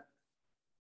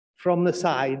from the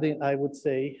side, I would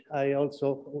say, I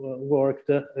also worked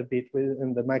a bit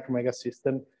in the micro-mega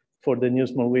system for the new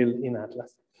small wheel in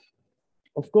Atlas.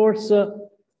 Of course, to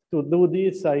do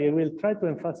this, I will try to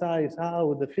emphasize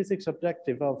how the physics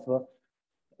objective of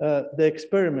the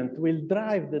experiment will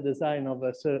drive the design of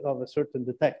a certain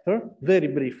detector, very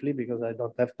briefly, because I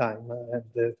don't have time,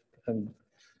 and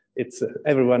it's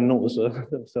everyone knows,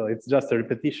 so it's just a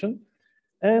repetition.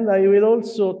 And I will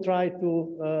also try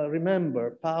to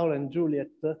remember Paolo and Juliet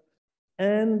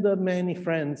and many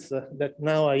friends that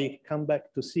now I come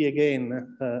back to see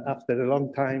again after a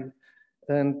long time,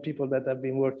 and people that I've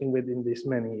been working with in these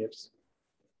many years.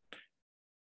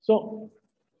 So,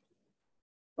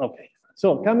 okay.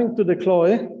 So coming to the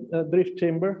Chloe drift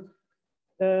chamber,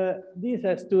 this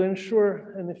has to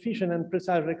ensure an efficient and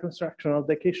precise reconstruction of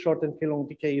the K-short and K-long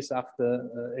decays after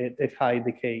a high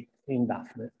decay in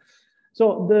Daphne.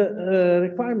 So the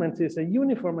requirement is a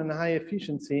uniform and high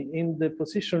efficiency in the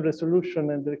position resolution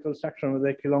and the reconstruction of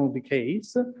the K-long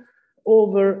decays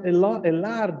over a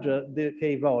large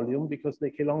decay volume, because the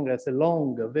K-long has a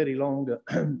long, very long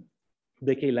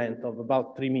decay length of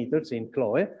about 3 meters in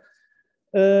Chloe.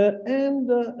 It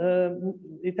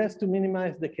has to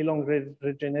minimize the K-long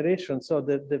regeneration, so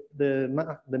the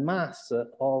mass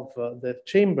of the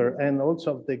chamber and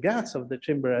also of the gas of the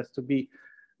chamber has to be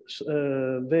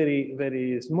very,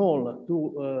 very small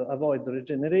to avoid the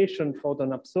regeneration,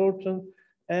 photon absorption,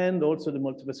 and also the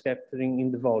multiple scattering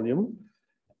in the volume.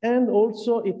 And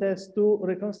also it has to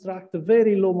reconstruct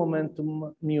very low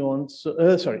momentum muons,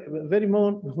 very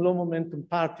low momentum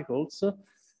particles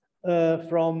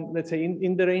from, let's say,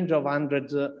 in the range of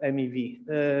hundreds MeV.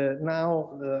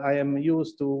 Now I am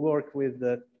used to work with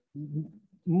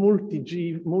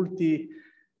multi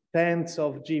tens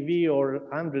of GeV or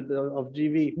hundreds of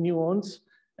GeV muons,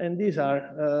 and these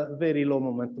are very low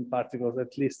momentum particles,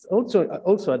 at least. Also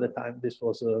at the time, this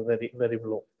was very, very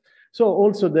low. So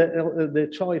also the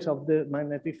choice of the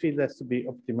magnetic field has to be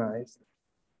optimized.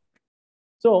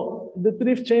 So the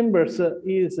drift chambers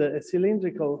is a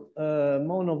cylindrical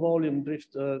monovolume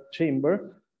drift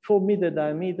chamber, 4 meter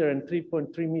diameter and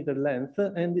 3.3 meter length.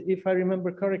 And if I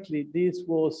remember correctly, this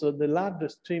was the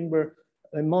largest chamber,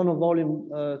 a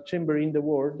monovolume chamber in the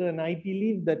world. And I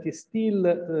believe that is still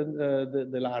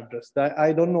the largest.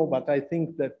 I don't know, but I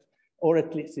think that, or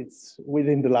at least it's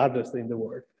within the largest in the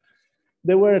world.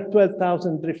 There were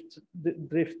 12,000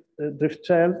 drift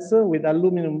shells with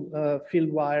aluminum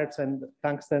field wires and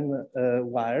tungsten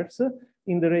wires.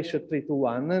 in the ratio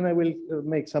 3:1, and I will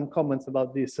make some comments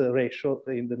about this ratio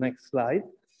in the next slide.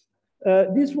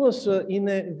 This was in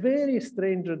a very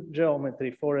strange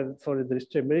geometry for a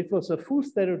drift chamber. It was a full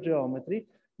stereo geometry.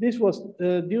 This was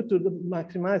due to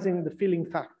maximizing the filling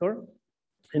factor.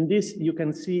 And this you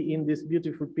can see in this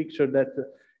beautiful picture that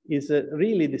is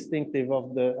really distinctive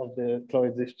of the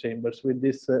Chloe drift chambers, with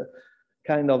this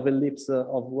kind of ellipse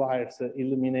of wires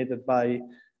illuminated by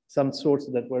some sorts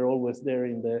that were always there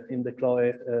in the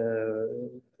Chloe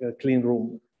clean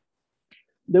room.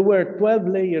 There were 12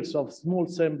 layers of small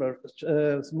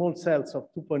cells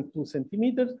of 2.2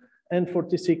 centimeters and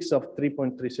 46 of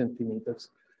 3.3 centimeters.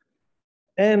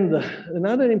 And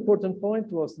another important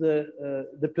point was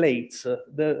the plates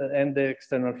and the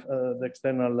external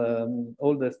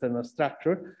all the external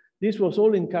structure. This was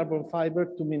all in carbon fiber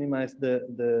to minimize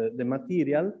the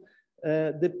material.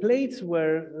 The plates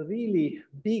were really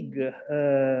big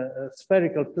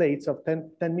spherical plates of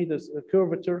 10 meters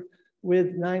curvature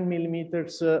with 9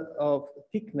 millimeters of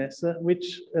thickness,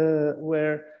 which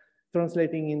were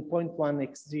translating in 0.1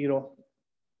 x0,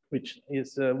 which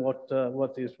is what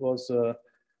was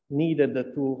needed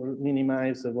to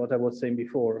minimize what I was saying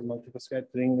before, multiple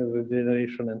scattering,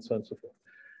 regeneration, and so on and so forth.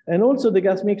 And also the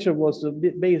gas mixture was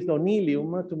based on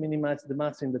helium to minimize the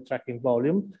mass in the tracking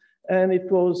volume. And it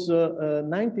was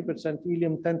 90%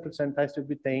 helium, 10%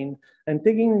 isobutane. And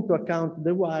taking into account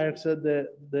the wires, there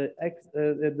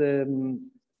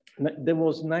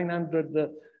was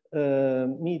 900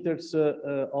 meters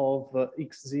of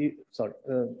X0, sorry,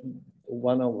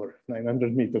 1 over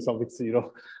 900 meters of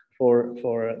X0 for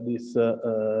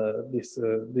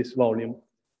this volume.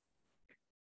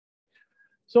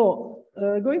 So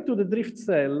going to the drift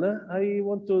cell, I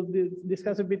want to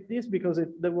discuss a bit this because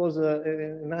there was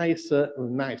a nice,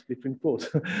 nice between quotes,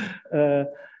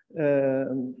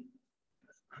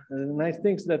 nice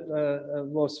things that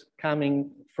was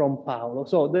coming from Paolo.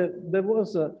 So there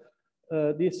was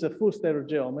this full stereo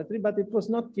geometry, but it was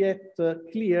not yet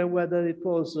clear whether it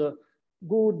was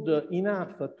good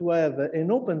enough to have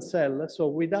an open cell, so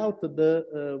without the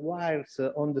wires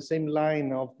on the same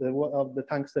line of the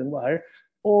tungsten wire,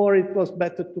 or it was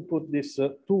better to put these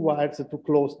 2 wires to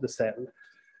close the cell.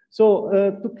 So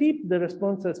to keep the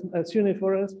response as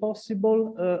uniform as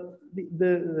possible,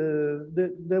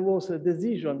 there was a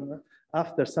decision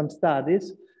after some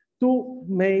studies to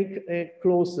make a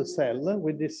closed cell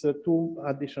with these 2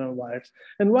 additional wires.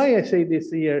 And why I say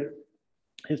this here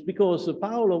is because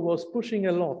Paolo was pushing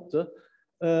a lot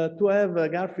to have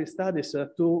Garfield studies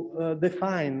to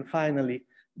define finally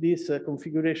this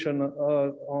configuration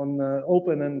on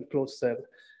open and closed cell.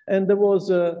 And there was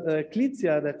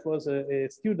Clizia that was a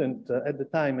student at the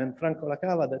time, and Franco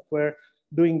Lacava that were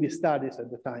doing these studies at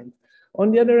the time.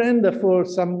 On the other hand, for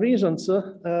some reasons,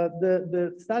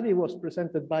 the study was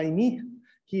presented by me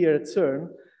here at CERN,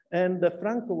 and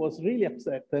Franco was really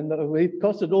upset, and it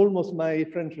costed almost my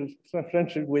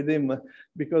friendship with him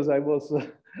because I was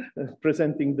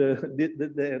presenting the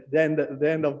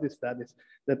end of the studies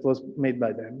that was made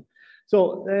by them.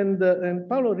 So, and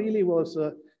Paolo really was,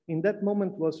 in that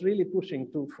moment, was really pushing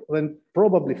to, and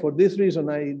probably for this reason,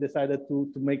 I decided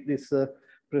to make this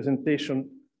presentation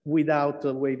without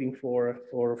waiting for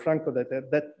Franco,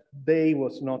 that day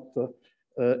was not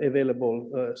available,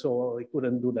 so I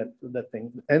couldn't do that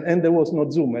thing. And there was no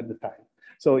Zoom at the time.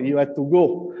 So you had to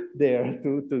go there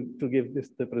to give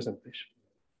the presentation.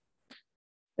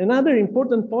 Another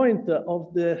important point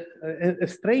of a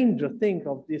strange thing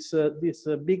of this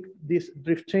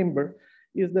drift chamber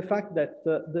is the fact that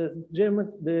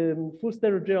the full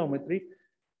stereo geometry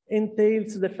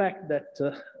entails the fact that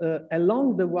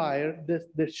along the wire,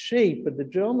 the shape, the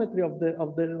geometry of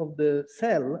the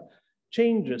cell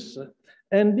changes.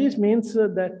 And this means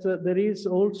that there is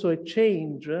also a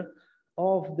change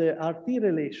of the RT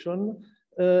relation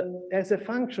as a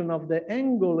function of the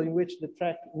angle in which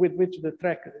with which the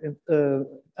track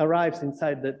arrives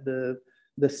inside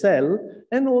the cell,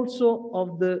 and also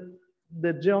of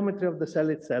the geometry of the cell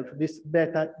itself, this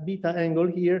beta angle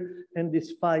here, and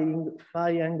this phi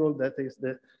angle that is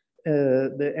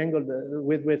the angle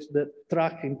with which the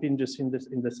track impinges in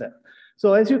the cell.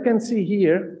 So as you can see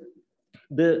here,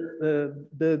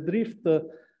 the drift, the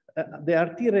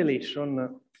RT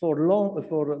relation for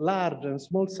large and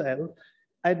small cell,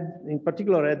 in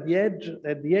particular at the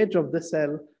edge of the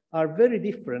cell, are very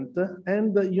different,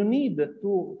 and you need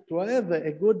to have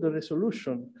a good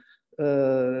resolution,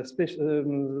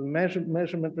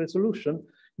 measurement resolution.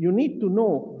 You need to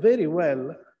know very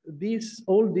well these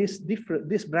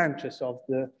branches of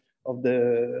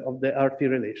the RT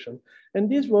relation. And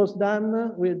this was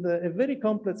done with a very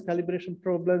complex calibration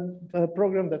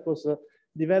program that was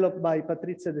developed by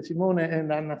Patrizia De Simone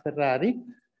and Anna Ferrari.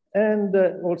 And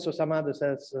also some others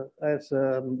has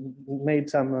made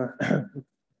some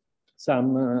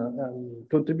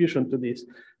contribution to this.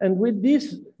 And with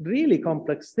these really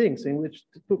complex things in which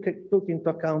took into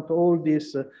account all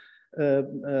these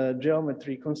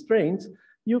geometry constraints,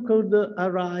 you could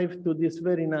arrive to this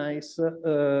very nice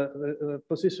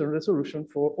position resolution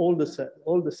for all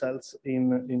the cells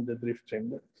in the drift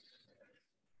chamber.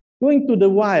 Going to the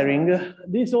wiring,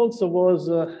 this also was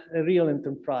a real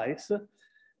enterprise.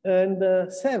 And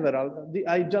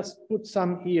I just put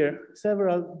some here,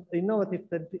 several innovative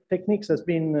techniques has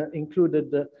been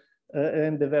included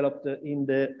and developed in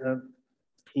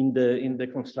the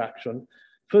construction.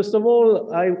 First of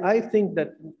all, I think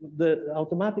that the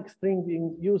automatic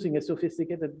stringing using a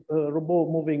sophisticated robot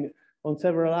moving on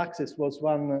several axes was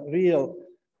one real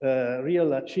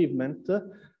achievement.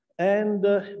 And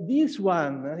this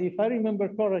one, if I remember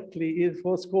correctly, it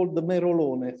was called the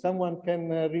Merolone. Someone can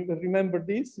remember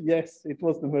this? Yes, it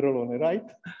was the Merolone, right?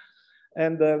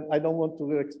 And I don't want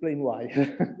to explain why.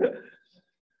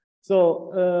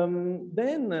 So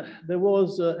then there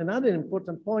was another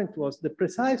important point was the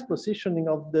precise positioning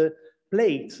of the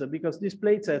plates, because these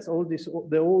plates has all this,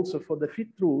 the also for the fit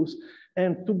throughs,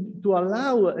 and to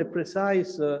allow a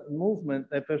precise movement,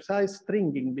 a precise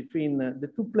stringing between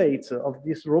the two plates of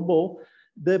this robot,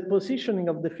 the positioning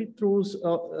of the fit throughs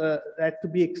had to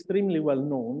be extremely well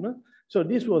known. So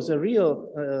this was a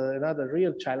real, another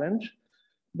real challenge.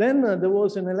 Then there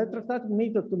was an electrostatic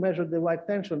method to measure the wire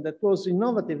tension that was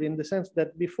innovative in the sense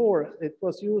that before it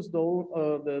was used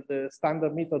the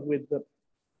standard method with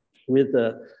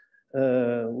the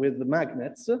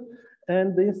magnets,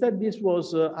 and instead this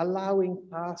was allowing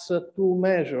us to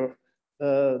measure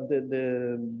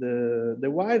the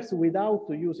wires without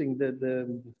using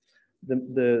the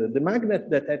magnet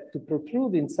that had to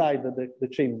protrude inside the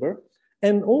chamber,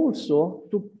 and also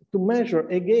to measure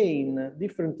again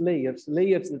different layers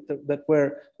that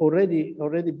were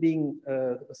already being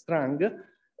strung,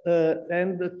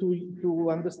 and to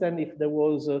understand if there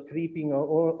was creeping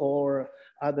or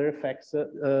other effects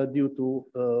due to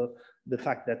the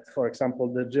fact that, for example,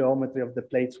 the geometry of the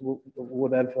plates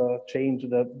would have changed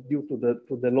due to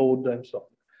the load and so on.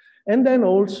 And then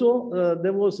also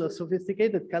there was a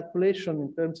sophisticated calculation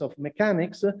in terms of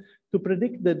mechanics to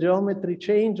predict the geometry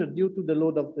change due to the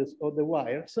load of the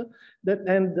wires.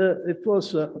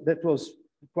 That was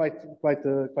quite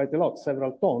a lot,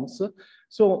 several tons.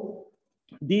 So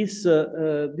this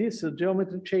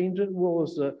geometry change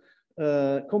was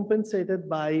compensated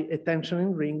by a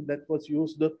tensioning ring that was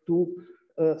used to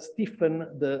stiffen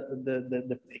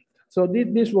the plate. So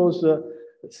this was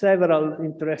several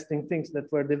interesting things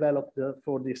that were developed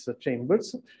for these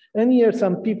chambers. And here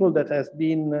some people that has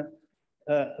been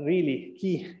really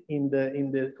key in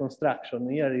the construction.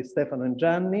 Here is Stefano and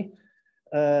Gianni,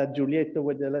 Juliet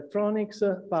with the electronics,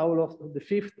 Paolo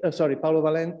Paolo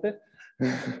Valente.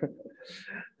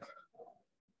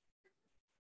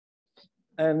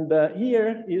 And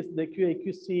here is the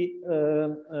QA/QC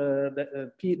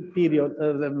period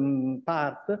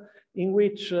part in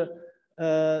which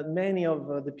many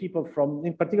of the people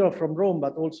in particular from Rome,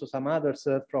 but also some others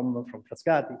from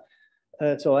Frascati.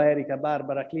 So Erika,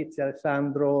 Barbara, Clizia,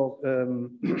 Alessandro,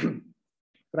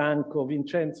 Franco,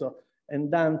 Vincenzo, and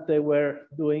Dante were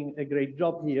doing a great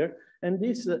job here. And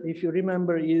this, if you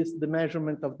remember, is the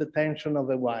measurement of the tension of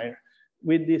a wire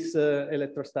with this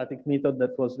electrostatic method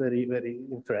that was very, very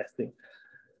interesting.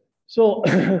 So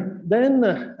then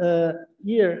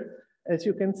here, as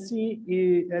you can see,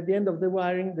 at the end of the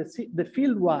wiring, the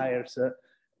field wires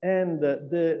and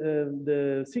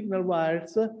the signal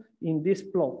wires in this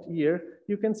plot here,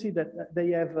 you can see that they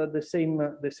have the same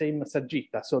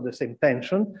sagitta, so the same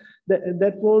tension.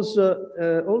 That was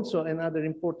also another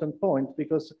important point,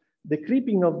 because the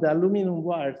creeping of the aluminum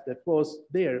wires that was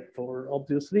there for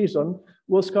obvious reason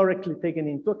was correctly taken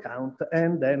into account,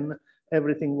 and then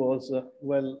everything was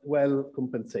well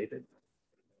compensated.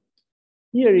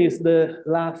 Here is the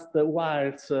last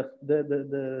wires,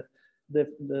 the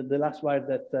last wire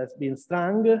that has been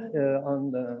strung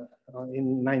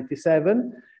in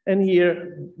 '97, and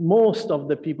here most of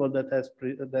the people that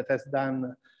has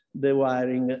done the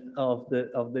wiring of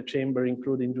the chamber,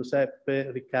 including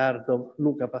Giuseppe, Riccardo,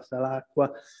 Luca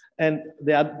Passalacqua, and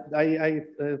I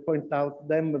point out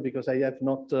them because I have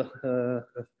not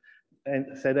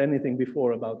said anything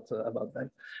before about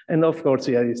them, and of course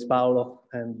here is Paolo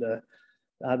and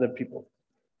other people.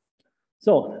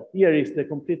 So here is the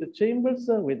completed chambers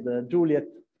with Juliet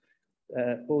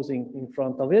posing in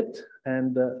front of it,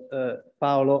 and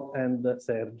Paolo and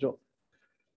Sergio.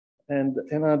 And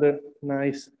another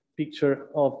nice picture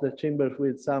of the chamber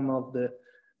with some of the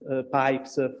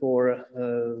pipes for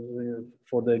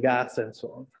the gas and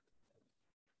so on.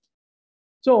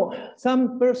 So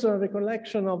some personal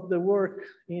recollection of the work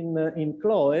in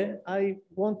Chloe. I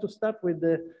want to start with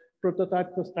the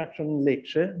prototype construction in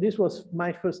Lecce. This was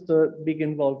my first big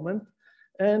involvement.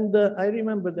 And I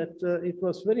remember that it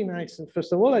was very nice. And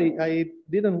first of all, I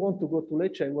didn't want to go to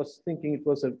Lecce. I was thinking it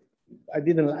was I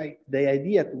didn't like the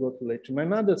idea to go to Lecce. My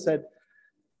mother said,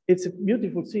 it's a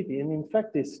beautiful city. And in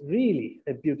fact, it's really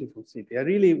a beautiful city. I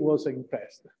really was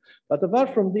impressed. But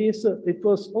apart from this, it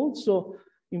was also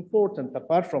important,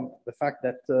 apart from the fact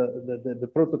that the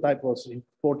prototype was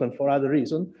important for other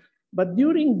reasons. But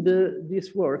during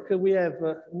this work, we have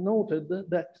noted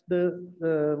that the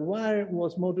wire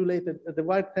was modulated, the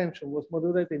wire tension was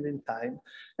modulated in time.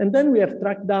 And then we have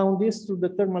tracked down this through the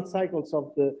thermal cycles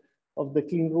of the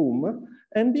clean room.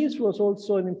 And this was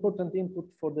also an important input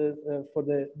for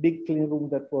the big clean room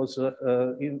that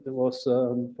was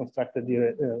constructed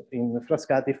here in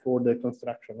Frascati for the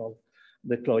construction of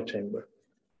the Chloe chamber.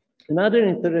 Another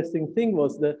interesting thing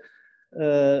was the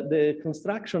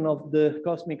construction of the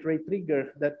cosmic ray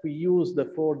trigger that we used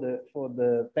for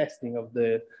the testing of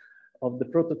the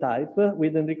prototype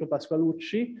with Enrico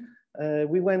Pasqualucci.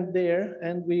 We went there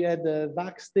and we had a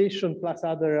back station plus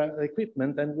other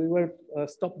equipment, and we were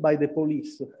stopped by the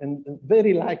police. And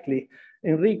very likely,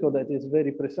 Enrico, that is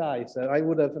very precise, I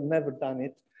would have never done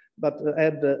it, but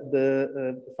had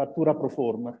the fattura pro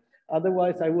forma.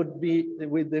 Otherwise, I would be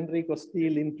with Enrico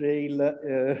still in jail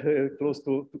close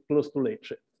to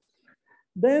Lecce.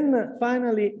 Then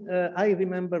finally, I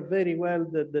remember very well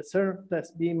the CERN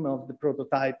test beam of the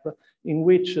prototype, in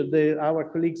which our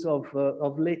colleagues of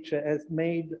Lecce has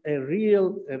made a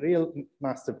real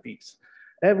masterpiece.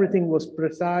 Everything was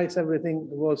precise. Everything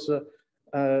was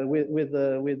with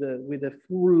a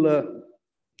full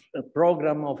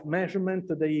program of measurement.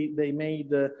 They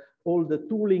made all the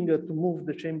tooling to move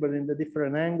the chamber in the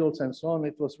different angles and so on.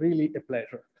 It was really a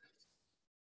pleasure.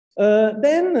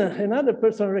 Then another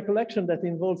personal recollection that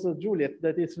involves Juliet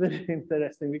that is very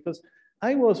interesting, because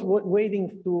I was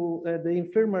waiting to the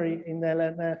infirmary in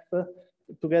LNF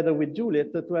together with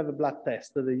Juliet to have a blood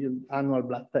test, the annual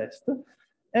blood test.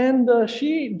 And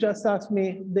she just asked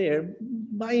me there,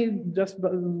 because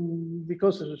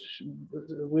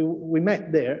we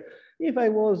met there, if I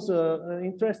was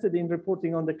interested in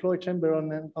reporting on the Chloe chamber on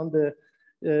the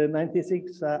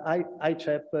 96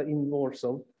 ICHEP in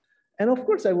Warsaw. And of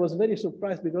course, I was very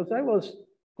surprised because I was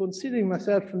considering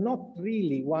myself not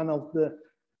really one of the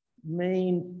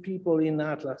main people in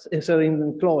Atlas, in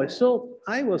Chloe. So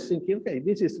I was thinking, okay,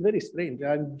 this is very strange.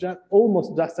 I'm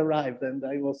almost just arrived and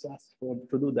I was asked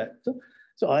to do that.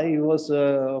 So I was,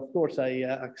 of course, I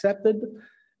accepted.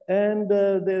 And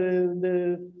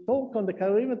the talk on the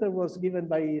calorimeter was given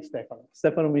by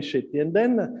Stefano Miscetti. And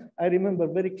then I remember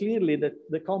very clearly that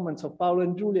the comments of Paolo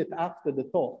and Juliet after the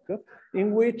talk,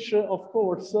 in which, of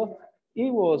course,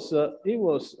 they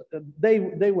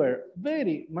were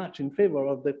very much in favor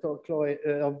of the talk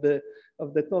of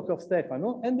the talk of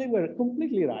Stefano, and they were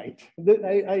completely right.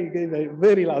 I gave a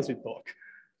very lousy talk.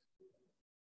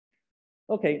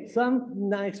 Okay, some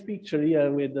nice picture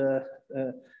here with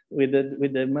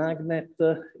the magnet.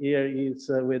 Here is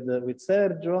with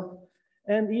Sergio,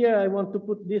 and here I want to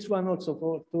put this one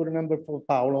also to remember for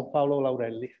Paolo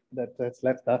Laurelli that has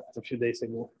left us a few days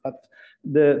ago. But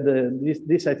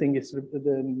this I think is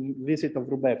the visit of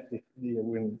Roberti.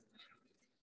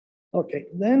 Okay,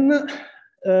 then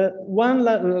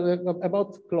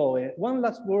about Chloe. One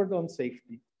last word on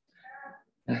safety.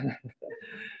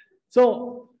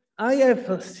 So I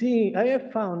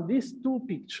have found these two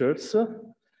pictures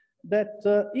that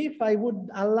if I would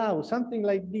allow something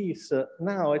like this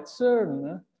now at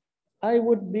CERN, I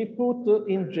would be put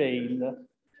in jail.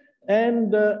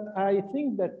 And I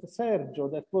think that Sergio,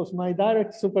 that was my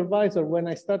direct supervisor when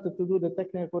I started to do the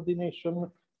technical coordination,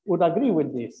 would agree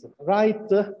with this, right?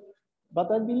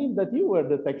 But I believe that you were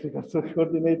the technical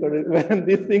coordinator when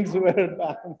these things were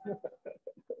done.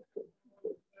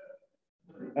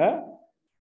 Huh?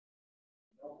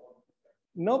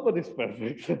 Nobody's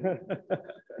perfect.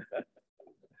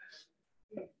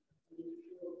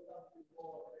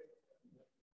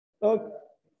 Okay.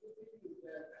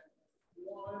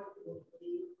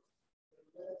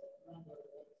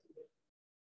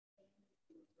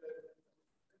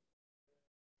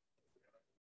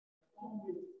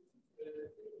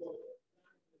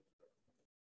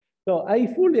 So I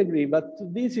fully agree, but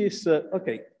this is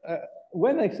okay.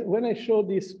 When I show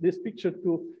this picture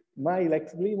to my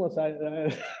Lex Glimos,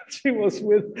 she was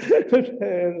with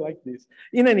her like this.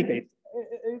 In any case,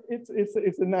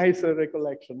 it's a nice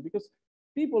recollection because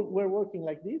people were working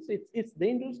like this. It's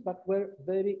dangerous, but were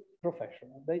very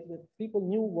professional. The people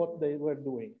knew what they were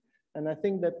doing. And I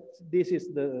think that this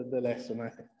is the lesson, I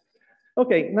think.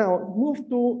 Okay, now move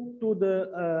to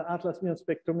the Atlas Muon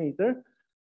spectrometer.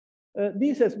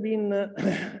 This has been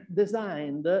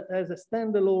designed as a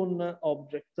standalone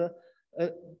object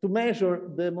to measure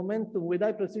the momentum with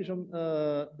high precision,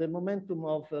 the momentum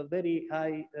of very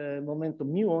high momentum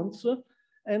muons.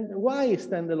 And why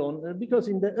standalone? Because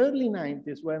in the early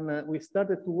 90s, when we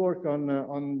started to work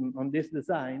on this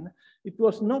design, it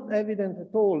was not evident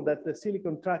at all that the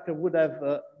silicon tracker would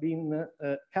have been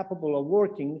capable of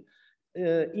working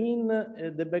in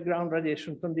the background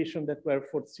radiation condition that were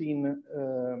foreseen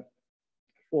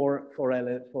for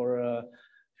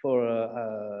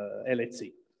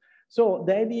LHC. So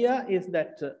the idea is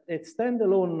that a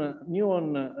standalone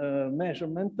muon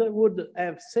measurement would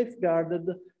have safeguarded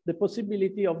the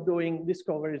possibility of doing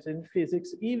discoveries in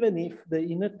physics, even if the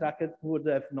inner tracker would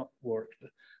have not worked.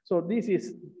 So this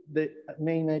is the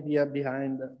main idea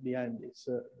behind this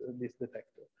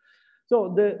detector. So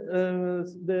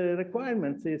the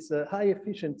requirements is high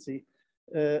efficiency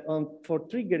for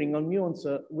triggering on muons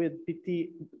with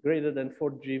PT greater than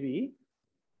 4 GeV,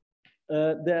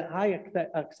 the high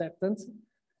acceptance,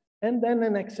 and then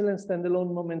an excellent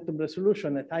standalone momentum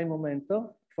resolution at high momentum.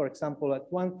 For example,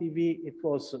 at 1 TeV, it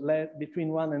was between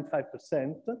 1 and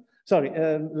 5%, sorry,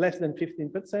 less than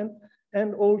 15%,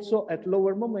 and also at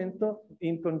lower momentum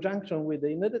in conjunction with the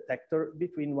inner detector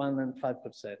between 1 and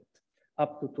 5%,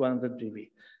 up to 200 GeV.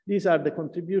 These are the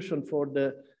contribution for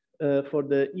the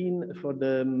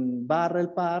barrel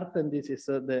part, and this is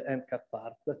the end cap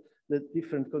part. The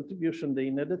different contribution, the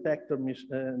inner detector,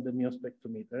 the Muon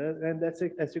spectrometer. And that's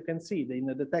it. As you can see, the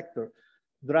inner detector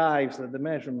drives the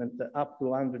measurement up to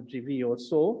 100 GeV or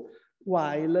so,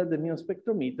 while the Muon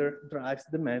spectrometer drives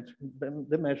the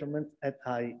measurement at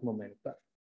high momenta.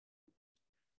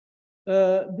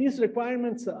 These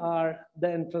requirements are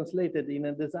then translated in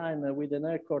a design with an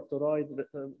air core toroid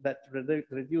that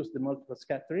reduce the multiple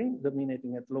scattering,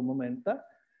 dominating at low momenta,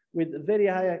 with very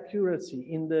high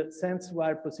accuracy in the sense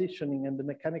wire positioning and the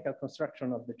mechanical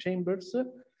construction of the chambers.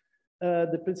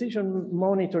 The precision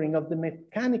monitoring of the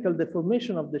mechanical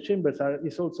deformation of the chambers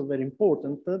is also very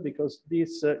important because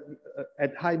this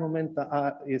at high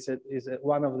momenta is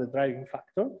one of the driving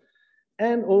factors.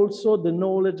 And also the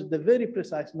knowledge, the very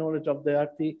precise knowledge of the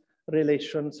RT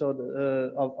relations, so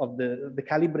of the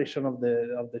calibration of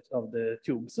the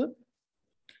tubes.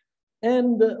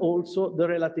 And also the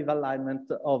relative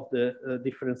alignment of the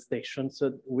different stations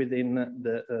within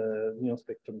the Muon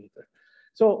spectrometer.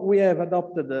 So we have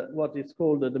adopted what is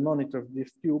called the monitor of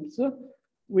these tubes,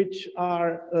 which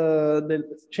are the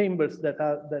chambers that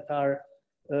are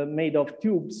made of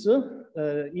tubes,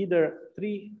 either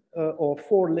 3 or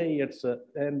 4 layers,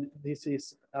 and this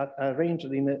is arranged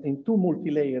in 2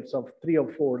 multi-layers of 3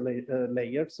 or 4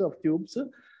 layers of tubes.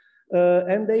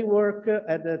 And they work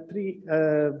at a 3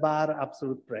 bar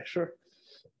absolute pressure.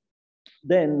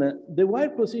 Then the wire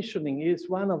positioning is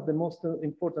one of the most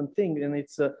important things, and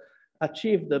it's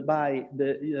achieved by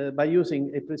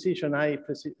using a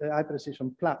high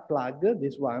precision plug,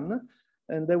 this one.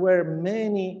 And there were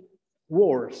many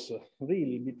wars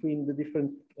really between the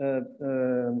different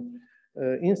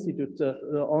institutes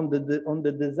on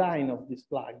the design of this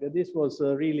plug. This was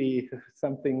really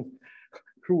something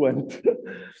cruent.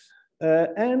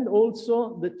 And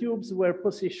also the tubes were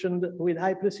positioned with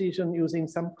high precision using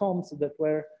some comps that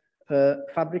were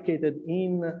fabricated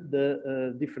in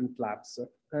the different labs,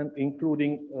 and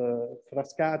including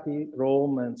Frascati,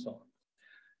 Rome, and so on.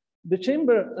 The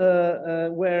chamber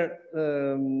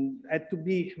had to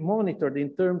be monitored in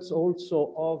terms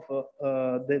also of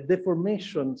the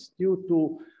deformations due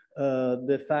to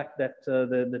the fact that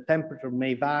the temperature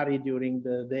may vary during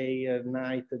the day and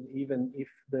night, and even if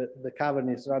the cavern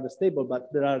is rather stable,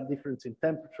 but there are differences in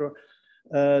temperature.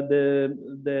 There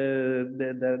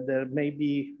may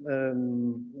be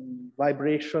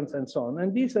vibrations and so on.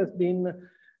 And this has been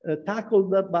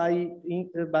tackled by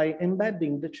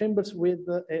embedding the chambers with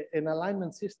an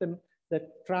alignment system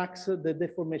that tracks the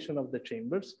deformation of the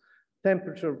chambers,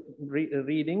 temperature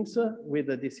readings with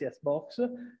the DCS box,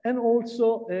 and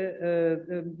also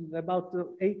about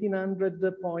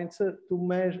 1,800 points to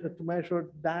measure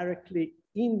directly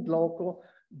in loco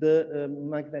the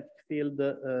magnetic field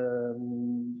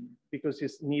because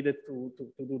it's needed to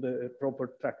do the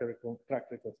proper track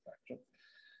reconstruction.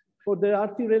 For the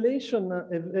RT relation,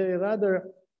 a rather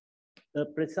a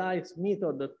precise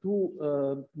method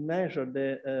to measure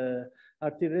the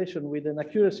articulation with an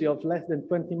accuracy of less than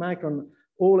 20 micron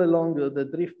all along the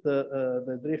drift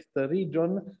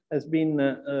region has been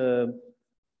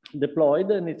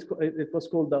deployed, and it was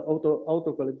called the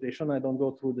auto calibration. I don't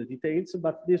go through the details,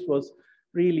 but this was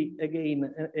really,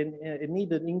 again, a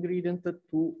needed ingredient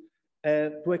to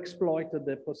exploit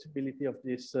the possibility of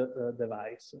this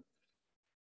device.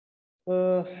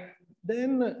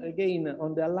 Then again,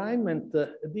 on the alignment,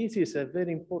 this is a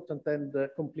very important and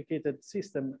complicated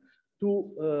system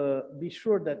to be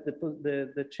sure that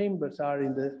the chambers are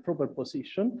in the proper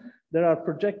position. There are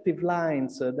projective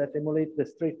lines that emulate the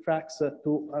straight tracks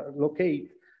to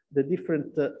locate the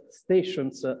different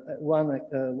stations, one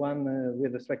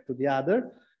with respect to the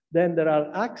other. Then there are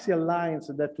axial lines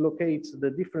that locates the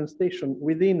different station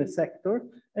within a sector.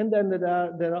 And then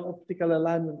there are optical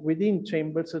alignment within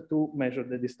chambers to measure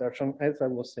the distortion, as I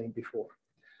was saying before.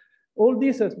 All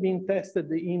this has been tested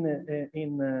in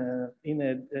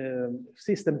a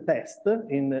system test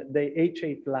in the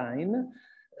H8 line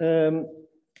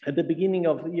at the beginning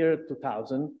of the year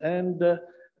 2000. And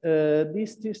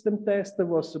this system test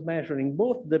was measuring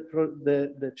both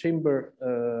the chamber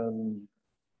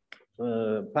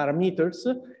parameters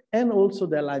and also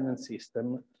the alignment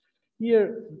system.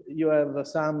 Here you have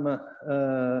some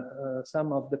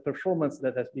of the performance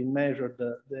that has been measured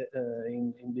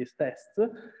in this test.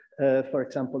 For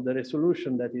example, the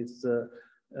resolution that is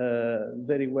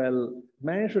very well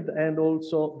measured and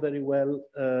also very well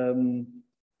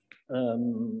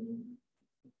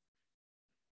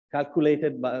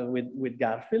calculated with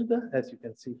Garfield, as you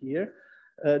can see here.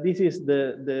 This is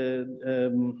the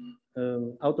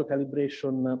auto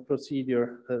calibration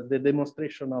procedure, the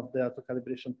demonstration of the auto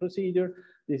calibration procedure.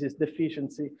 This is the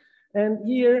efficiency. And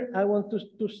here I want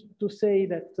to say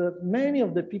that many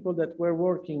of the people that were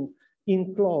working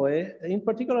in CLOE, in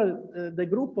particular the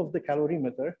group of the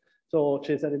calorimeter, so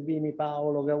Cesare Bini,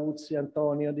 Paolo, Gavuzzi,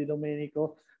 Antonio, Di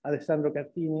Domenico, Alessandro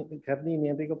Cardini,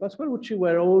 Enrico Pasqualucci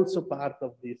were also part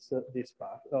of this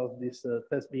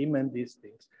test beam and these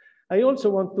things. I also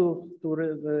want to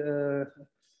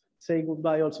say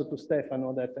goodbye also to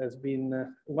Stefano, that has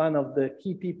been one of the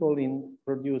key people in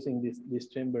producing these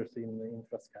chambers in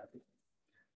Frascati.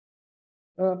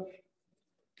 A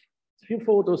few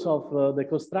photos of the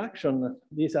construction.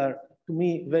 These are, to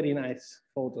me, very nice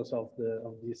photos of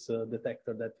this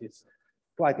detector that is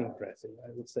quite impressive,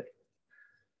 I would say.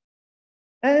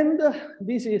 And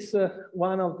this is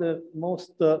one of the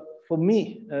most, for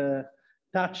me,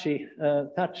 touching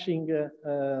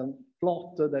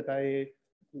plot that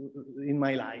in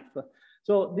my life.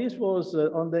 So this was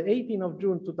on the 18th of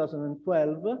June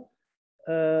 2012.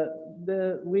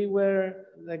 We were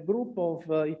a group of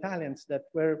Italians that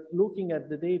were looking at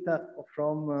the data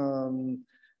from,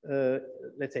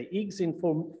 let's say, Higgs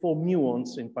for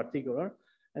muons in particular.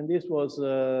 And this was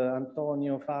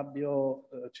Antonio, Fabio,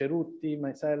 Cerutti,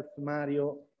 myself,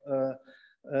 Mario,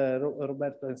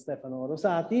 Roberto and Stefano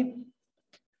Rosati.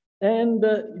 And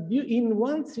in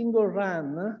one single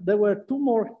run, there were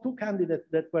two candidates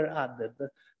that were added.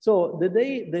 So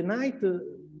the night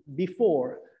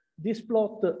before, this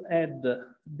plot had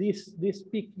this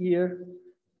peak here,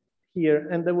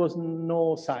 and there was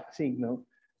no signal.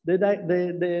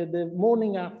 The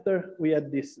morning after, we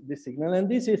had this signal, and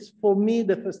this is for me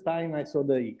the first time I saw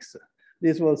the X.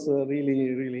 This was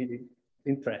really, really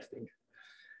interesting.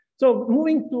 So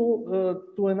moving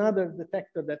to another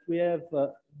detector that we have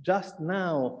just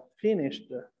now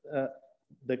finished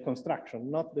the construction,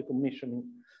 not the commissioning,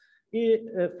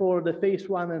 for the phase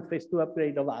 1 and phase 2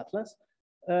 upgrade of Atlas.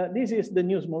 This is the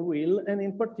new small wheel, and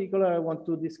in particular, I want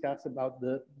to discuss about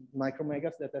the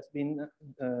micromegas that has been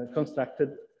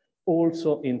constructed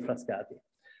also in Frascati.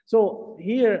 So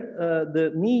here,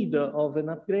 the need of an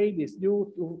upgrade is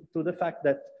due to the fact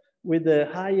that with the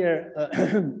higher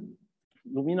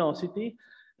luminosity,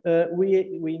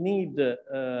 we need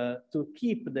to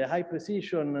keep the high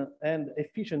precision and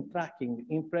efficient tracking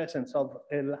in presence of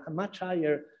a much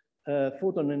higher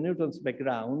photon and neutrons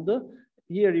background.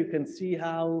 Here you can see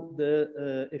how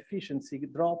the efficiency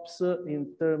drops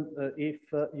in terms if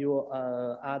you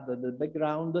add the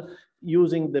background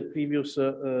using the previous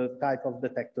type of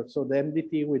detector. So the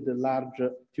MDT with the large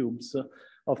tubes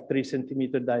of 3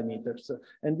 centimeter diameters.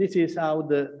 And this is how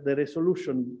the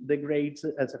resolution degrades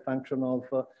as a function of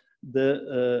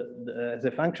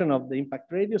the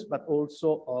impact radius, but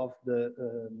also of the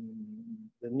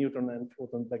neutron and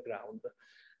photon background.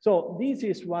 So this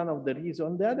is one of the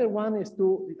reasons. The other one is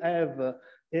to have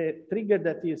a trigger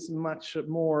that is much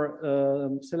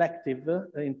more selective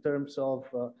in terms of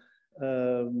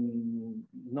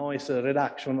noise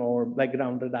reduction or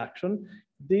background reduction.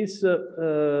 These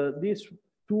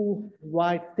two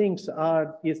white things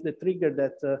is the trigger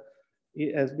that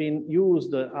it has been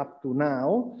used up to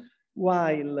now,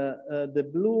 while the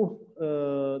blue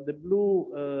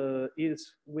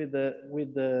is with the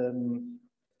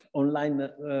online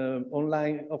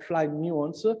offline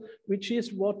nuance, which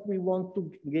is what we want to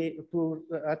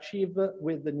achieve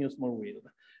with the new small wheel.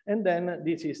 And then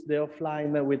this is the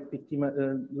offline with Pt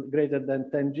greater than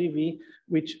 10 GV,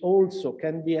 which also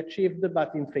can be achieved,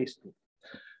 but in phase 2.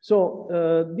 So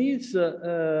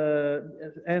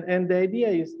and the idea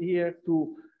is here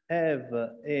to have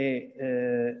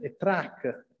a track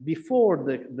before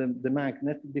the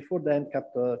magnet, before the end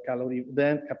cap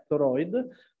toroid,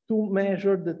 to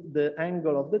measure the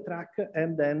angle of the track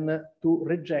and then to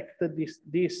reject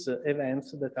these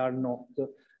events that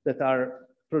are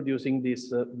producing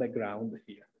this background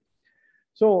here.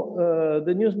 So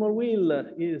the new small wheel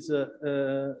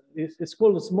is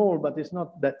called small, but it's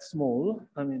not that small.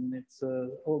 I mean, it's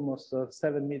almost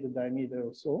 7 meter diameter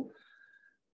or so.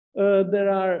 There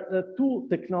are two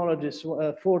technologies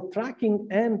for tracking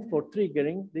and for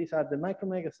triggering. These are the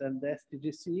micromegas and the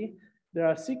STGC. There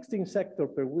are 16 sectors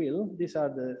per wheel. These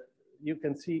are you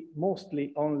can see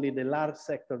mostly only the large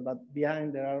sector, but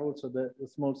behind there are also the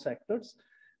small sectors.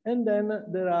 And then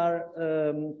there are,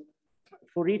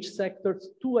 for each sector,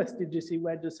 2 STGC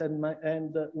wedges and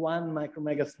 1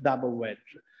 micromegas double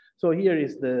wedge. So here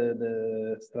is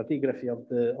the stratigraphy of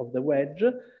the wedge.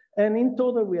 And in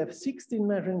total, we have 16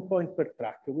 measuring points per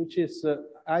track, which is,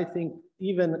 I think,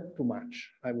 even too much,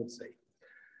 I would say.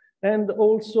 And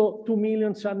also 2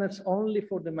 million channels only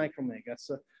for the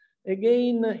micromegas.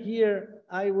 Again, here,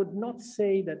 I would not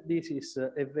say that this is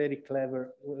a very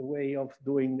clever way of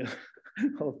doing,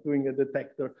 a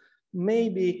detector.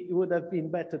 Maybe it would have been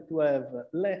better to have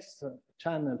less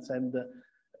channels and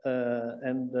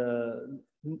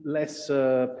less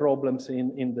problems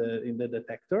in the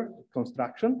detector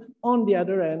construction. On the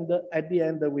other end, at the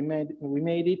end, we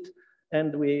made it,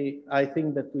 and I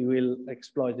think that we will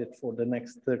exploit it for the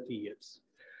next 30 years.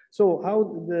 So how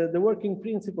the working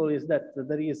principle is that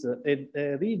there is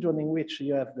a region in which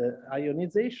you have the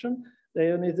ionization. The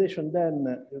ionization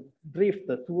then drift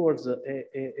towards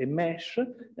a mesh,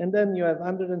 and then you have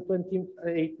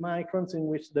 128 microns in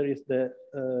which there is the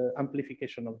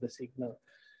amplification of the signal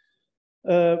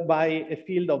by a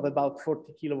field of about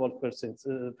 40 kilovolt per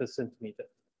centimeter.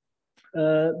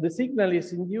 The signal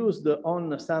is induced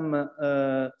on some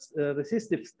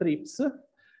resistive strips,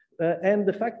 and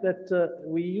the fact that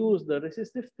we used the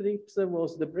resistive strips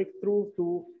was the breakthrough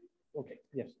to,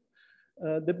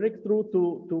 the breakthrough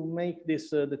to make this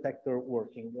detector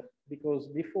working, because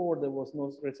before there was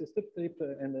no resistive strip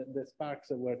and the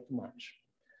sparks were too much.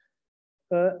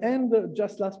 And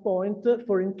just last point,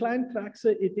 for inclined tracks,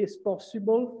 it is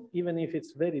possible, even if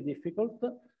it's very difficult,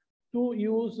 to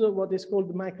use what is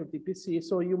called micro TPC.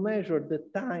 So you measure the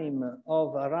time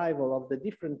of arrival of the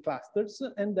different clusters,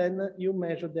 and then you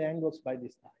measure the angles by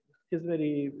this time.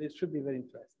 It should be very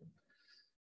interesting.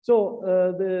 So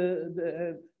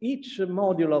each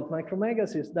module of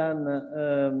micromegas is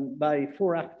done by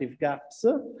 4 active gaps.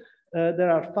 There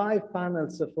are 5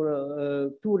 panels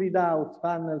for 2 readout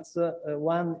panels,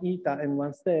 1 eta and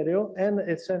 1 stereo, and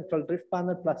a central drift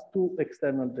panel plus 2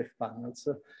 external drift panels.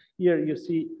 Here you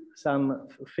see some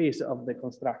phase of the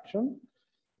construction.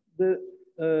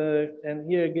 And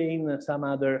here again, some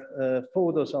other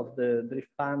photos of the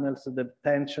drift panels, the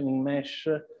tensioning mesh,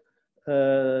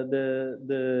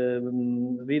 the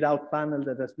readout panel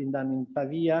that has been done in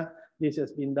Pavia. This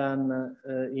has been done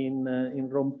in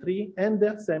Rome 3, and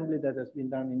the assembly that has been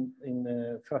done in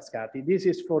Frascati. This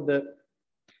is for the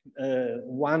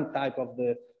one type of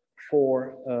the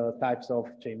 4 types of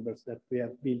chambers that we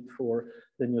have built for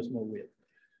the new small wheel.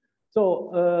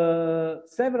 So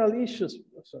several issues.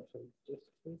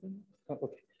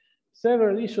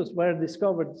 Several issues were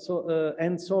discovered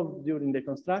and solved during the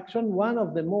construction. One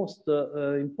of the most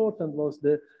important was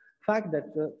the fact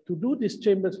that to do these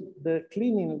chambers, the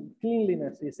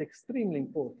cleanliness is extremely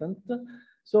important.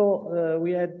 So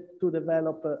we had to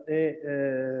develop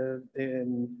a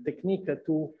technique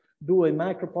to do a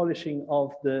micro polishing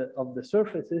of the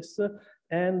surfaces.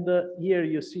 And here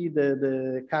you see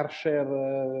the car share,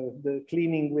 the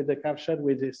cleaning with the car share,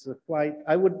 which is quite,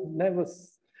 I would never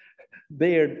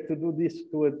dare to do this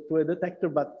to a detector,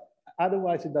 but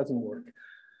otherwise it doesn't work.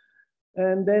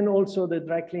 And then also the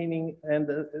dry cleaning and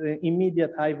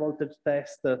immediate high voltage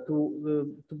test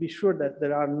to be sure that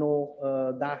there are no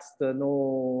dust,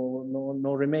 no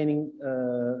remaining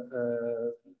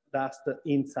dust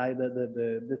inside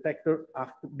the detector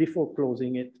before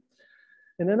closing it.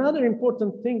 And another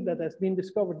important thing that has been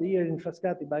discovered here in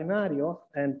Frascati by Mario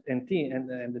and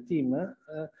the team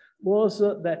was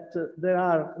that there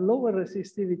are lower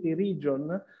resistivity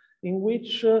region in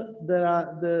which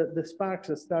the sparks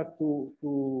start to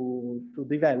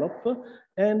develop,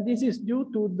 and this is due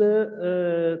to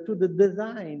the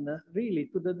design, really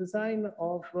to the design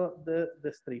of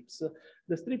the strips.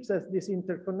 The strips has this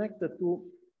interconnected to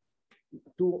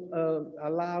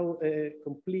allow a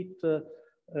complete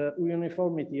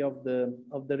uniformity of the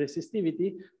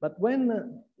resistivity, but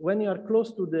when you are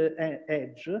close to the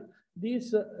edge,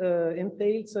 this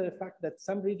entails the fact that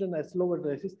some region has lower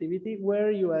resistivity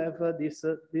where you have this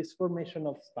formation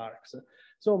of sparks.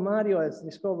 So Mario has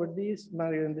discovered this,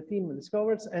 Mario and the team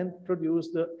discovers and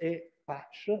produced a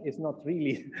patch. It's not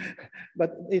really,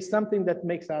 but it's something that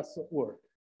makes us work.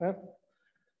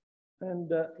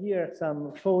 And here are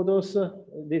some photos.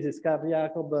 This is Carl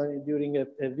Jacob during a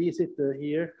visit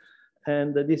here.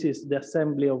 And this is the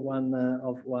assembly of one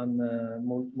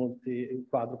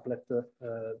multi-quadruplet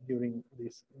during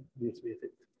this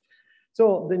visit.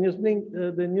 So the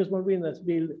Newsmore Wind has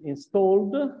been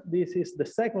installed. This is the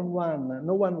second one.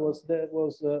 No one was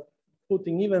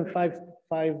putting even five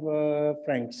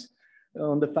francs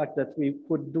on the fact that we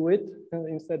could do it.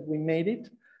 Instead, we made it.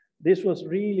 This was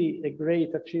really a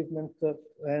great achievement,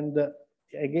 and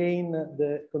again,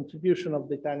 the contribution of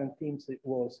the Italian teams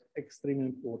was extremely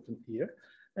important here.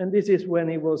 And this is when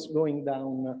it was going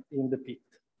down in the pit.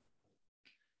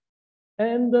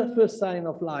 And the first sign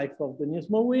of life of the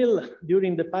Newsmore wheel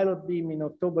during the pilot beam in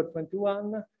October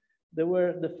 21, there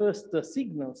were the first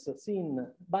signals seen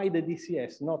by the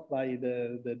DCS, not by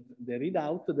the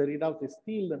readout. The readout is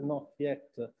still not yet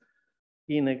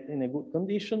in a good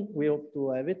condition. We hope to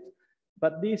have it.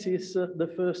 But this is the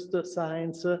first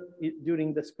signs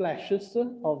during the splashes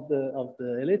of the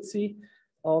LHC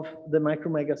of the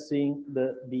micromega seeing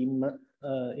the beam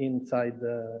inside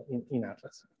in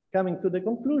Atlas. Coming to the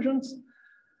conclusions,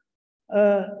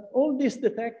 all these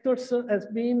detectors has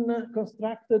been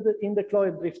constructed in the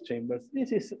Cloyd drift chambers.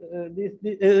 This is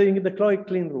in the Cloyd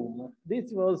clean room.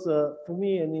 This was for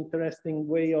me an interesting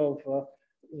way of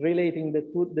relating the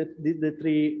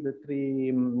three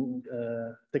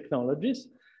technologies,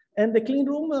 and the clean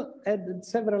room had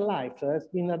several lives, has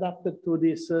been adapted to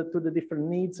the different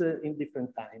needs in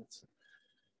different times.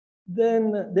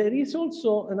 Then there is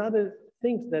also another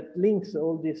thing that links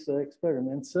all these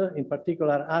experiments, in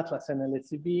particular Atlas and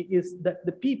LHCb, is that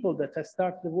the people that have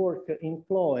started work in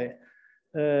CLOE,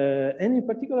 and in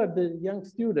particular the young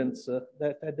students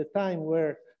that at the time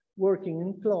were working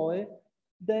in CLOE,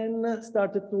 then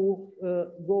started to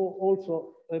go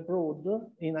also abroad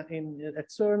at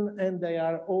CERN, and they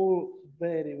are all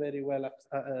very, very well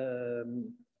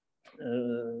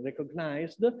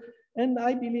recognized. And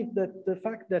I believe that the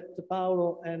fact that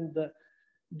Paolo and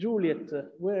Juliet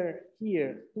were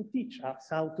here to teach us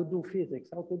how to do physics,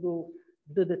 how to do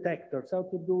the detectors,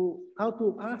 how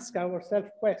to ask ourselves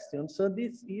questions. So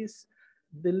this is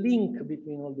the link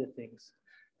between all the things.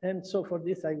 And so for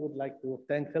this, I would like to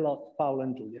thank a lot Paolo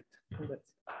and Juliet.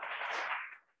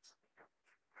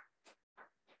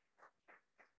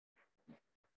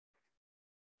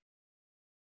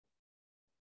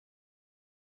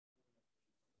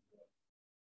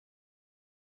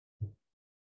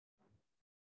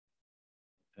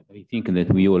 I think that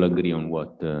we all agree on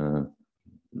what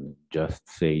just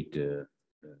said,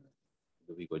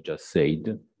 Ludovico just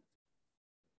said.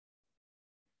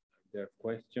 Are there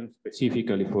questions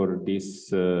specifically for this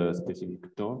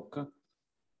specific talk?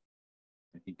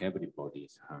 I think everybody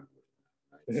is hungry.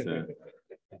 Everybody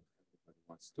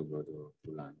wants to go to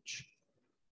lunch.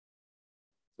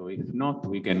 So if not,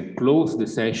 we can close the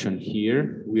session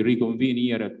here. We reconvene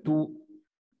here at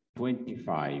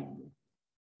 2:25.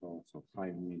 So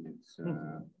 5 minutes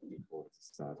before the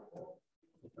start of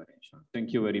operation.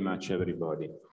 Thank you very much, everybody.